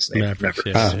surfing place name. Mavericks.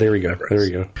 Yes. There we go. Mavericks. There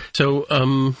we go. So,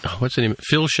 what's the name?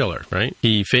 Phil Schiller, right?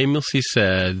 He famously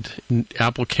said,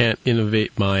 Apple can't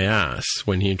innovate my ass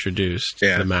when he introduced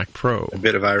the Mac Pro. A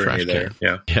bit of irony there.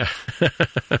 Yeah.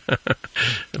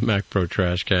 Mac Pro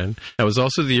trash can. That was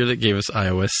also the year that gave us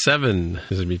iOS 7.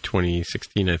 This would be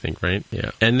 2016, I think, right?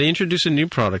 Yeah. And they introduced a new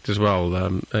product as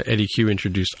well. Eddie Q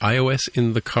introduced iOS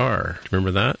in the car. Do you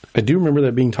remember that? I do remember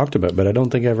that being talked about, but I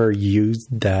don't think I ever used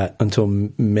that until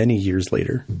many years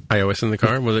later. iOS in the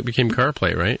car? Well, it became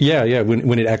CarPlay, right? Yeah.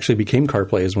 When it actually became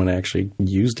CarPlay is when I actually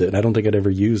used it. I don't think I'd ever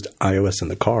used iOS in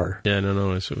the car. Yeah,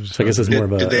 no. So I guess it's more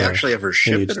of a... Did they actually ever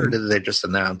ship it, or did they just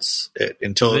announce it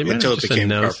until it became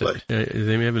CarPlay?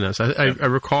 They may have announced. I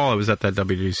recall I was at that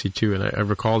WWDC too, and I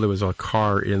recall there was a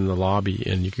car in the lobby,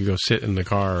 and you could go sit in the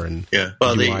car and do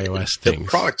iOS things. The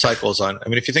product cycles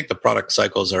if you think the product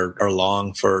cycles are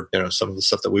long for some of the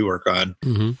stuff that we work on,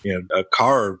 a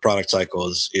car product cycle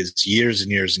is years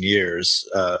and years and years.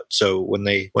 So when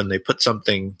they put some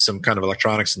kind of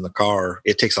electronics in the car,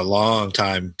 it takes a long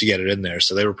time to get it in there.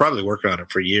 So they were probably working on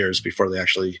it for years before you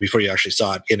actually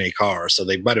saw it in a car. So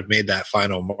they might have made that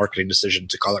final marketing decision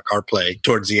to call it CarPlay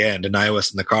towards the end, and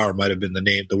iOS in the car might have been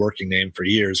the working name for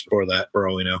years before that, for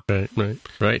all we know.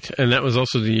 Right. And that was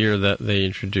also the year that they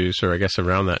introduced, or I guess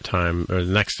around that time, or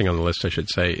the next thing on the list, I should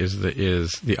say, is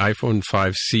the iPhone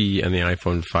 5C and the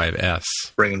iPhone 5S.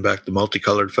 Bringing back the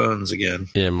multicolored phones again.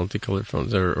 Yeah, multicolored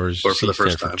phones, or for the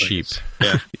first time, cheap.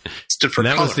 Yeah, stood for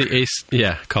that color. Was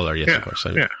the color. Yes, of course.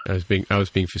 I was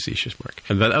being facetious, Mark.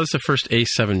 And that was the first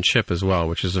A7 chip as well,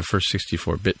 which is the first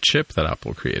 64-bit chip that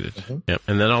Apple created. Yeah,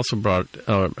 and that also brought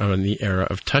in the era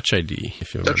of touch Touch ID,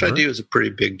 if you remember. Touch ID was a pretty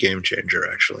big game changer,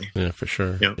 actually. Yeah, for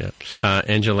sure. Yep. Yeah.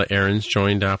 Angela Ahrens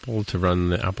joined Apple to run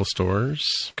the Apple stores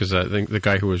because I think the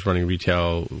guy who was running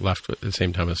retail left at the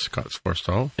same time as Scott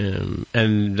Forstall.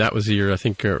 And that was the year, I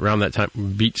think, around that time,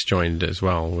 Beats joined as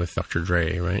well with Dr.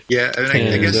 Dre, right? Yeah, I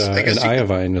mean, I guess and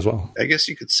Iovine as well. I guess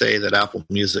you could say that Apple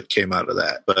Music came out of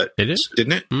that, but it is,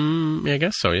 didn't it? Yeah, I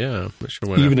guess so. Yeah,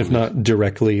 sure. Even if not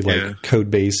directly like code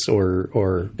base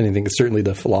or anything, certainly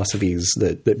the philosophies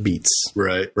that Beats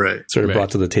right sort of brought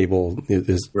to the table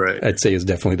is I'd say is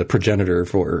definitely the progenitor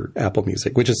for Apple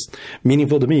Music, which is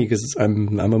meaningful to me because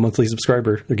I'm a monthly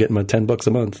subscriber. They're getting my $10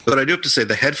 a month. But I do have to say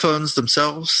the headphones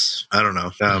themselves, I don't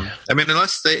know. I mean,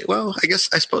 unless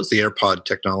I suppose the AirPod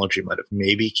technology might have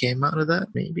maybe came out of that.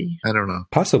 Maybe, I don't know.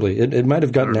 Possibly, it might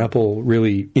have gotten Apple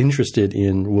really interested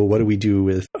in what do we do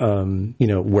with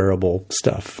wearable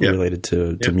stuff related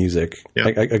to music.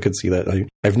 I could see that.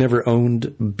 I've never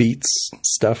owned Beats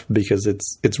stuff because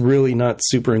it's really not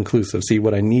super inclusive. See,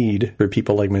 what I need for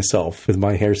people like myself with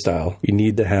my hairstyle, you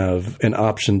need to have an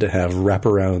option to have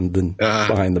wraparound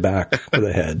behind the back of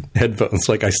the headphones.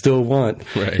 Like I still want,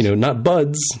 not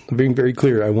buds. I'm being very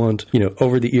clear. I want,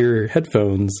 over the ear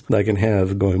headphones that I can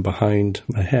have going behind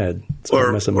my head. So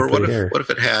or what if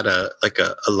it had a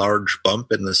large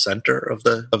bump in the center of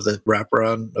the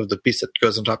wraparound of the piece that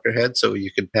goes on top of your head, so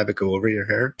you could have it go over your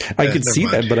hair? I could see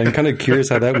that, but I'm kind of curious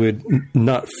how that would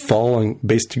not fall on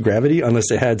based to gravity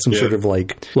unless it had some sort of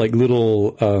like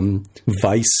little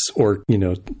vice or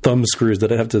thumb screws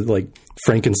that I'd have to like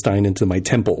Frankenstein into my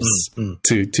temples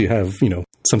to have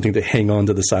something to hang on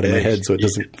to the side of my head so it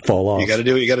doesn't fall off. You got to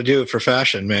do what you got to do for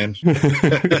fashion, man.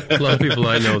 A lot of people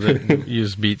I know that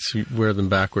use Beats wear them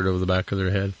backward over the back of their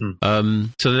head.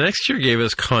 So the next year gave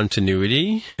us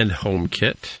Continuity and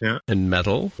HomeKit and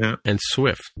Metal and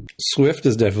Swift. Swift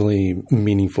is definitely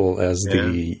meaningful as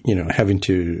the having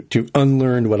to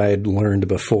unlearn what I had learned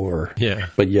before,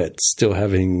 but yet still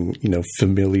having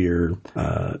familiar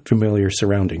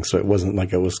surroundings. So it wasn't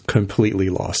like I was completely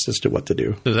lost as to what to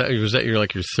do. So was that your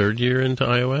third year into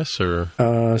iOS,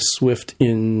 or Swift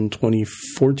in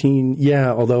 2014?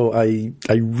 Yeah, although I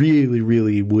really,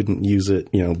 really wouldn't use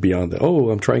it, beyond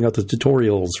I'm trying out the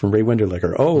tutorials from Ray Wenderlich,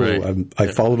 or I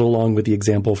followed along with the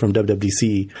example from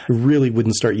WWDC. I really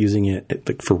wouldn't start using it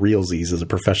for realsies as a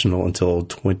professional until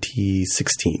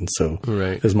 2016. So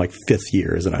it was my fifth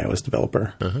year as an iOS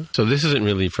developer. So this isn't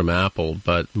really from Apple,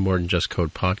 but More Than Just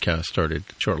Code podcast started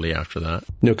shortly after that.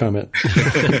 No comment.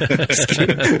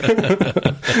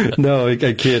 No, I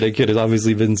kid. It's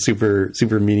obviously been super,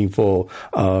 super meaningful.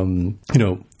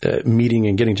 Meeting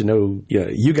and getting to know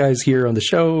you guys here on the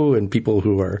show and people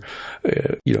who are,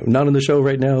 not on the show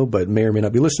right now, but may or may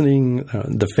not be listening.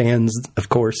 The fans, of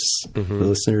course, the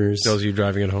listeners. Those of you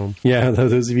driving at home. Yeah,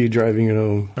 those of you driving at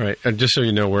home. All right. Just so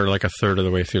you know, we're like a third of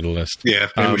the way through the list. Yeah,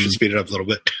 maybe we should speed it up a little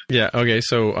bit. Yeah, okay.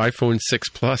 So iPhone 6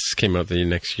 Plus came out the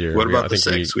next year. What about the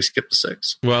 6? We skipped the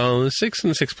 6. Well, the 6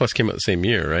 and the 6 Plus came out the same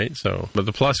year, right? But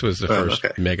the Plus was the first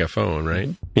mega phone, right?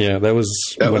 Yeah, that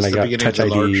was when I got Touch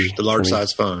ID. The large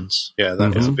size phones. Yeah,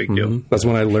 that was a big deal. That's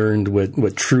when I learned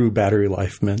what true battery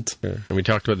life meant. Sure. And we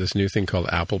talked about this new thing called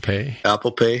Apple Pay.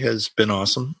 Apple Pay has been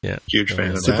awesome. Yeah. Huge fan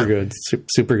of that. Super good.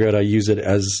 Super good. I use it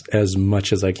as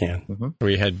much as I can.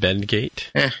 We had Bendgate.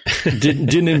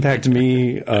 Didn't impact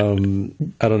me. I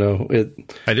don't know.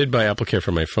 I did buy AppleCare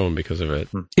for my phone because of it.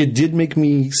 It did make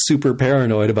me super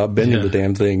paranoid about bending the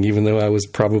damn thing, even though I was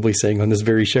probably saying on this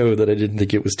very show that I didn't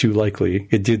think it was too likely.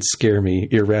 It did scare me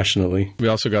irrationally. We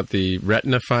also got the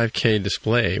Retina 5K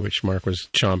display, which Mark was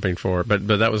chomping for, but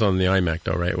that was on the iMac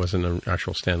though, right? It wasn't an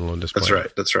actual standalone display.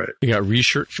 That's right. We got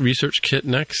Research Kit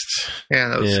next. Yeah,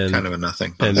 that was kind of a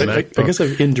nothing. And I guess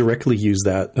I've indirectly used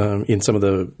that in some of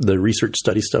the research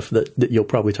study stuff that you'll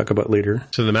probably talk about later.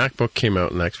 So the MacBook came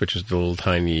out next, which is the little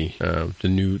tiny, the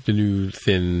new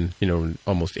thin,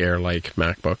 almost Air-like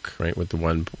MacBook, right, with the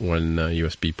one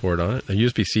USB port on it. A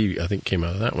USB-C, I think, came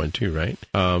out of that one too, right?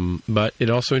 But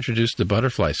it also introduced the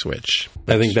butterfly switch.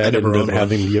 I think that ended up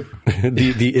having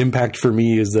the impact for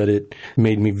me is that it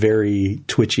made me very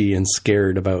twitchy and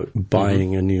scared about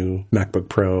buying a new MacBook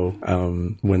Pro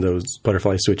when those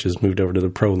butterfly switches moved over to the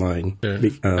Pro line. Sure.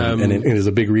 And it is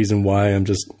a big reason why I'm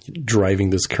just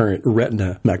driving this current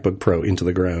Retina MacBook Pro into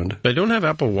the ground. I don't have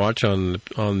Apple Watch on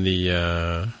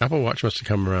the Apple Watch must have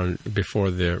come around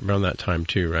around that time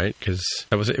too, right? Because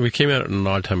it came out at an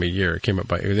odd time of year. It came out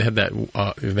they had that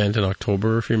event in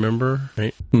October, if you remember,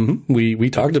 right? We we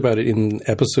talked about it in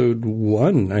episode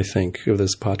 1, I think, of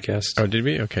this podcast. Oh, did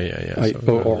we? Okay, yeah.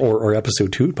 Or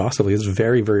episode 2, possibly. It's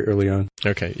very, very early on.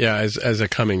 Okay, yeah, as a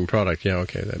coming product. Yeah,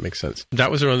 okay, that makes sense.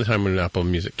 That was around the time when Apple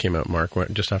Music came out, Mark,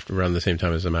 just after around the same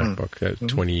time as the MacBook,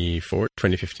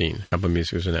 2015. Apple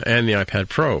Music was in that. And the iPad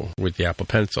Pro with the Apple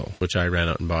Pencil, which I ran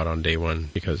out and bought on day one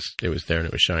because it was there and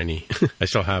it was shiny. I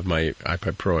still have my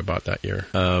iPad Pro I bought that year.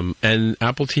 And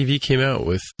Apple TV came out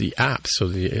with the apps, so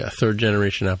the third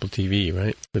generation Apple TV,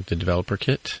 right? With the developer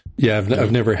kit. Yeah,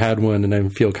 I've never had one, and I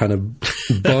feel kind of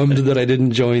bummed that I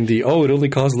didn't join it only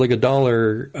costs like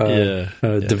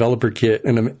 $1 developer kit,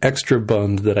 and I'm extra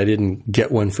bummed that I didn't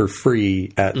get one for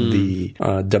free at the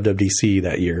WWDC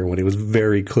that year when it was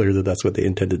very clear that that's what they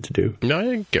intended to do. No, I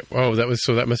didn't get. Oh, that must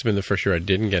have been the first year I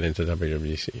didn't get into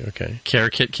WWDC. Okay, Care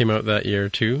Kit came out that year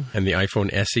too, and the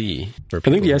iPhone SE. I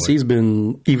think the SE's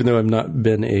been, even though I've not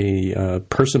been a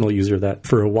personal user of that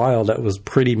for a while, that was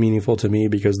pretty meaningful to me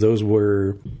because those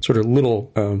were sort of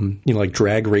little, like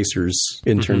drag racers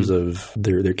in terms of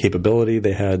their capability.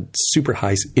 They had super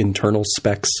high internal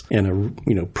specs and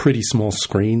a pretty small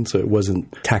screen, so it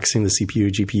wasn't taxing the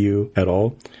CPU, GPU at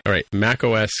all. All right, Mac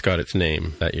OS got its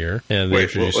name that year. And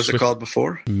wait, what was it called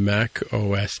before? Mac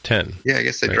OS 10. Yeah, I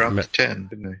guess they dropped 10,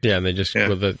 didn't they? Yeah, and they just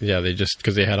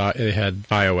because they had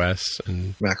iOS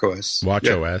and Mac OS, Watch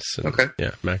OS, and,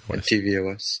 Mac OS, and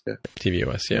TV OS, TV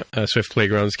OS, Swift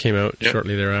Playgrounds came out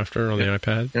shortly thereafter on the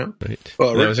iPad. Yeah. Right.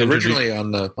 Well, originally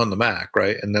on the Mac,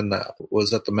 right? And then was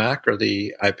that the Mac or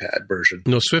the iPad version?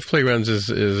 No, Swift Playgrounds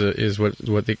is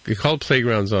what they call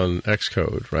Playgrounds on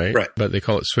Xcode, right? Right. But they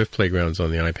call it Swift Playgrounds on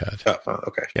the iPad. Oh,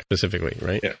 okay. Yeah, specifically,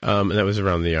 right? Yeah. And that was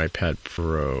around the iPad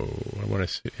Pro. I want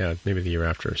to say, maybe the year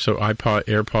after. So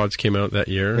AirPods came out that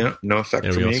year. Yeah, no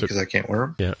effect for me because I can't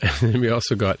wear them. Yeah. And we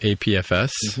also got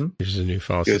APFS, which is a new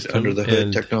file system. Under the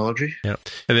hood technology. Yeah.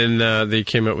 And then they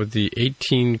came out with the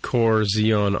 18-core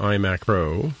Xeon iMac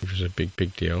Pro, which is a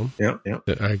big deal. Yeah.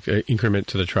 That increment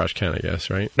to the trash can, I guess,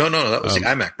 right? No, that was the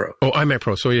iMac Pro. Oh, iMac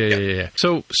Pro. So yeah.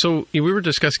 So we were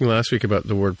discussing last week about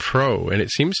the word Pro, and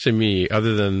it seems to me,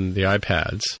 other than the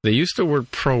iPads, they use the word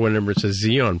Pro whenever it's a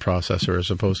Xeon processor as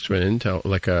opposed to an Intel,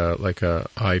 like a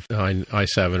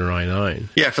i7 or i9.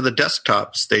 Yeah, for the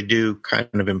desktops, they do kind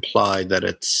of imply that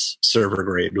it's server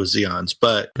grade with Xeons,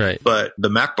 but the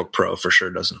MacBook Pro for sure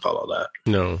doesn't follow that.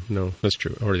 No, that's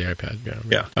true. Or the iPad, yeah.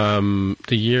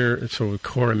 The year, so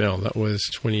Core ML, that was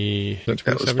 2017?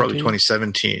 That was probably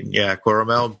 2017. Yeah, Core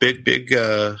ML, big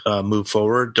move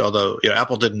forward. Although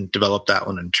Apple didn't develop that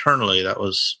one internally. That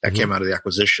came out of the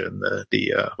acquisition.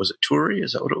 The was it Turi?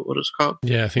 Is that what it was called?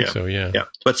 Yeah, I think so. Yeah.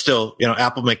 But still,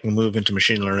 Apple making a move into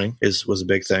machine learning was a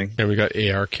big thing. And we got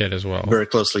ARKit as well. Very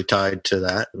closely tied to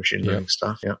that machine learning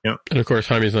stuff. Yeah. And of course,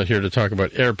 Jaime's not here to talk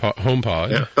about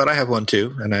HomePod. Yeah, but I have one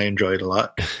too, and I enjoy it a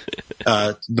lot.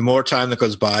 The more time that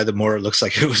goes by, the more it looks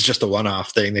like it was just a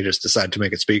one-off thing. They just decided to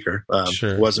make it speaker.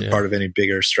 It wasn't part of any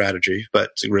bigger strategy, but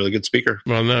it's a really good speaker.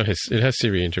 Well, no, it has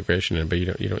Siri integration in it, but you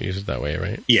don't use it that way,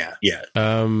 right? Yeah.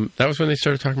 That was when they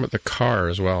started talking about the car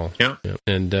as well. Yeah.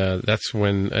 And that's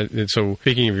when. So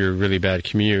speaking of your really bad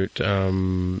commute,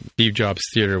 Steve Jobs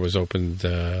Theater was opened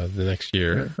the next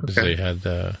year because they had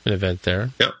an event there.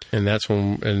 Yep. And that's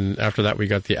when. And after that, we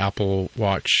got the Apple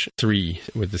Watch 3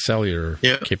 with the cellular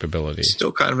capability.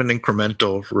 Still kind of an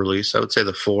incremental release. I would say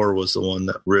the 4 was the one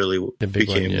that really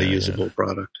became the usable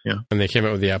product. Yeah. And they came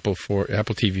out with the Apple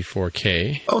TV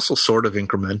 4K. Also sort of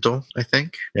incremental, I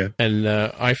think. Yeah. And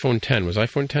iPhone 10. Was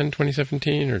iPhone 10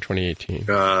 2017 or 2018?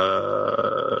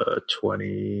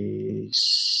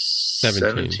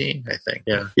 2017, I think.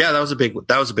 Yeah, that was a big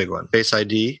one. Face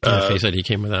ID. Face ID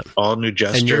came with that. All new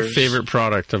gestures. And your favorite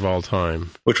product of all time?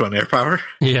 Which one? AirPower?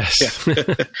 Yes.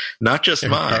 Yeah. Not just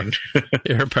mine.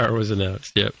 AirPower was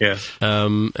announced. Yep. Yeah.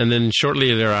 And then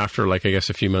shortly thereafter, like I guess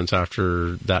a few months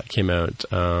after that came out,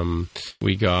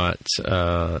 we got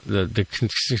the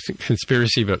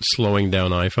conspiracy about slowing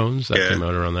down iPhones that came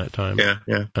out around that time. Yeah.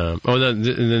 And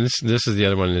then this is the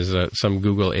other one is some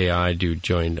Google AI dude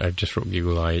joined. I just wrote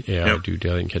Google AI dude.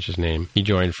 I didn't catch his name. He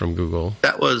joined from Google.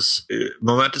 That was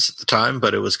momentous at the time,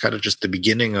 but it was kind of just the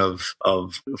beginning of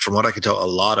from what I could tell, a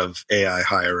lot of AI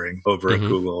hiring over at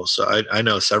Google. So I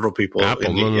know several people.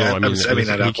 Apple.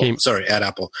 At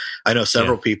Apple. I know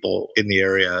several people in the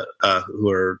area who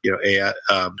are AI,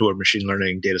 who are machine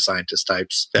learning data scientist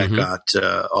types that got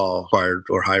all acquired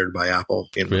or hired by Apple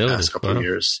in the past couple of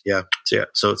years. Yeah.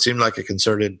 So it seemed like a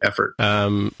concerted effort.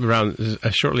 Around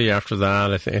shortly after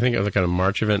that, I think it was like at a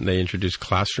March event, they introduced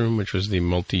Classroom, which was the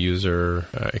multi-user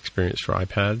experience for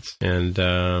iPads.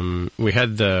 And we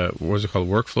had what was it called,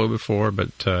 Workflow before, but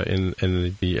in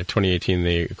the 2018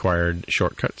 they acquired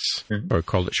Shortcuts, or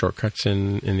called it Shortcuts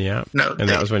in the app. No, and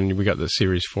that was when we got the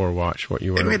Series 4 watch. What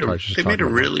you were they made a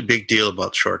really big deal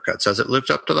about Shortcuts. Has it lived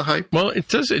up to the hype? Well, it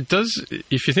does. It does.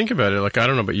 If you think about it, like, I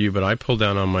don't know about you, but I pull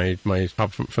down on my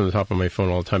top from the top of my phone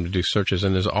all the time to do searches,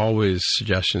 and there's always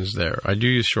suggestions there. I do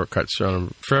use Shortcuts on a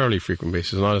fairly frequent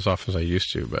basis, not as often as I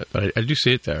used to, but I do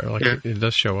see it there. Like, it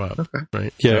does show up. Okay.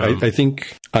 Right? Yeah, I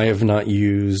think I have not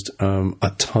used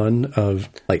a ton of,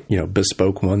 like,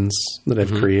 bespoke ones that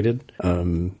I've created,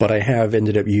 but I have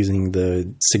ended up using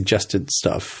the suggested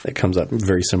stuff that comes up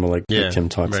very similar, like Tim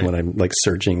talks, when I'm like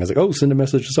searching. I was like, oh, send a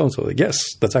message to so-and-so. Like,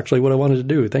 yes, that's actually what I wanted to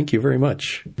do. Thank you very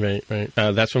much. Right.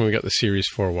 That's when we got the Series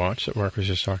 4 watch that Mark was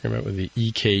just talking about, with the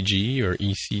EKG or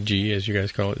ECG, as you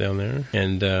guys call it down there.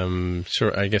 And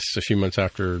so I guess a few months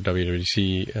after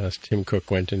WWDC, Tim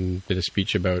Cook went and did a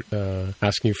speech about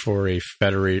asking for a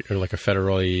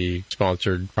federally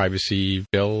sponsored privacy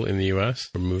bill in the U.S.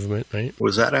 or movement, right?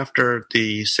 Was that after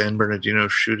the San Bernardino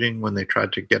shooting when they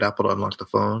tried to get Apple to unlock the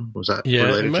phone? Was that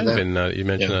related it might to that? have been that. You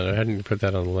mentioned that. I hadn't put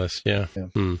that on the list. Yeah.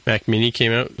 Mac Mini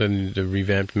came out, the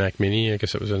revamped Mac Mini. I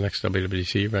guess it was the next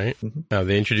WWDC, right? Mm-hmm.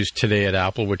 They introduced Today at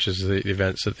Apple, which is the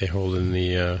events that they hold in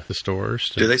the stores.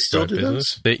 Do they still do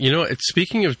those?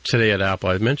 Speaking of Today at Apple,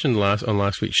 I mentioned on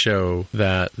last week's show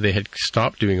that they had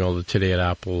stopped doing all the Today at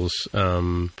Apples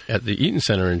at the Eaton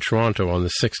Center in Toronto on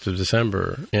the 6th of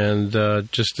December. And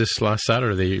just this last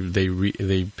Saturday,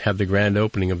 they had the grand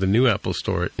opening of the new Apple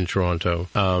store in Toronto.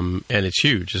 And it's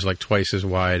huge. It's like twice as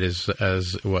wide as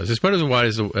it was. It's about as wide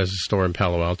as the store in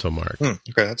Palo Alto, Mark. Okay,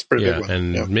 that's a pretty big one.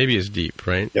 And maybe as deep,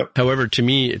 right? Yep. However, to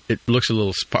me, it looks a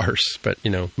little sparse, but,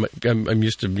 I'm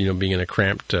used to, being in a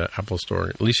cramped Apple store.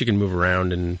 At least you can move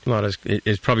around, and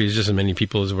it's probably just as many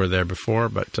people as were there before,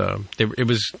 but it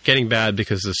was getting bad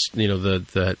because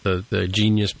the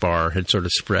Genius bar had sort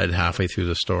of spread halfway through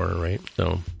the store, right?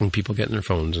 So when people getting their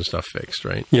phones and stuff fixed,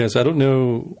 right? Yes, I don't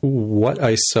know what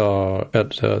I saw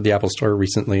at the Apple store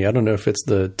recently. I don't know if it's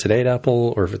the Today at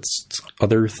Apple or if it's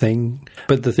other thing,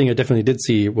 but the thing I definitely did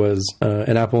see was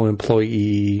an Apple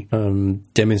employee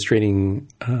demonstrating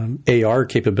AR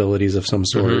capabilities of some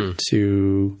sort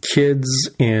to kids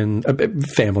and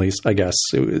families, I guess.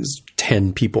 It was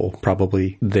 10 people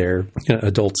probably there,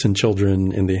 adults and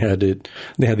children, and they had the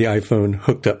iPhone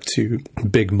hooked up to a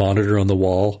big monitor on the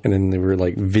wall, and then they were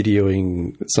like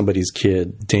videoing somebody's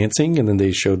kid dancing, and then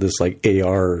they showed this like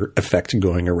AR effect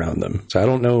going around them. So I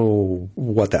don't know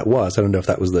what that was. I don't know if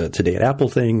that was the Today at Apple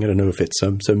thing. I don't know if it's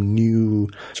some new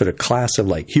sort of class of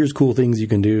like, here's cool things you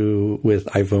can do with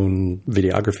iPhone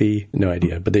videography. No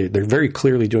idea. But they're very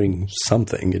clearly doing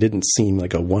something. It didn't seem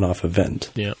like a one-off event.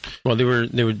 Yeah. Well, they were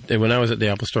when I was at the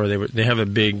Apple store, they have a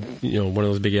big, one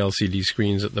of those big LCD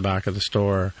screens at the back of the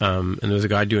store. And there was a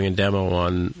guy doing a demo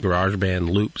on GarageBand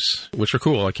loops, which were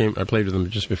cool. I played with them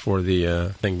just before the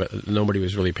thing, but nobody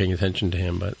was really paying attention to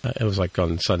him. But it was like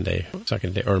on Sunday,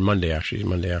 second day, or Monday after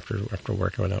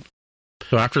work I went up.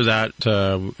 So after that,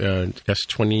 I guess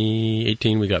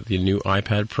 2018, we got the new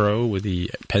iPad Pro with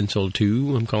the Pencil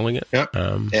 2, I'm calling it. Yep.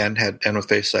 And with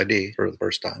Face ID for the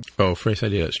first time. Oh, Face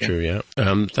ID, that's true, yeah.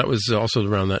 That was also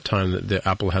around that time that the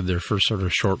Apple had their first sort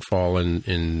of shortfall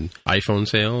in iPhone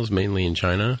sales, mainly in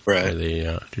China. Right. Where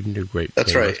they didn't do great.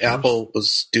 That's right. Apple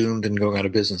was doomed and going out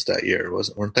of business that year,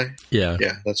 weren't they? Yeah.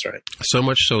 Yeah, that's right. So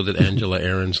much so that Angela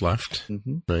Ahrens left,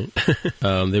 right?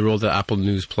 They rolled out Apple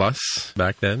News Plus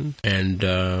back then, and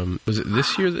was it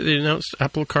this year that they announced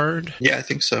Apple Card? Yeah, I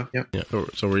think so. Yep. Yeah.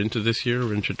 So we're into this year.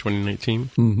 We're into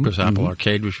 2019. There's Apple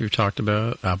Arcade, which we've talked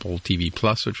about. Apple TV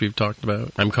Plus, which we've talked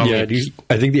about. I'm calling it.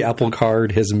 I think the Apple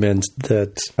Card has meant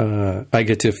that I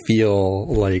get to feel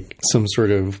like some sort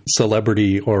of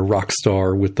celebrity or rock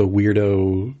star with the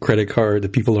weirdo credit card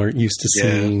that people aren't used to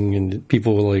seeing, and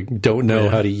people like don't know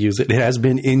how to use it. It has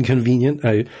been inconvenient.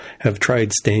 I have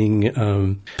tried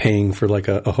paying for like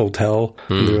a hotel,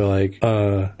 and they were like,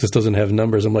 this doesn't have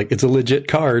numbers. I'm like, it's a legit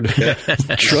card.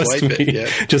 Trust me.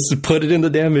 Just put it in the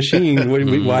damn machine.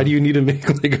 Why do you need to make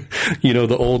like,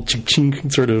 the old ching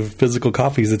sort of physical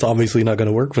copies? It's obviously not going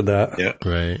to work for that. Yeah.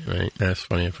 Right. That's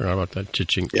funny. I forgot about that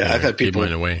ching. Yeah, I've had people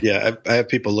away. Yeah, I have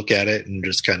people look at it and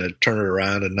just kind of turn it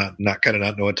around and not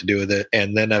know what to do with it.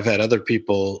 And then I've had other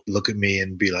people look at me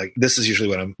and be like, this is usually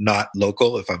when I'm not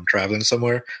local. If I'm traveling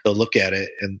somewhere, they'll look at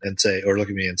it and say, or look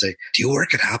at me and say, do you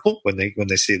work at Apple? When they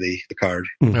see the the card.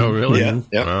 Oh, really? Yeah.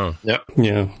 Wow. Yeah.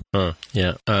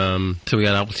 Yeah. So we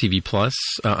got Apple TV Plus.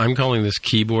 I'm calling this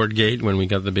keyboard gate when we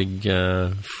got the big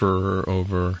fur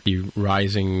over the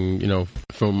rising,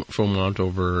 foam mount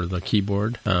over the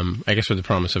keyboard. I guess with the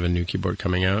promise of a new keyboard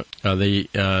coming out. They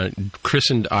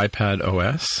christened iPad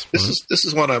OS. This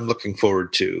is one I'm looking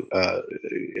forward to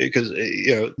because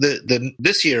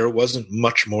this year wasn't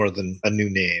much more than a new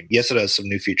name. Yes, it has some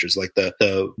new features like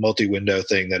the multi-window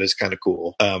thing that is kind of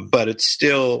cool, but it's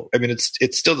still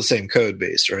still the same code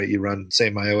base, right? You run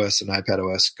same iOS and iPad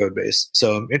OS code base.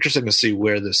 So I'm interested to see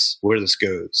where this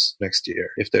goes next year.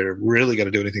 If they're really going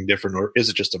to do anything different, or is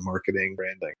it just a marketing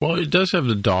branding? Well, it does have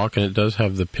the dock and it does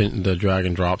have the drag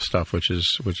and drop stuff, which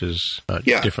is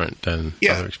different than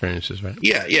other experiences, right?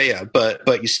 Yeah.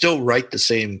 But you still write the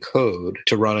same code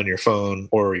to run on your phone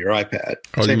or your iPad.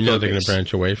 Oh, same you know they're going to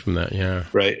branch away from that, yeah.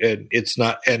 Right, and it's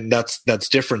not, and that's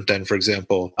different than, for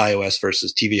example, iOS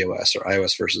versus tvOS, or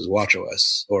iOS versus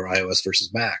watchOS, or iOS versus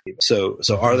Mac. So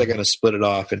are they going to split it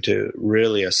off into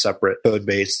really a separate code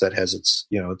base that has its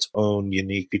own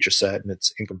unique feature set and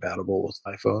it's incompatible with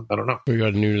iPhone? I don't know. We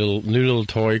got a new little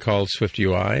toy called Swift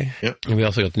UI. Yep. And we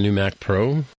also got the new Mac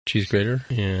Pro, cheese grater,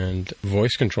 and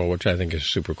voice control, which I think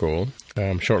is super cool.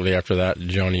 Shortly after that,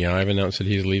 Johnny Ive announced that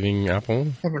he's leaving Apple.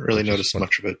 I haven't really noticed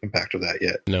much of an impact of that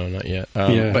yet. No, not yet.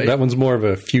 But that one's more of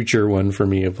a future one for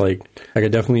me. Of like, I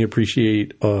could definitely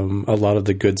appreciate a lot of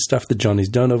the good stuff that Johnny's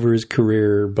done over his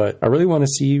career, but I really want to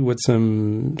see what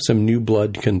some new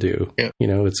blood can do. Yeah.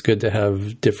 It's good to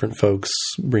have different folks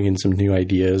bring in some new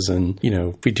ideas, and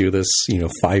if we do this,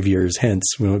 5 years hence,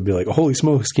 we would be like, holy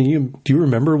smokes, do you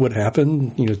remember what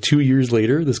happened? 2 years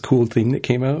later, this cool thing that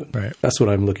came out. Right. That's what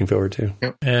I'm looking forward to.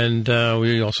 Yep. And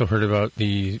we also heard about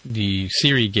the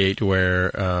Siri gate,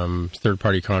 where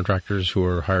third-party contractors who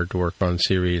are hired to work on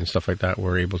Siri and stuff like that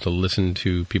were able to listen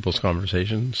to people's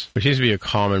conversations, which seems to be a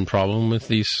common problem with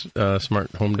these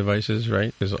smart home devices,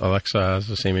 right? Because Alexa has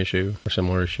the same issue or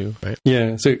similar issue, right?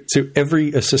 Yeah. So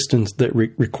every assistant that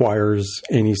requires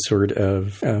any sort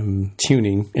of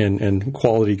tuning and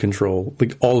quality control,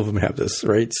 like all of them have this,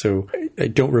 right? So I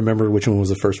don't remember which one was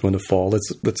the first one to fall.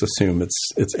 Let's assume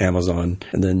it's Amazon,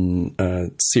 and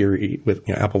then Siri with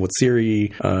Apple with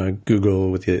Siri,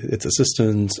 Google with its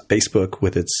assistant, Facebook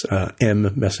with its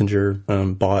M Messenger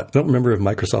bot. I don't remember if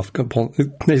Microsoft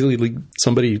basically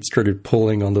somebody started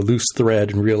pulling on the loose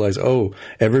thread and realized, oh,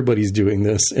 everybody's doing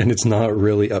this, and it's not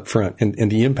really upfront.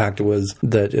 And the impact was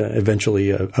that eventually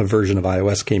a version of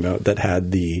iOS came out that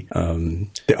had the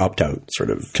opt-out sort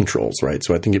of controls, right?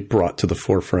 So I think it brought to the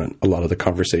forefront a lot of the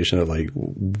conversation of like,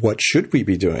 what should we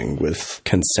be doing with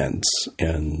consent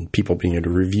and people being able to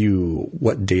review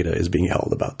what data is being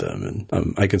held about them.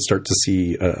 And I can start to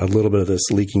see a little bit of this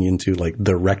leaking into like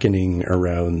the reckoning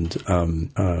around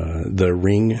the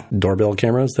Ring doorbell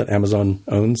cameras that Amazon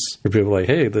owns, where people are like,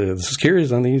 hey, the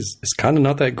security on these is kind of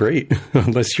not that great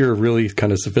unless you're a really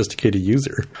kind of sophisticated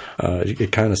user.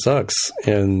 It kind of sucks.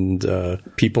 And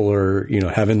people are,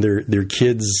 having their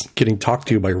kids getting talked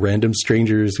to by random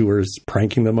strangers who are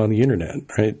pranking them on the internet,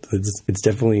 right? It's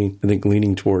definitely, I think,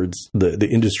 leaning towards the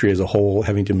industry as a whole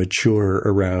having to mature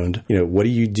around, what do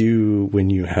you do when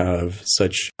you have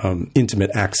such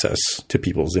intimate access to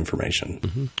people's information?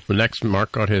 Mm-hmm. Well, next,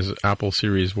 Mark got his Apple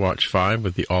Series Watch 5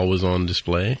 with the always-on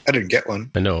display. I didn't get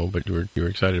one. I know, but you were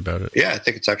excited about it. Yeah, I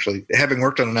think it's actually, having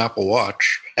worked on an Apple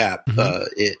Watch app,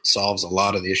 it solves a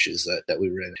lot of the issues that we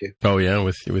ran into. Oh, yeah,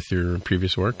 with your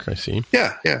previous work, I see.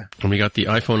 Yeah. And we got the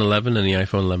iPhone 11 and the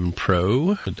iPhone 11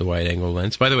 Pro with the wide-angle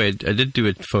lens. By the way, I did do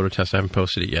a photo test. I haven't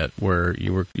posted it yet, where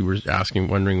you were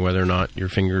wondering whether or not your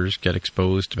fingers get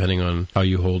exposed depending on how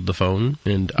you hold the phone.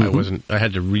 And I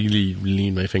had to really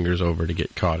lean my fingers over to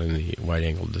get caught in the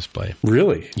wide-angle display.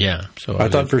 Really? Yeah. So I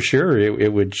thought for sure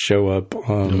it would show up,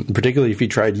 particularly if you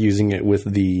tried using it with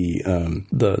the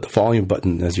volume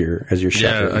button as your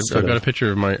shutter. Yeah, I've got a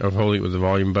picture of holding it with the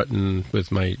volume button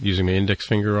with using my index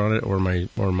finger on it, or my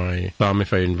thumb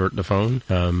if I invert the phone.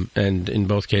 And in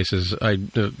both cases,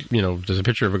 there's a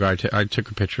picture of a guy. I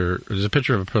took a picture. There's a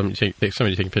picture of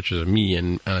somebody taking pictures of me,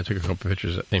 and I took a couple of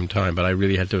pictures at the same time. But I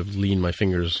really had to lean my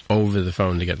fingers over the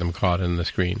phone to get them caught in the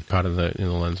screen, caught in the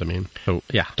lens. I mean, so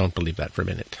yeah, don't believe that for a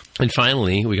minute. And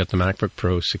finally, we got the MacBook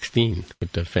Pro 16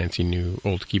 with the fancy new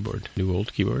old keyboard.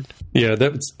 Yeah,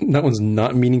 that one's not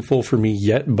not meaningful for me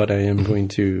yet, but I am going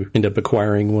to end up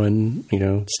acquiring one.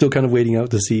 Still kind of waiting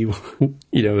out to see,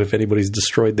 if anybody's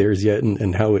destroyed theirs yet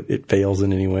and how it fails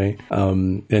in any way.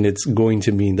 And it's going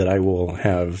to mean that I will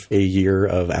have a year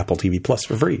of Apple TV Plus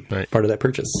for free, part of that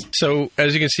purchase. So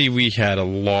as you can see, we had a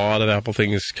lot of Apple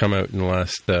things come out in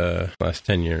the last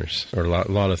 10 years, or a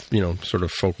lot of, sort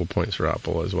of focal points for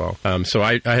Apple as well. So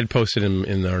I had posted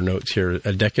in our notes here,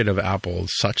 a decade of Apple,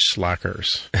 such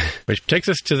slackers, which takes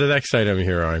us to the next item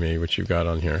here, Amy, which you've got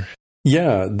on here.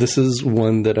 Yeah, this is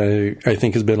one that I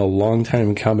think has been a long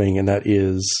time coming, and that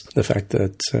is the fact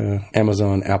that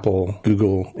Amazon, Apple,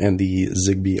 Google, and the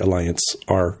Zigbee Alliance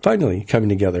are finally coming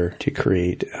together to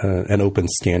create an open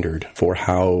standard for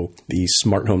how the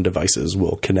smart home devices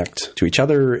will connect to each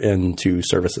other and to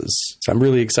services. So I'm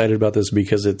really excited about this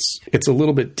because it's a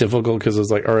little bit difficult because it's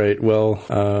like, all right, well,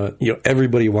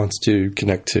 everybody wants to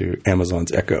connect to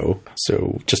Amazon's Echo,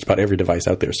 so just about every device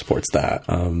out there supports that.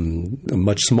 A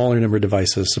much smaller number of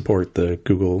devices support the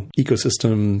Google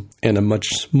ecosystem, and a much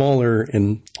smaller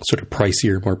and sort of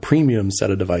pricier, more premium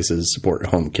set of devices support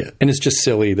HomeKit. And it's just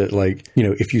silly that,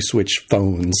 if you switch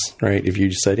phones, right? If you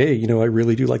just said, hey, I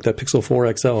really do like that Pixel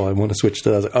 4 XL, I want to switch to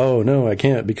that. Like, oh, no, I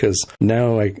can't, because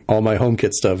now all my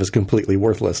HomeKit stuff is completely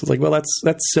worthless. It's like, well,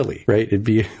 that's silly, right? It'd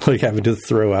be like having to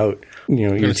throw out,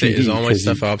 your TV. Is all my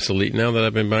stuff obsolete now that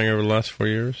I've been buying over the last 4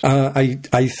 years?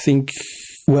 I think...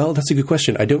 Well, that's a good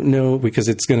question. I don't know, because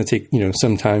it's going to take,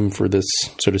 some time for this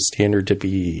sort of standard to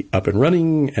be up and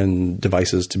running and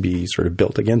devices to be sort of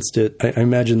built against it. I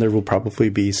imagine there will probably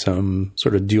be some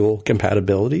sort of dual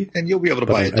compatibility. And you'll be able to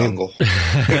buy a dongle.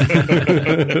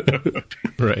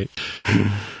 Right.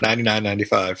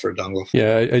 $99.95 for a dongle.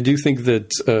 Yeah, I do think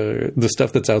that the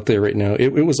stuff that's out there right now,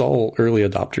 it was all early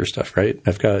adopter stuff, right?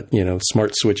 I've got,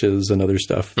 smart switches and other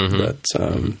stuff,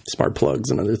 that smart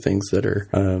plugs and other things that are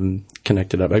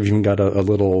connected up. I've even got a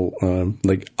little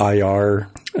IR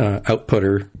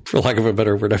outputter, for lack of a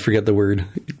better word. I forget the word.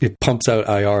 It pumps out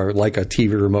IR like a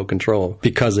TV remote control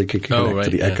because it could connect to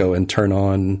the Echo and turn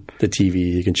on the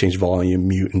TV. You can change volume,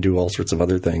 mute, and do all sorts of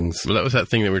other things. Well, that was that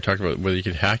thing that we were talking about, whether you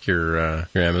could hack your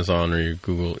Amazon or your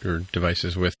Google, your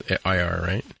devices with IR,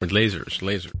 right? With lasers.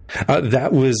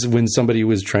 That was when somebody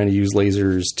was trying to use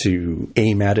lasers to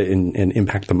aim at it and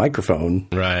impact the microphone.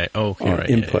 Right. Okay. Right.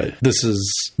 Input. Yeah. This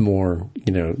is more,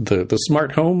 the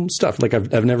smart home stuff. Like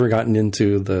I've never gotten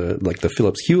into the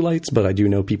Philips Hue lights, but I do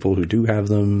know people who do have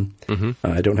them.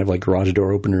 I don't have garage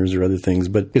door openers or other things,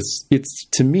 but it's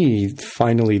to me,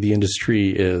 finally the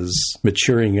industry is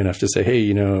maturing enough to say,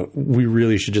 hey, we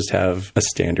really should just have a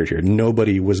standard here.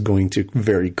 Nobody was going to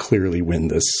very clearly win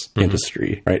this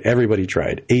industry, right? Everybody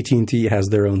tried. AT&T has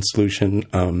their own solution.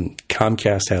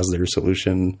 Comcast has their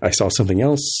solution. I saw something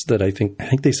else that I think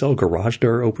they sell garage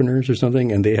door openers or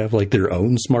something, and they have their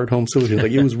own smart home solution.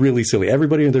 It was really silly.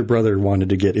 Everybody and their brother wanted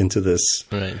to get into this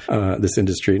this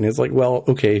industry, and it's like, well,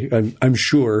 okay, I'm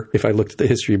sure if I looked at the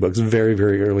history books very,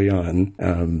 very early on,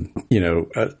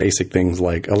 basic things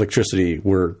like electricity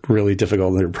were really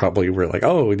difficult, and they probably were like,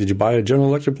 oh, did you buy a General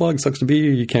Electric plug? Sucks to be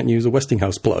you. You can't use a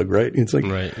Westinghouse plug, right? It's like,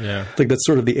 right, yeah. That's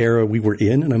sort of the era we were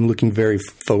in, and I'm looking very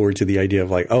forward to the idea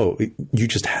of you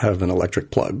just have an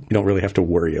electric plug. You don't really have to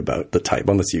worry about the type,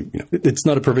 unless it's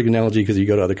not a perfect analogy because you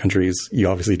go to other countries, you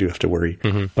obviously do have to worry.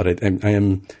 But I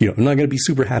am, I'm not going to be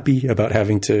super happy about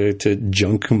having to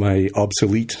junk my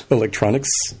obsolete electronics,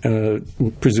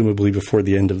 presumably before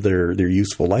the end of their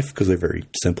useful life, because they're very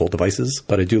simple devices.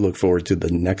 But I do look forward to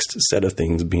the next set of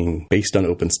things being based on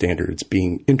open standards,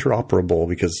 being interoperable,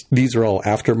 because these are all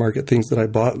aftermarket things that I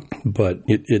bought, but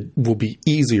it will be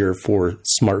easier for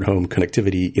smart home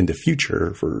connectivity in the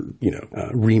future for,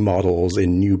 remodels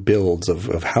and new builds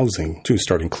of housing to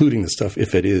start including this stuff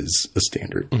if it is a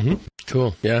standard.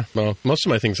 Cool. Yeah. Well, most of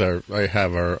my things I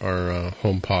have are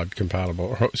HomePod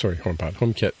compatible.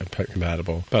 HomeKit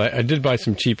compatible. But I did buy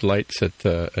some cheap lights at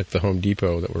the Home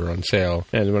Depot that were on sale.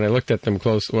 And when I looked at them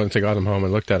once I got them home, I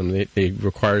looked at them. They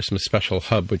require some special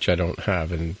hub, which I don't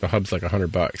have, and the hub's like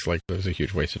 $100. It was a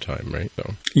huge waste of time, right?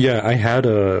 So yeah, I had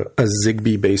a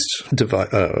Zigbee based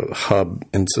hub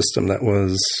and system that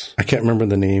was, I can't remember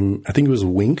the name. I think it was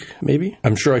Wink, maybe.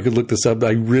 I'm sure I could look this up.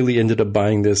 I really ended up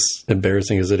buying this,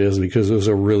 embarrassing as it is, because it was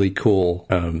a really cool,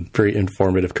 very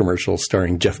informative commercial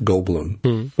starring Jeff Goldblum.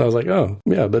 So I was like, oh,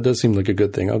 yeah, that does seem like a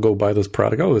good thing. I'll go buy this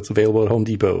product. Oh, it's available at Home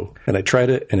Depot. And I tried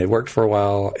it, and it worked for a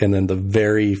while. And then the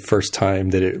very first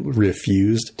time that it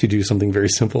refused to do something very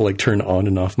simple, like turn on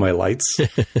and off my lights,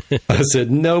 I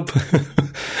said, nope.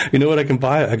 You know what I can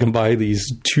buy? I can buy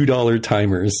these $2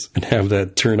 timers and have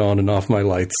that turn on and off my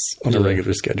lights on a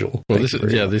regular schedule. Well,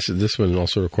 this one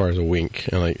also requires a Wink,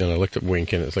 and I looked at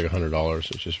Wink, and it's like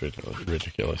 $100, which is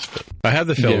ridiculous. But I have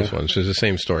the Philips ones, so it's the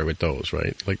same story with those,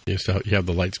 right? Like you have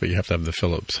the lights, but you have to have the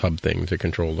Philips hub thing to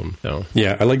control them. No.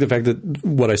 Yeah, I like the fact that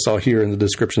what I saw here in the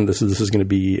description, this is going to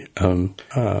be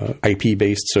IP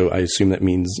based, so I assume that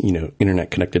means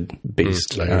internet connected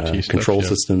based control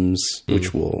systems,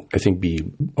 which will I think be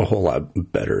a whole lot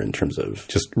better in terms of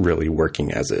just really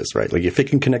working as is, right? Like if it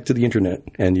can connect to the internet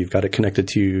and you've got it connected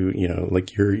to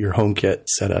like your HomeKit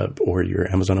setup or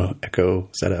your Amazon Echo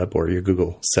setup or your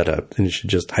Google setup, and it should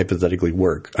just hypothetically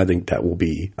work. I think that will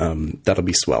be that'll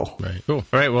be swell. Right. Cool.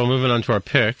 All right. Well, moving on to our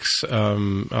picks.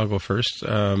 I'll go first.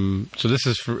 So this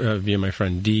is via my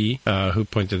friend D, who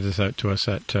pointed this out to us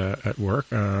at work.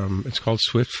 It's called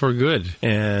Swift for Good,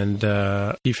 and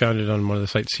he found it on one of the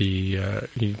sites he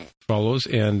follows,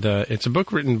 and it's a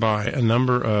book written by a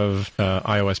number of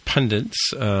iOS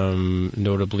pundits,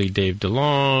 notably Dave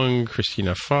DeLong,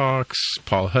 Christina Fox,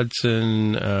 Paul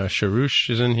Hudson, Sharush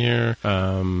is in here,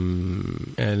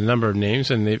 and a number of names,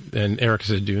 and Eric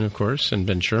Zadoun, of course, and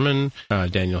Ben Sherman,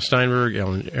 Daniel Steinberg,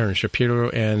 Aaron Shapiro,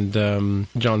 and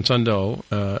John Sundell,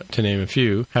 to name a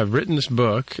few, have written this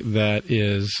book that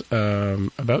is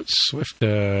about Swift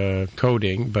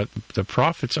coding, but the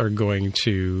profits are going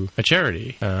to a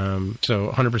charity. So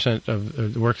 100%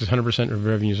 of the work is 100% of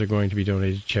revenues are going to be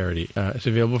donated to charity. It's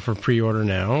available for pre-order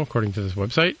now, according to this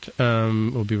website.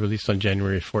 It will be released on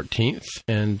January 14th.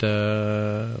 And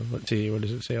let's see, what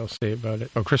does it say? I'll say about it.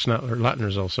 Oh, Chris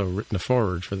Latner's also written a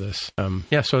foreword for this.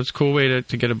 So it's a cool way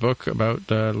to get a book about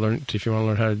if you want to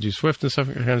learn how to do Swift and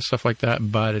stuff, kind of stuff like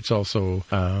that. But it's also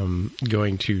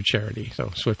going to charity.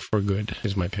 So Swift for Good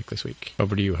is my pick this week.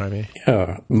 Over to you, Jaime.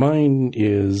 Yeah, mine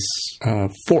is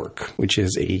Fork, which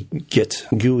is a Git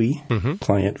GUI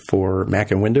client for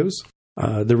Mac and Windows.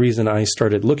 The reason I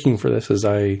started looking for this is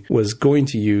I was going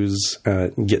to use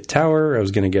Git Tower. I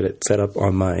was going to get it set up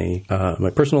on my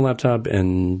personal laptop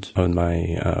and on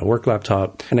my work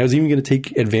laptop. And I was even going to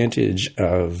take advantage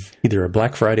of either a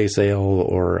Black Friday sale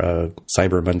or a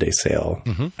Cyber Monday sale.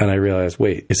 And I realized,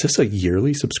 wait, is this a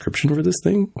yearly subscription for this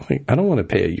thing? Like, I don't want to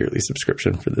pay a yearly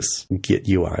subscription for this Git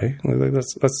UI. Like,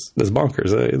 that's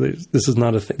bonkers. This is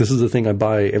not a thing. This is a thing I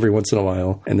buy every once in a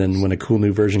while. And then when a cool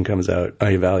new version comes out,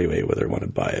 I evaluate whether I want to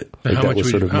buy it. Like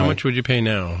how much would you pay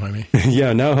now? I mean,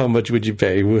 yeah, now how much would you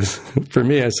pay? Was for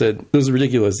me, I said, this is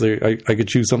ridiculous. I could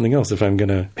choose something else if I'm going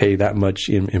to pay that much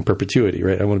in perpetuity,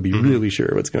 right? I want to be really sure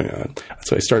what's going on.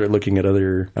 So I started looking at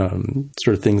other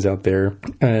sort of things out there,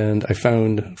 and I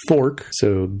found Fork,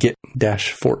 so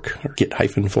git-fork or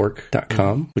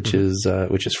git-fork.com, which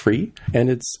is free, and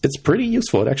it's pretty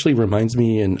useful. It actually reminds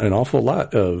me an awful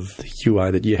lot of the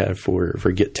UI that you have for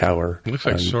Git Tower. It looks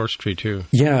like SourceTree too.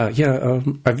 Yeah.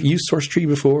 I've used SourceTree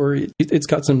before. It's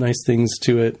got some nice things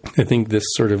to it. I think this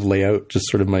sort of layout, just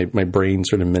sort of my brain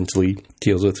sort of mentally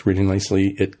deals with really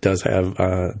nicely. It does have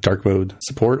dark mode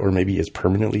support, or maybe it's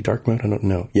permanently dark mode. I don't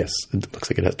know. Yes, it looks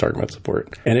like it has dark mode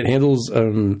support, and it handles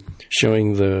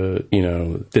showing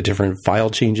the different file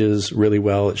changes really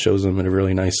well. It shows them in a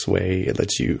really nice way. It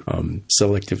lets you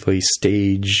selectively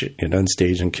stage and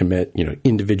unstage and commit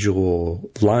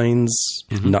individual lines,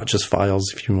 not just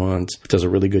files if you want. It does a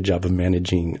really good job of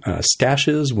managing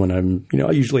stashes when I'm,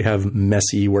 I usually have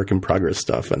messy work in progress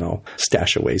stuff, and I'll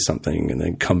stash away something and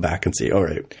then come back and say, all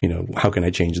right, how can I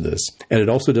change this? And it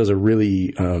also does a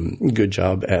really good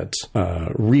job at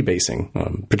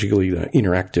rebasing, particularly the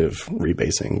interactive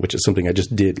rebasing, which is something I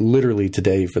just did literally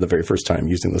today for the very first time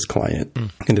using this client.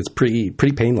 And it's pretty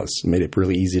painless. It made it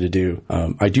really easy to do.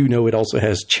 I do know it also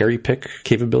has cherry pick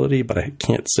capability, but I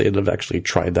can't say that I've actually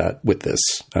tried that with this.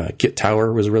 Git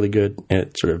Tower was really good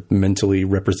at sort of mentally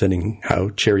representing how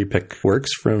cherry pick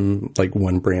works from like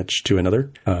one branch to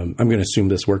another. I'm going to assume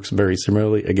this works very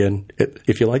similarly. Again,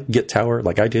 if you like Git Tower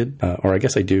like I did, or I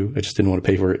guess I do, I just didn't want to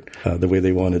pay for it the way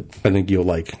they wanted, I think you'll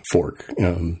like Fork.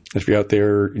 If you're out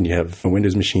there and you have a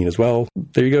Windows machine as well,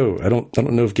 there you go. I don't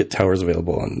know if Git Tower is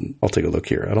available on, I'll take a look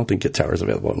here. I don't think Git Tower is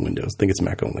available on Windows. I think it's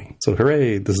Mac only. So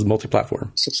hooray, this is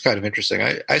multi-platform. So it's kind of interesting.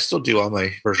 I still do all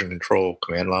my version control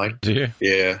command line. Do you?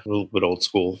 Yeah, a little bit old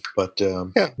school, but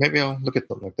yeah, maybe I'll look at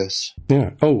something like this.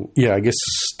 Yeah. Oh, yeah. I guess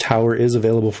Tower is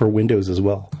available for Windows as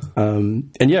well.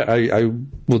 And yeah, I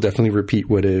will definitely repeat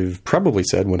what I've probably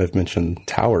said when I've mentioned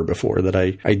Tower before, that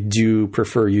I do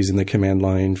prefer using the command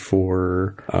line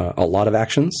for a lot of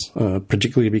actions,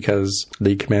 particularly because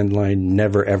the command line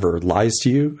never ever lies to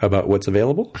you about what's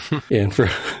available. And for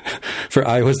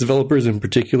iOS developers in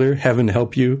particular, heaven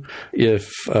help you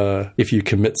if you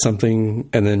commit something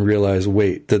and then realize,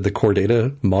 wait, did the core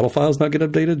data model files not get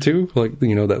updated too? Like,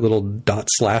 that little ./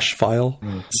 file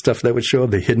stuff that would show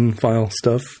up, the hidden file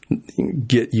stuff.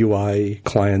 Git UI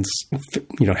clients,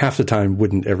 half the time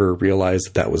wouldn't ever realize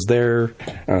that was there.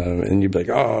 And you'd be like,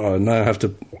 oh, now I have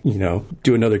to,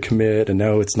 do another commit, and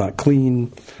now it's not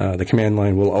clean. The command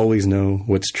line will always know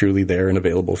what's truly there and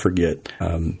available for Git.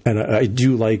 And I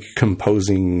do like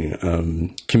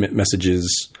composing commit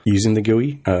messages using the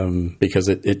GUI because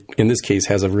it in this case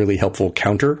has a really helpful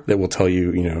counter that will tell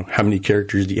you, how many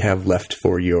characters do you have left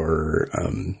for your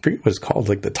I forget what it's called,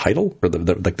 like the title or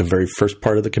the very first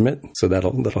part of the commit. So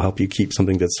that'll help you keep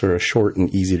something that's sort of short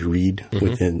and easy to read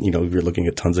within, if you're looking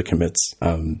at tons of commits.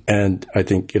 And I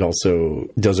think it also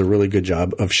does a really good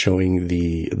job of showing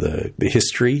the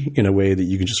history in a way that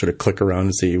you can just sort of click around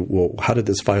and say, well, how did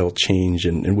this file change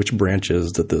and which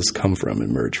branches did this come from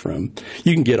and merge from?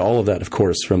 You can get all of that, of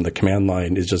course, from the command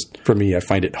line. Is just, for me, I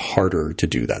find it harder to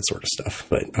do that sort of stuff.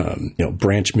 But,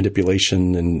 branch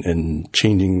manipulation and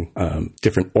changing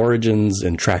different origins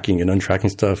and tracking and untracking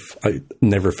stuff, I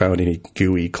never found any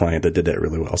GUI client that did that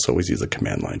really well. So I always use the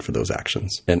command line for those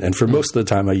actions. And for most of the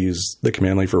time, I use the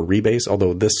command line for rebase,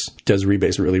 although this does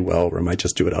rebase really well, or I might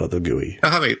just do it out of the GUI.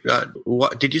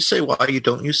 What did you say why you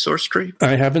don't use source tree?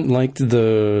 I haven't liked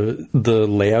the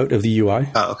layout of the UI.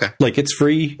 Oh, okay. Like, it's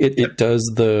free. It does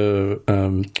the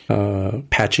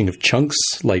patching of chunks.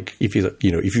 Like if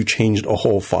you changed a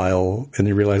whole file and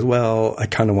you realize, well, I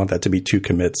kind of want that to be 2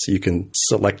 commits, you can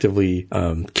selectively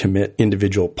commit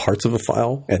individual parts of a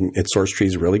file, and source tree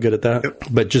is really good at that. Yep.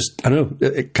 But just, I don't know,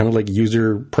 it kind of like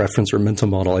user preference or mental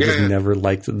model. I just never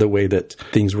liked the way that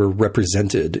things were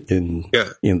represented in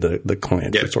the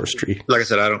client for source tree. Like I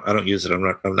said, I don't use it.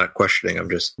 I'm not questioning. I'm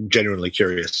just genuinely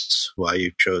curious why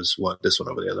you chose this one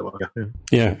over the other one.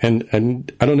 Yeah,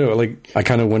 and I don't know. Like, I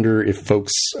kind of wonder if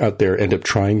folks out there end up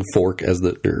trying Fork as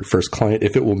their first client,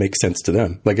 if it will make sense to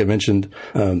them. Like I mentioned,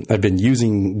 I've been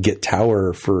using Git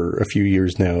Tower for a few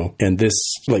years now, and this,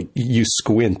 like, you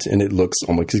squint and it looks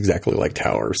almost exactly like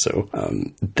Tower. So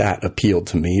that appealed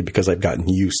to me because I've gotten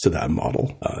used to that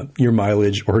model. Your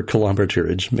mileage or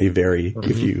kilometerage may vary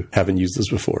if you haven't used this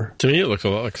before. To me, it looks a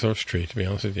lot like Source Tree, to be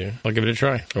honest with you. I'll give it a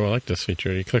try. Oh, I like this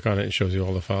feature. You click on it, it shows you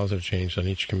all the files that have changed on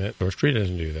each commit. Source Tree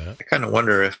doesn't do that. I kind of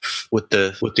wonder if with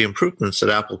the improvements that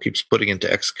Apple keeps putting into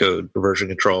Xcode for version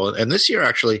control, and this year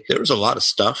actually there was a lot of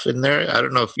stuff in there. I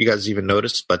don't know if you guys even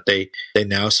noticed, but they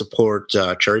now support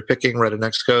cherry picking right in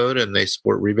Xcode, and they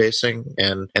support rebasing,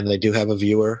 and they do have a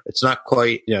viewer. It's not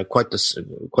quite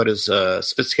as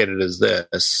sophisticated as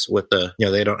this with the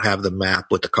they don't have the map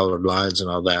with the colored lines and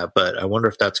all that. But I wonder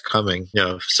if that's coming.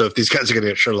 So if these guys are going to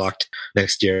get Sherlocked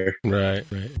next year, right.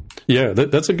 Yeah,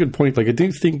 that's a good point. Like, I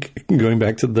do think, going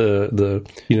back to the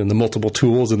multiple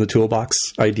tools in the toolbox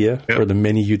idea, or the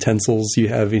many utensils you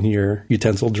have in your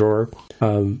utensil drawer,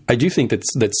 I do think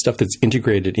that stuff that's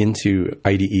integrated into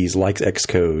IDEs like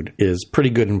Xcode is pretty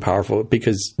good and powerful,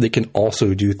 because they can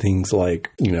also do things like,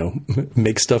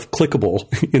 make stuff clickable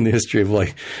in the history of,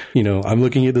 like, I'm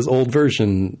looking at this old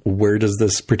version. Where does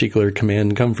this particular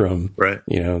command come from? Right.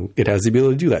 It has the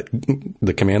ability to do that.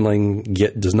 The command line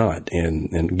Git does not,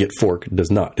 and Git fork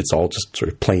does not. It's all just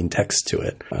sort of plain text to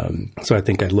it. So I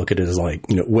think I look at it as like,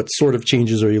 what sort of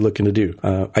changes are you looking to do?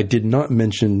 I did not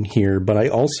mention here, but I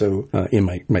also, in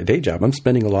my day job, I'm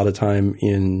spending a lot of time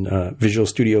in Visual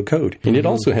Studio Code, and it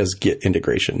also has Git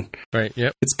integration. Right.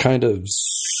 Yep. It's kind of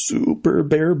super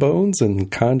bare bones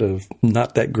and kind of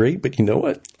not that great, but you know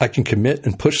what? I can commit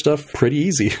and push stuff pretty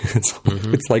easy.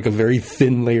 It's like a very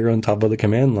thin layer on top of the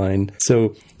command line.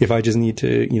 So if I just need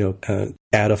to,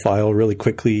 add a file really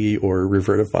quickly or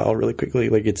revert a file really quickly,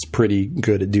 like, it's pretty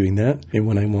good at doing that. And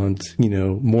when I want,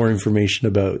 more information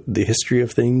about the history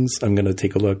of things, I'm going to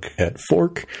take a look at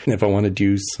Fork. And if I want to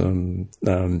do some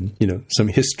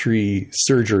history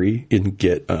surgery in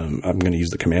Git, I'm going to use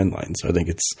the command line. So I think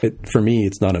for me,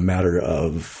 it's not a matter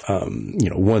of,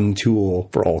 one tool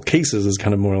for all cases. Is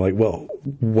kind of more like, well,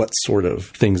 what sort of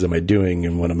things am I doing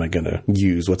and what am I going to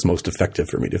use? What's most effective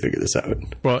for me to figure this out?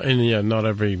 Well, and not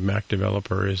every Mac developer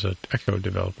developer is an Echo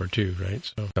developer too, right?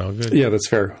 So all good. Yeah, that's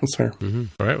fair. That's fair. Mm-hmm.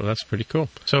 All right, well, that's pretty cool.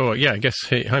 So, I guess,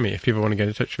 hey, Jaime, if people want to get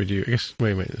in touch with you, I guess,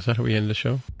 wait a minute, is that how we end the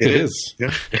show? It is.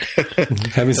 Yeah.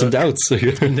 Having some doubts.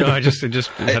 No, I just had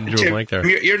to do a blank there.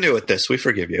 You're new at this. We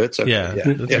forgive you. It's okay. Yeah.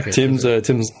 Okay. Tim's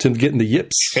getting the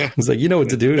yips. Yeah. He's like, you know what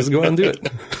to do. Just go out and do it.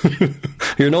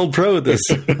 You're an old pro at this.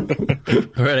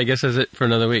 All right, I guess that's it for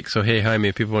another week. So, hey, Jaime,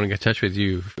 if people want to get in touch with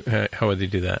you, how would they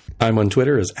do that? I'm on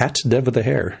Twitter as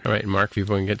 @DevWithAHair. All right, Mark, if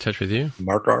people want to get in touch with you?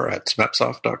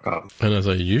 MarkR@smapsoft.com. And as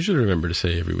I usually remember to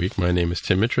say every week, my name is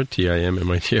Tim Mitra,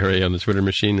 TIMMITRA on the Twitter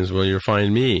machine is where you'll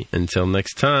find me. Until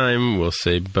next time, we'll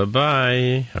say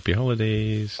bye-bye. Happy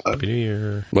holidays. Happy New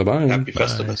Year. Bye-bye. Happy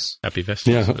Festivus. Happy Festivus.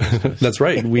 Yeah, that's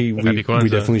right. We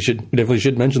definitely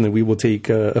should mention that we will take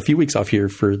a few weeks off here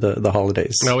for the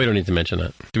holidays. No, we don't need to mention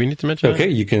that. Do we need to mention that? Okay,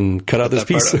 you can cut out this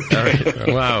piece. All right.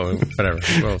 Wow. Whatever.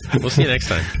 Well, we'll see you next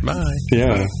time. Bye.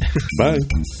 Yeah. Bye.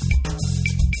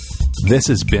 This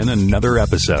has been another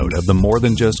episode of the More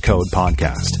Than Just Code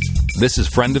podcast. This is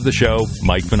friend of the show,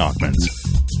 Mike Van Ochmans.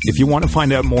 If you want to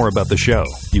find out more about the show,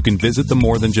 you can visit the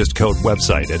More Than Just Code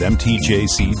website at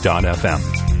mtjc.fm.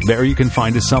 There you can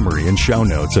find a summary and show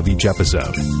notes of each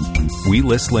episode. We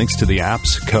list links to the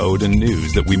apps, code, and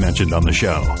news that we mentioned on the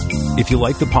show. If you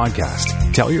like the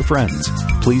podcast, tell your friends.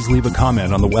 Please leave a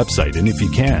comment on the website, and if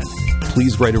you can,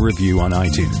 please write a review on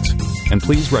iTunes. And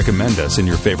please recommend us in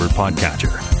your favorite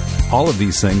podcatcher. All of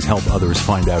these things help others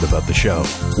find out about the show.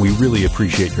 We really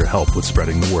appreciate your help with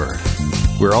spreading the word.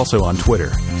 We're also on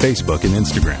Twitter, Facebook, and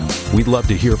Instagram. We'd love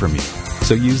to hear from you.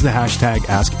 So use the hashtag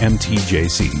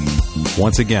AskMTJC.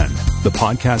 Once again, the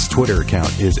podcast Twitter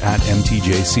account is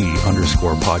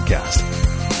 @MTJC_podcast.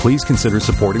 Please consider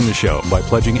supporting the show by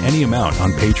pledging any amount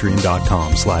on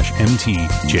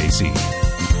patreon.com/MTJC.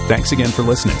 Thanks again for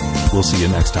listening. We'll see you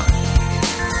next time.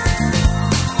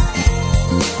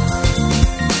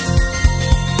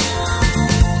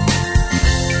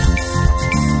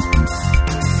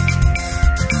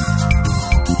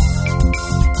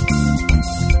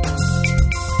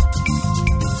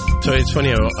 So it's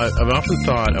funny, I've often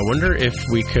thought, I wonder if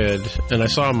we could, and I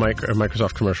saw a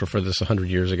Microsoft commercial for this 100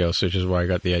 years ago, so which is why I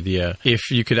got the idea,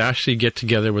 if you could actually get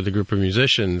together with a group of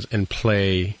musicians and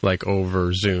play like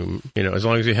over Zoom, as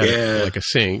long as you had like a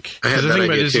sync. I had that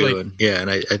idea too, and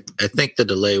I think the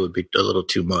delay would be a little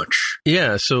too much.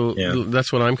 Yeah, so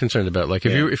that's what I'm concerned about. Like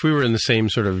if we were in the same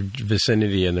sort of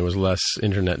vicinity and there was less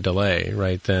internet delay,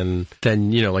 right, then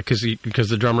like because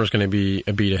the drummer's going to be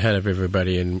a beat ahead of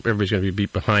everybody and everybody's going to be a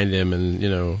beat behind him, and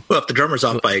well, if the drummer's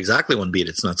off by exactly one beat,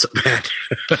 it's not so bad.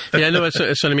 Yeah, no, that's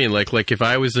what I mean. Like if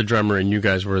I was the drummer and you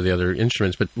guys were the other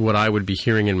instruments, but what I would be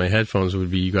hearing in my headphones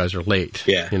would be you guys are late.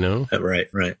 Yeah, right.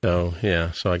 So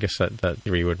so I guess that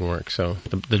theory wouldn't work. So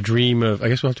the dream of, I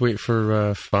guess we'll have to wait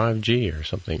for 5G or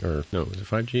something, or no, is it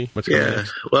 5G? What's going on?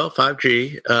 Well,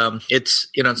 5G. It's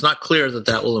it's not clear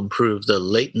that will improve the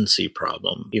latency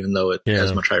problem, even though it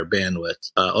has much higher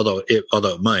bandwidth. Although it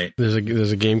might. There's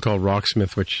a game called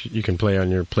Rocksmith which you can play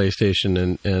on your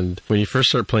PlayStation, and when you first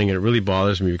start playing it really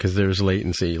bothers me because there's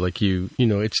latency. Like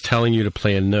it's telling you to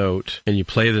play a note, and you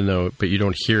play the note, but you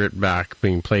don't hear it back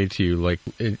being played to you. Like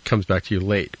it comes back to you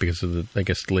late because of the, I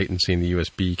guess, latency in the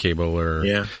USB cable or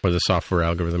the software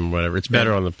algorithm or whatever. It's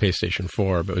better on the PlayStation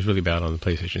 4, but it was really bad on the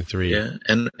PlayStation 3. Yeah,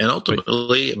 and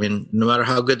ultimately, no matter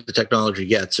how good the technology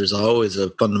gets, there's always a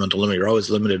fundamental limit. You're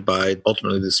always limited by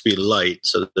ultimately the speed of light.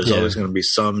 So there's always going to be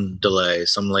some delay,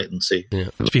 some latency. Yeah,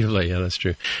 speed of light. Yeah, that's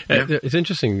true. Yeah. It's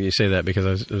interesting you say that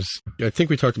because I think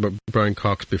we talked about Brian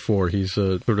Cox before. He's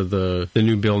sort of the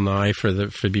new Bill Nye for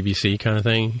BBC kind of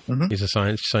thing. Mm-hmm. He's a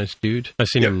science dude. I've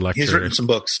seen him lecture. He's written some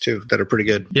books too that are pretty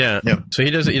good. Yeah. So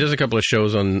he does a couple of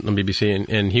shows on BBC,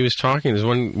 and he was talking. There's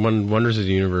one Wonders of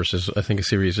the Universe is, I think, a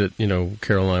series that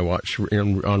Carol and I watch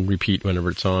on repeat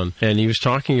whenever it's on. And he was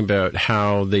talking about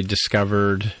how they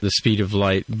discovered the speed of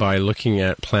light by looking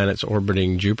at planets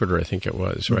orbiting Jupiter. I think it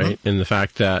was right, and the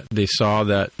fact that they saw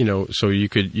that so you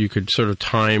could sort of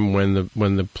time when the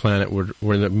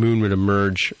moon would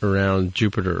emerge around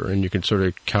Jupiter, and you could sort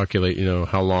of calculate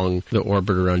how long the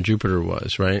orbit around Jupiter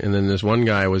was, right? And then this one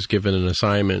guy was given an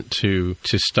assignment to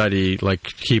study, like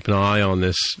keep an eye on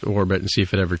this orbit and see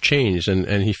if it ever changed,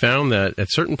 and he found that at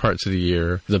certain parts of the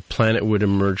year the planet would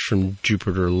emerge from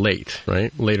Jupiter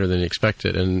later than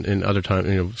expected, and in other times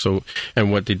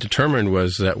and what they determined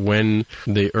was that when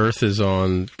the Earth is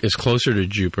closer to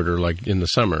Jupiter, like in the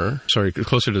summer,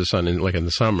 closer to the sun, like in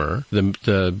the summer,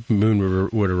 the moon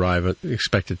would arrive at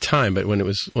expected time. But when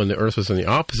the Earth was on the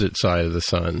opposite side of the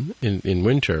sun in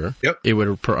winter, it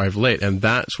would arrive late, and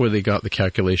that's where they got the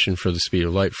calculation for the speed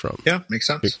of light from. Yeah, makes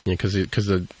sense. Because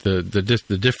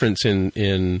the difference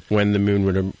in when the moon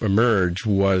would emerge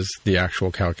was the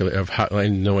actual calculation of how,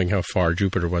 and knowing how far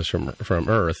Jupiter was from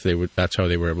Earth. That's how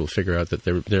they were able to figure out that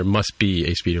there must be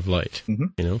a speed of light. Mm-hmm.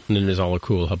 And then there's all the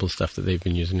cool Hubble stuff that they've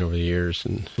been using over the years,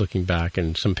 and looking back,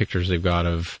 and some pictures they've got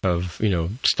of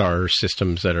star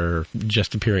systems that are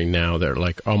just appearing now. They're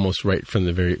like almost right from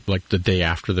the day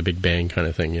after the Big Bang kind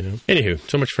of thing. Anywho,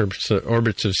 so much for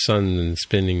orbits of sun and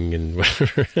spinning and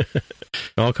whatever. It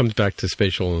all comes back to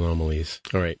spatial anomalies.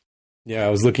 All right. Yeah, I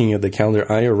was looking at the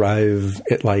calendar. I arrive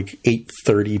at like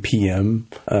 8:30 p.m.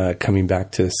 Coming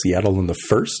back to Seattle on the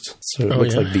 1st. So it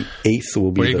looks like the 8th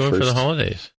will be the 1st. Where are you going for the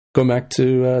holidays? Going back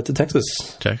to Texas.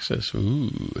 Texas, ooh.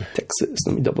 Texas.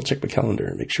 Let me double check my calendar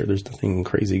and make sure there's nothing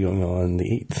crazy going on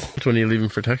the 8th. When are you leaving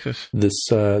for Texas? This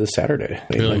Saturday.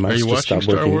 Really? Are you watching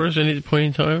Star Wars at any point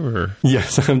in time? Or?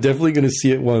 Yes, I'm definitely going to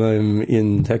see it when I'm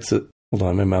in Texas. Hold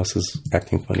on, my mouse is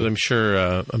acting funny. Because I'm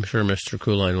sure Mr.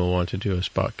 Cooline will want to do a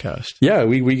spotcast. Yeah,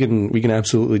 we can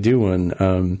absolutely do one.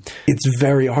 It's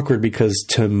very awkward because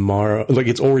tomorrow, like,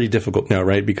 it's already difficult now,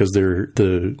 right? Because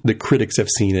the critics have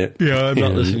seen it. Yeah, I'm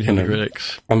not listening to the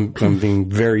critics. I'm being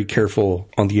very careful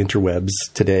on the interwebs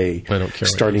today. I don't care.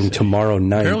 Starting tomorrow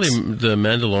night. Apparently, The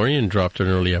Mandalorian dropped an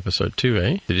early episode too,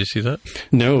 eh? Did you see that?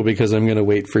 No, because I'm going to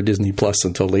wait for Disney Plus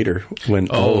until later when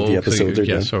all of the episodes are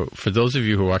done. So for those of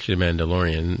you who are watching The Mandalorian,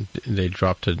 they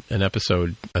dropped an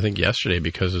episode, I think yesterday,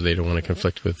 because they don't want to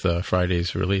conflict with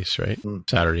Friday's release, right?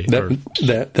 Saturday.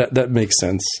 That makes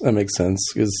sense. That makes sense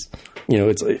because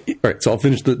it's all right. So I'll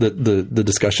finish the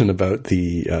discussion about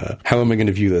the how am I going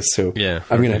to view this. So I'm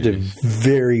going to have to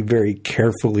very, very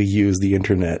carefully use the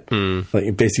internet,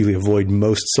 like basically avoid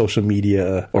most social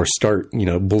media or start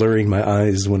blurring my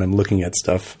eyes when I'm looking at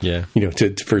stuff. Yeah,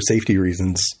 for safety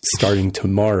reasons. Starting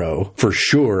tomorrow, for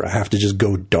sure, I have to just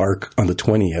go dark on the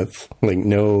 20th. Like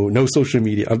no social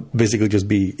media. I'll basically just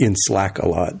be in Slack a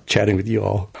lot, chatting with you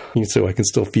all, so I can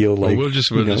still feel like we'll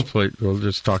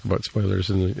just talk about spoilers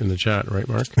in the chat, right,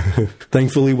 Mark?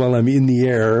 Thankfully, while I'm in the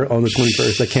air on the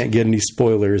 21st, I can't get any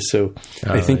spoilers. So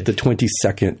I think the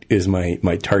 22nd is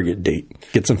my target date.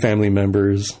 Get some family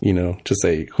members, just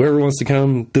say whoever wants to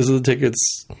come. This is the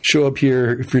tickets. Show up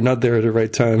here. If you're not there at the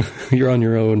right time, you're on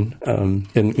your own,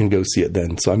 and go see it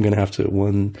then. So I'm going to have to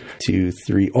 1, 2,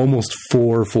 3, almost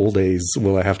 4 full days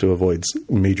will I have to avoid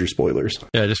major spoilers.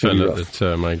 Yeah, I just found out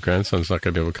that my grandson's not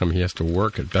going to be able to come. He has to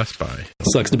work at Best Buy.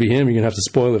 Sucks to be him. You're going to have to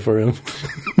spoil it for him.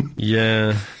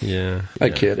 Yeah. I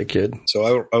kid.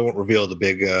 So I won't reveal the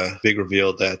big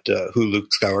reveal that who Luke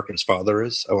Skywalker's father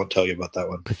is. I won't tell you about that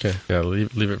one. Okay. Yeah,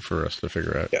 leave it for us to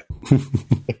figure out. Yeah.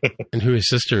 And who his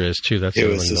sister is too. That's who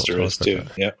his sister is too.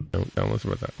 Yeah. Don't tell us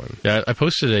about that one. Yeah, I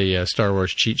posted a Star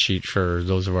Wars cheat sheet for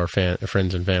those of our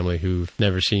friends and family who've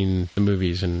never seen the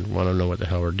movies and want to know what the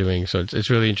hell we're doing. So it's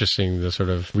really interesting, the sort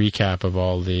of recap of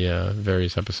all the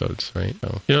various episodes, right?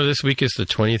 So, this week is the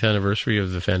 20th anniversary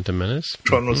of The Phantom Menace.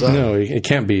 Which one was that? No, it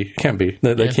can't be.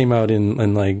 That came out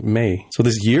in like May. So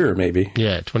this year, maybe.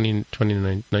 Yeah,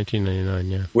 1999,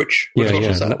 yeah. Which one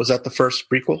was that? Was that the first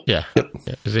prequel? Yeah. Yep.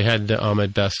 Because they had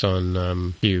Ahmed Best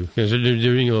on Hugh. They're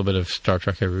doing a little bit of Star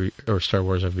Trek or Star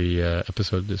Wars every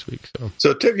episode this week.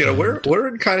 So Tim, we're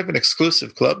in kind of an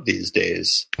exclusive club these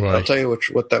days. Right. I'll tell you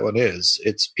what that one is.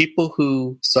 It's people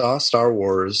who saw Star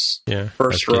Wars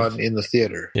first run in the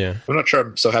theater. Yeah. I'm not sure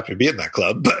I'm so happy to be in that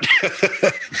club, but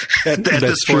at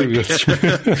this point.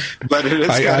 But it is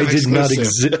I did not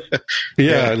exist.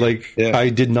 I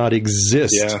did not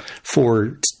exist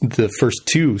for the first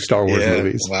 2 Star Wars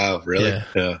movies. Wow, really?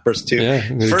 Yeah. First 2. Yeah.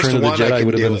 First Return one of the Jedi I can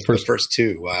would have deal been the with. The first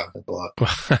 2. Wow, that's a lot.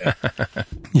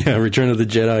 Yeah, Return of the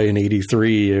Jedi in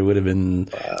 83. It would have been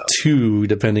 2,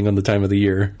 depending on the time of the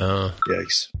year.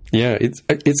 Yikes. Yeah,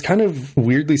 it's kind of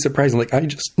weirdly surprising. Like, I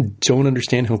just don't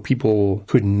understand how people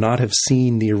could not have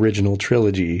seen the original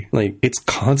trilogy. Like, it's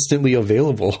constantly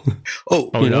available. I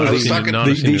was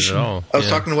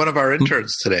talking to one of our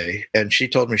interns today, and she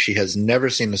told me she has never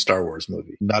seen a Star Wars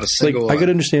movie. Not a single one. I could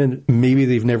understand maybe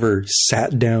they've never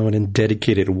sat down and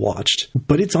dedicated watched,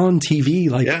 but it's on TV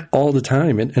all the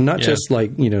time, and not just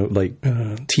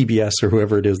TBS or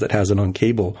whoever it is that has it on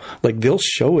cable. Like, they'll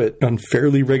show it on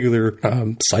fairly regular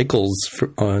cycles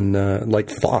on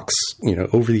Fox,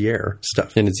 over the air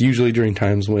stuff, and it's usually during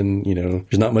times when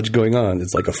there's not much going on.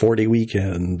 It's like a 4-day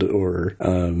weekend or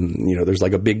there's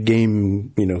like a big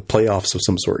game, playoffs of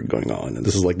some sort going on, and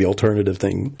this is like the alternative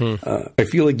thing. I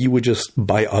feel like you would just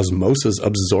by osmosis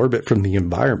absorb it from the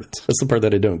environment. That's the part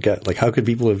that I don't get. Like, how could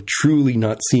people have truly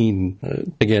not seen,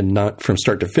 again, not from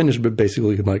start to finish, but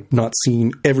basically like not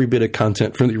seen every bit of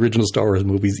content from the original Star Wars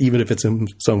movies, even if it's in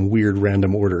some weird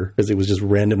random order, because it was just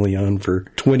randomly on for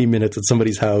 20 minutes at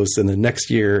somebody's house, and the next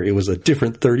year it was a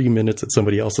different 30 minutes at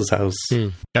somebody else's house.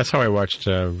 That's how I watched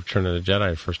Return of the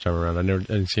Jedi first time around. I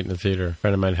didn't see it in the theater. A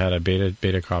friend of mine had a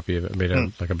beta copy of it,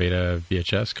 like a beta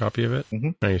VHS copy of it.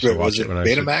 I used to watch it when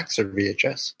Betamax or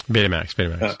VHS?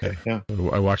 Betamax. Okay, yeah.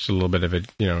 I watched a little bit of it,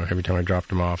 every time I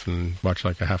dropped him off, and watched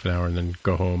like a half an hour, and then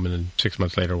go home, and then 6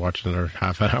 months later watch another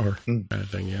half an hour kind of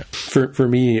thing. Yeah. For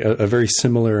me, a very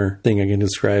similar thing I can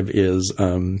describe is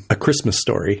A Christmas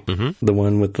Story, the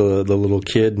one with the little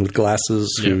kid with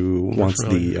glasses who wants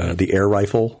the air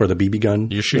rifle or the BB gun.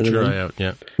 You shoot your eye out.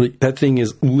 Yeah. That thing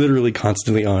is literally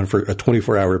constantly on for a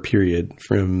 24-hour period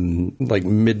from like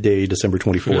midday December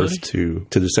 24th to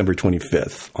December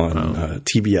 25th on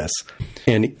TBS.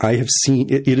 And I have seen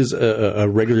it is a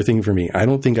regular thing for me. I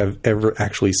don't think I've ever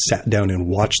actually sat down and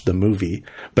watched the movie,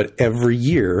 but every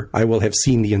year I will have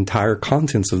seen the entire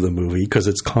contents of the movie because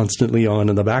it's constantly on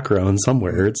in the background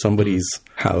somewhere at somebody's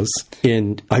house.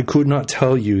 And I could not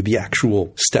tell you the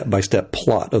actual step-by-step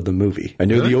plot of the movie. I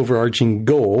know the overarching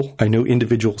goal. I know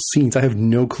individual scenes. I have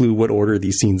no clue what order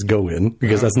these scenes go in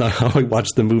because that's not how I watch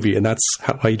the movie. And that's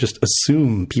how I just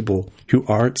assume people who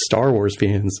aren't Star Wars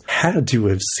fans had to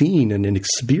have seen and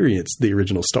experienced the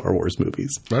original Star Wars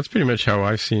movies. That's pretty much how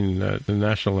I've seen the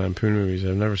National Lampoon movies.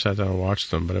 I've never sat down and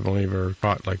watched them, but I've only ever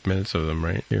caught like minutes of them,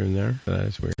 right here and there. That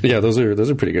is weird. Yeah, those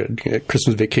are pretty good.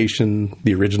 Christmas Vacation,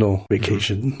 the original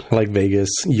Vacation. I like Vegas.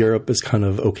 Europe is kind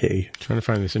of okay. Trying to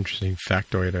find this interesting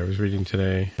factoid I was reading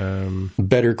today.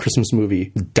 Better Christmas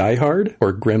movie, Die Hard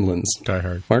or Gremlins? Die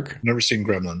Hard. Mark? Never seen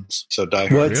Gremlins, so Die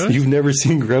Hard. What? Really? You've never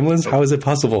seen Gremlins? How is it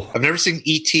possible? I've never seen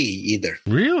E.T. either.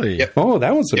 Really? Yep. Oh,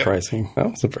 that was surprising.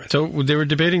 That was surprising. So they were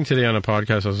debating today on a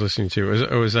podcast I was listening to.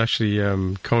 It was actually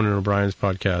Conan O'Brien's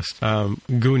podcast.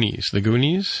 Goonies. The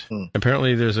Goonies.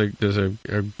 Apparently, there's a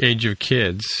age of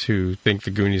kids who think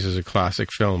the Goonies is a classic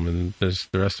film, and there's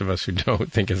the rest of us who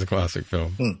don't think it's a classic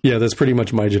film. Yeah, that's pretty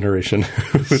much my generation.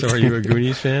 So, are you a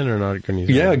Goonies fan or not a Goonies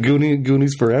fan? Yeah,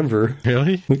 Goonies forever.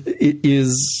 Really? It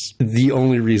is the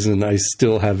only reason I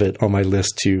still have it on my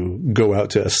list to go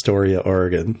out to Astoria,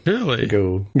 Oregon. Really?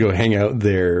 Go hang out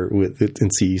there with it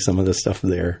and see some of the stuff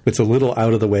there. It's a little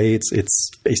out of the way. It's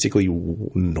basically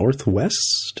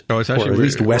northwest. Oh, it's actually or at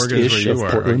least west-ish of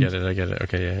Portland. I get it.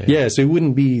 Okay, yeah. So it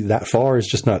wouldn't be that far. It's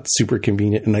just not super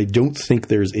convenient, and I don't think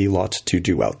there's a lot to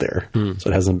do out there. So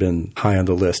it hasn't been high on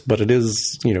the list, but it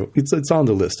is. It's on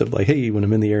the list of like, hey, when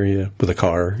I'm in the area with a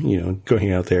car, go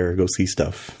hang out there, go see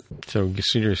stuff. So,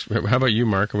 serious. How about you,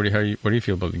 Mark? What do you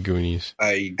feel about the Goonies?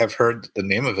 I have heard the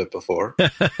name of it before,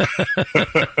 but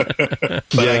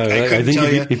yeah,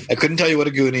 I couldn't tell you what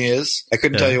a Goonie is. I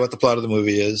couldn't tell you what the plot of the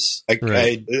movie is. I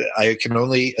can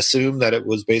only assume that it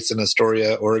was based in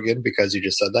Astoria, Oregon, because you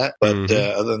just said that. But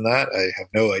other than that, I have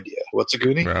no idea. What's a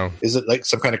Goonie? Wow. Is it like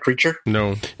some kind of creature?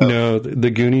 No. No, the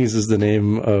Goonies is the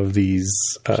name of these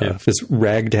this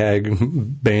ragtag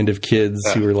band of kids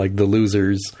who are like the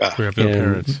losers. Who have no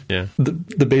parents. Yeah.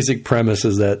 The basic premise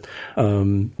is that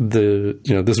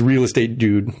this real estate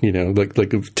dude, like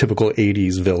a typical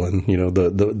 80s villain,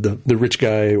 the rich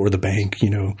guy or the bank,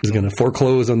 is going to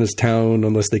foreclose on this town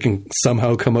unless they can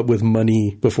somehow come up with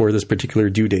money before this particular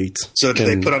due date. So do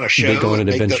they put on a show they go on an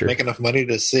and adventure. make enough money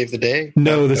to save the day?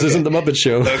 No, this isn't the Muppet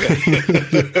Show.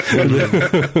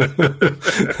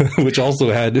 Okay. Which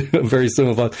also had a very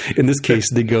similar plot. In this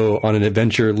case, they go on an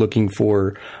adventure looking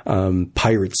for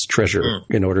pirates' treasure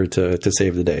in order to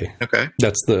save the day. Okay.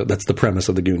 That's the premise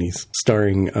of the Goonies.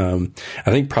 Starring,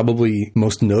 I think probably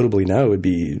most notably now would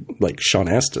be like Sean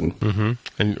Astin. Mm-hmm.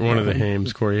 And one of the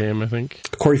Hames, Corey Haim, I think.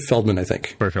 Corey Feldman, I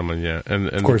think. Corey Feldman, yeah.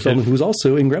 And Corey Feldman, who was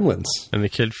also in Gremlins. And the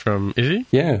kid from, is he?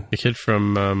 Yeah. The kid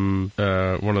from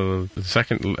one of the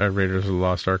second Raiders of the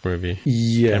Lost Ark movie.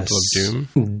 Yes. Temple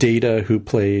of Doom. Data, who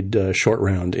played Short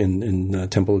Round in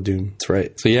Temple of Doom. That's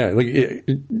right. So yeah,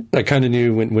 I kind of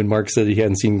knew when Mark said he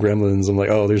hadn't seen Gremlins, I'm like,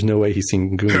 oh, there's no way he's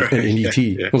seen Goonies. And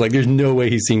E.T. I was like, there's no way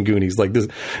he's seen Goonies. Like this,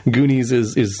 Goonies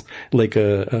is like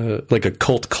a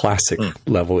cult classic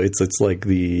level. It's like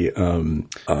the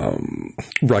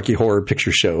Rocky Horror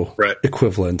Picture Show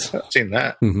equivalent. I've seen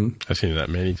that. Mm-hmm. I've seen that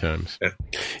many times.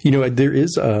 Yeah. There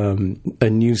is a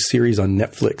new series on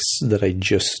Netflix that I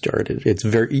just started. It's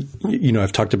very,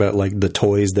 I've talked about like the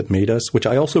toys that made us, which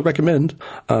I also recommend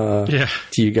to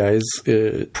you guys.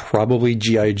 Probably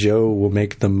G.I. Joe will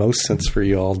make the most sense for for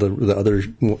you all. The other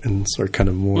ones are kind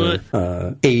of more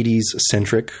 80s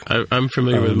centric. I'm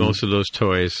familiar with most of those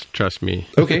toys. Trust me.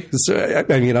 Okay, so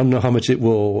I mean, I don't know how much it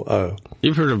will.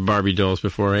 You've heard of Barbie dolls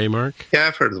before, eh, Mark? Yeah,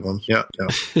 I've heard of them. Yeah.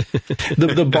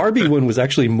 The Barbie one was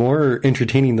actually more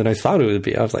entertaining than I thought it would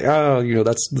be. I was like,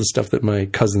 that's the stuff that my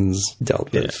cousins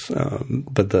dealt with.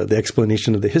 But the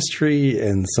explanation of the history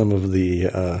and some of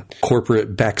the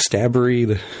corporate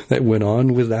backstabbery that went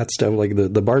on with that stuff, like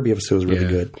the Barbie episode was really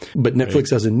good. But Netflix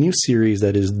has a new series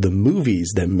that is The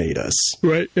Movies That Made Us.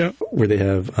 Right, yeah. Where they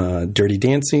have Dirty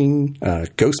Dancing,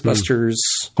 Ghostbusters,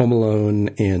 Home Alone,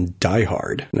 and Die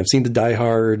Hard. And I've seen the Die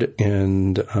Hard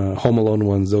and Home Alone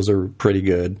ones. Those are pretty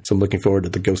good. So I'm looking forward to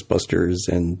the Ghostbusters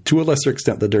and to a lesser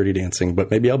extent the Dirty Dancing,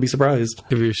 but maybe I'll be surprised.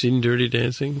 Have you seen Dirty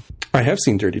Dancing? I have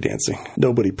seen Dirty Dancing.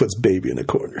 Nobody puts baby in a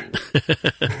corner.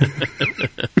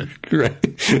 Right.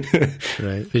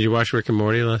 Did you watch Rick and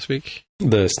Morty last week?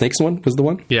 The Snakes one was the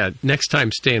one? Yeah. Next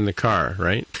time, stay in the car,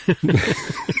 right?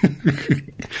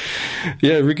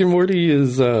 Yeah, Rick and Morty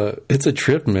is it's a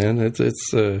trip, man. It's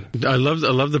I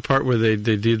love the part where they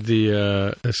did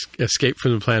the Escape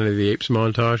from the Planet of the Apes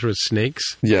montage with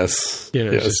snakes. Yes.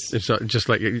 It's just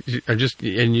like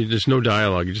there's no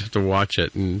dialogue. You just have to watch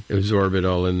it and absorb it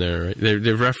all in there. Right?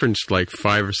 They've referenced like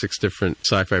 5 or 6 different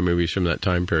sci-fi movies from that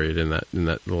time period in that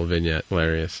little vignette.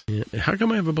 Hilarious. Yeah. How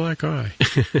come I have a black eye?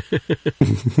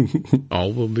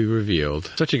 All will be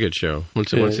revealed. Such a good show.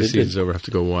 Once the season's over, I have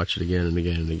to go watch it again and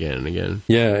again and again and again.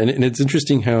 Yeah, and it's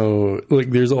interesting how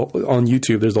there's on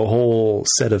YouTube there's a whole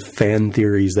set of fan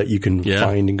theories that you can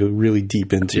find and go really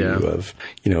deep into of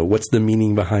what's the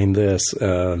meaning behind this.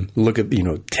 Look at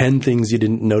 10 things you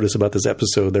didn't notice about this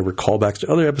episode. There were callbacks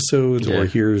to other episodes, or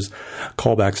here's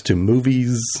callbacks to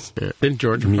movies. Yeah. Didn't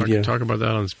George talk about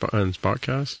that on his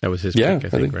podcast? That was his pick, I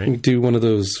think, right? We do one of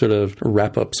those sort of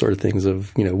wrap up sort of things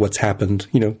of what's happened.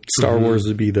 Star Wars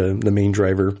would be the main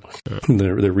driver,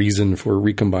 the reason for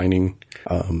recombining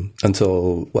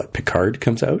until Picard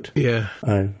comes out. Yeah,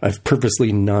 I've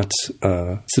purposely not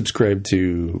subscribed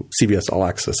to CBS All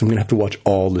Access. I'm gonna have to watch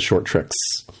all the short treks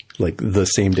like the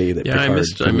same day that Picard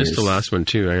premieres. I missed the last one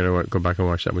too. I gotta go back and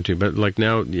watch that one too. But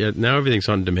now everything's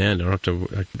on demand. I don't have to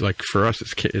for us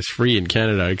it's free in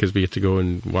Canada because we get to go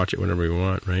and watch it whenever we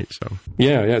want, right? So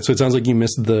yeah. So it sounds like you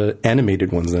missed the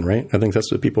animated ones then, right? I think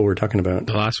that's what people were talking about.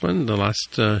 The last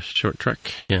short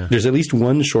trek. Yeah, there's at least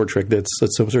one short trek that's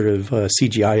some sort of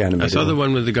CGI animated. I saw the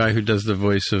one with the guy who does the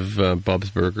voice of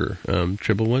Bob's Burger,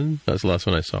 Tribble one. That's the last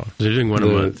one I saw. They're doing one a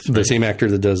month. The same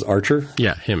actor that does Archer.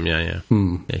 Yeah, him. Yeah.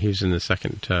 Yeah, he was in the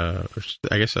second,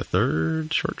 I guess, a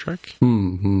third short trek.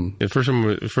 The first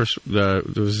one, there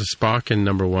was a Spock in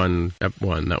number one.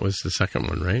 That was the second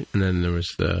one, right? And then there was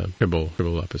the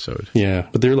Tribble episode. Yeah,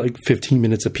 but they're like 15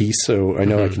 minutes a piece, so I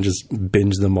know I can just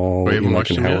binge them all in like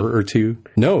an hour or two.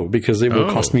 No, because it will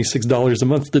cost me $6 a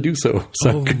month to do so.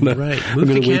 So I'm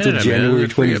gonna wait till January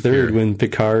 23rd when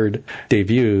Picard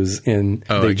debuts, and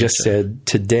they just said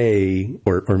today,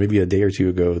 or maybe a day or two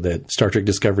ago, that Star Trek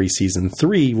Discovery Season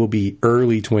 3 will be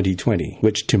early 2020,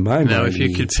 which to my mind now, if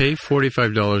you could pay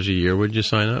 $45 a year, would you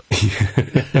sign up?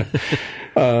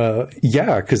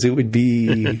 Yeah, because it would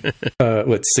be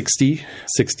 60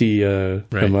 a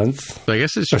month. So I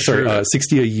guess it's true.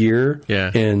 60 a year.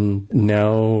 Yeah, and now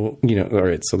all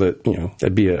right, so that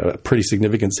that'd be a pretty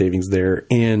significant savings there.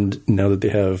 And now that they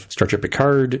have Star Trek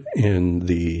Picard and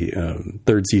the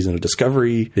third season of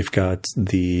Discovery, they've got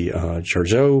the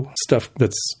Georgiou stuff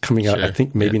that's coming out. I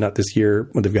think maybe not this year.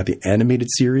 But they've got the animated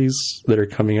series that are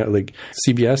coming out. Like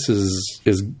CBS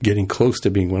is getting close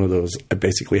to being one of those. I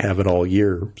basically have it all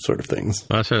year sort of things.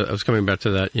 Well, I was coming back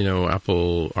to that,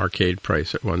 Apple Arcade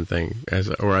price at one thing, as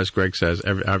Greg says,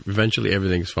 eventually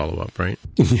everything's follow up, right?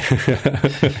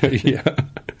 Yeah.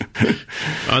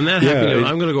 On that happy note,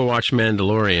 I'm going to go watch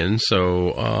Mandalorian.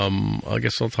 So I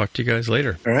guess I'll talk to you guys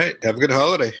later. All right, have a good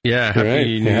holiday. Yeah,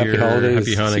 happy New Year,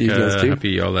 holidays, happy Hanukkah,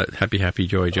 happy all that, happy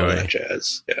joy. All that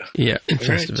jazz. Yeah, and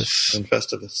Festivus. And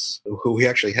Festivus. We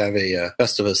actually have a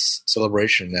Festivus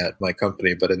celebration at my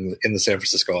company, but in the San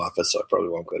Francisco office, so I probably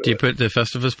won't go to it. Do you put the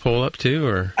Festivus poll up too,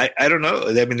 or I don't know.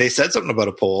 I mean, they said something about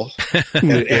a poll.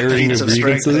 Airing of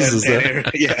grievances.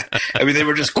 Yeah, I mean, they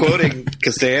were just quoting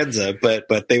Costanza, but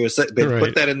they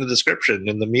put that in the description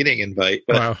in the meeting invite.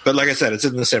 But like I said, it's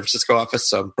in the San Francisco office,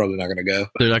 so I'm probably not going to go.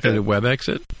 They're not going to do WebEx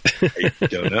it? I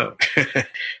don't know.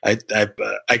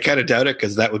 I kind of doubt it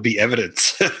because that would be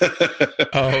evidence.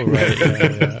 Oh, right.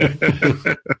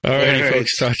 Yeah. All right,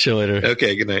 folks. Talk to you later.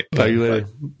 Okay, good night. Talk to you later.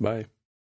 Bye.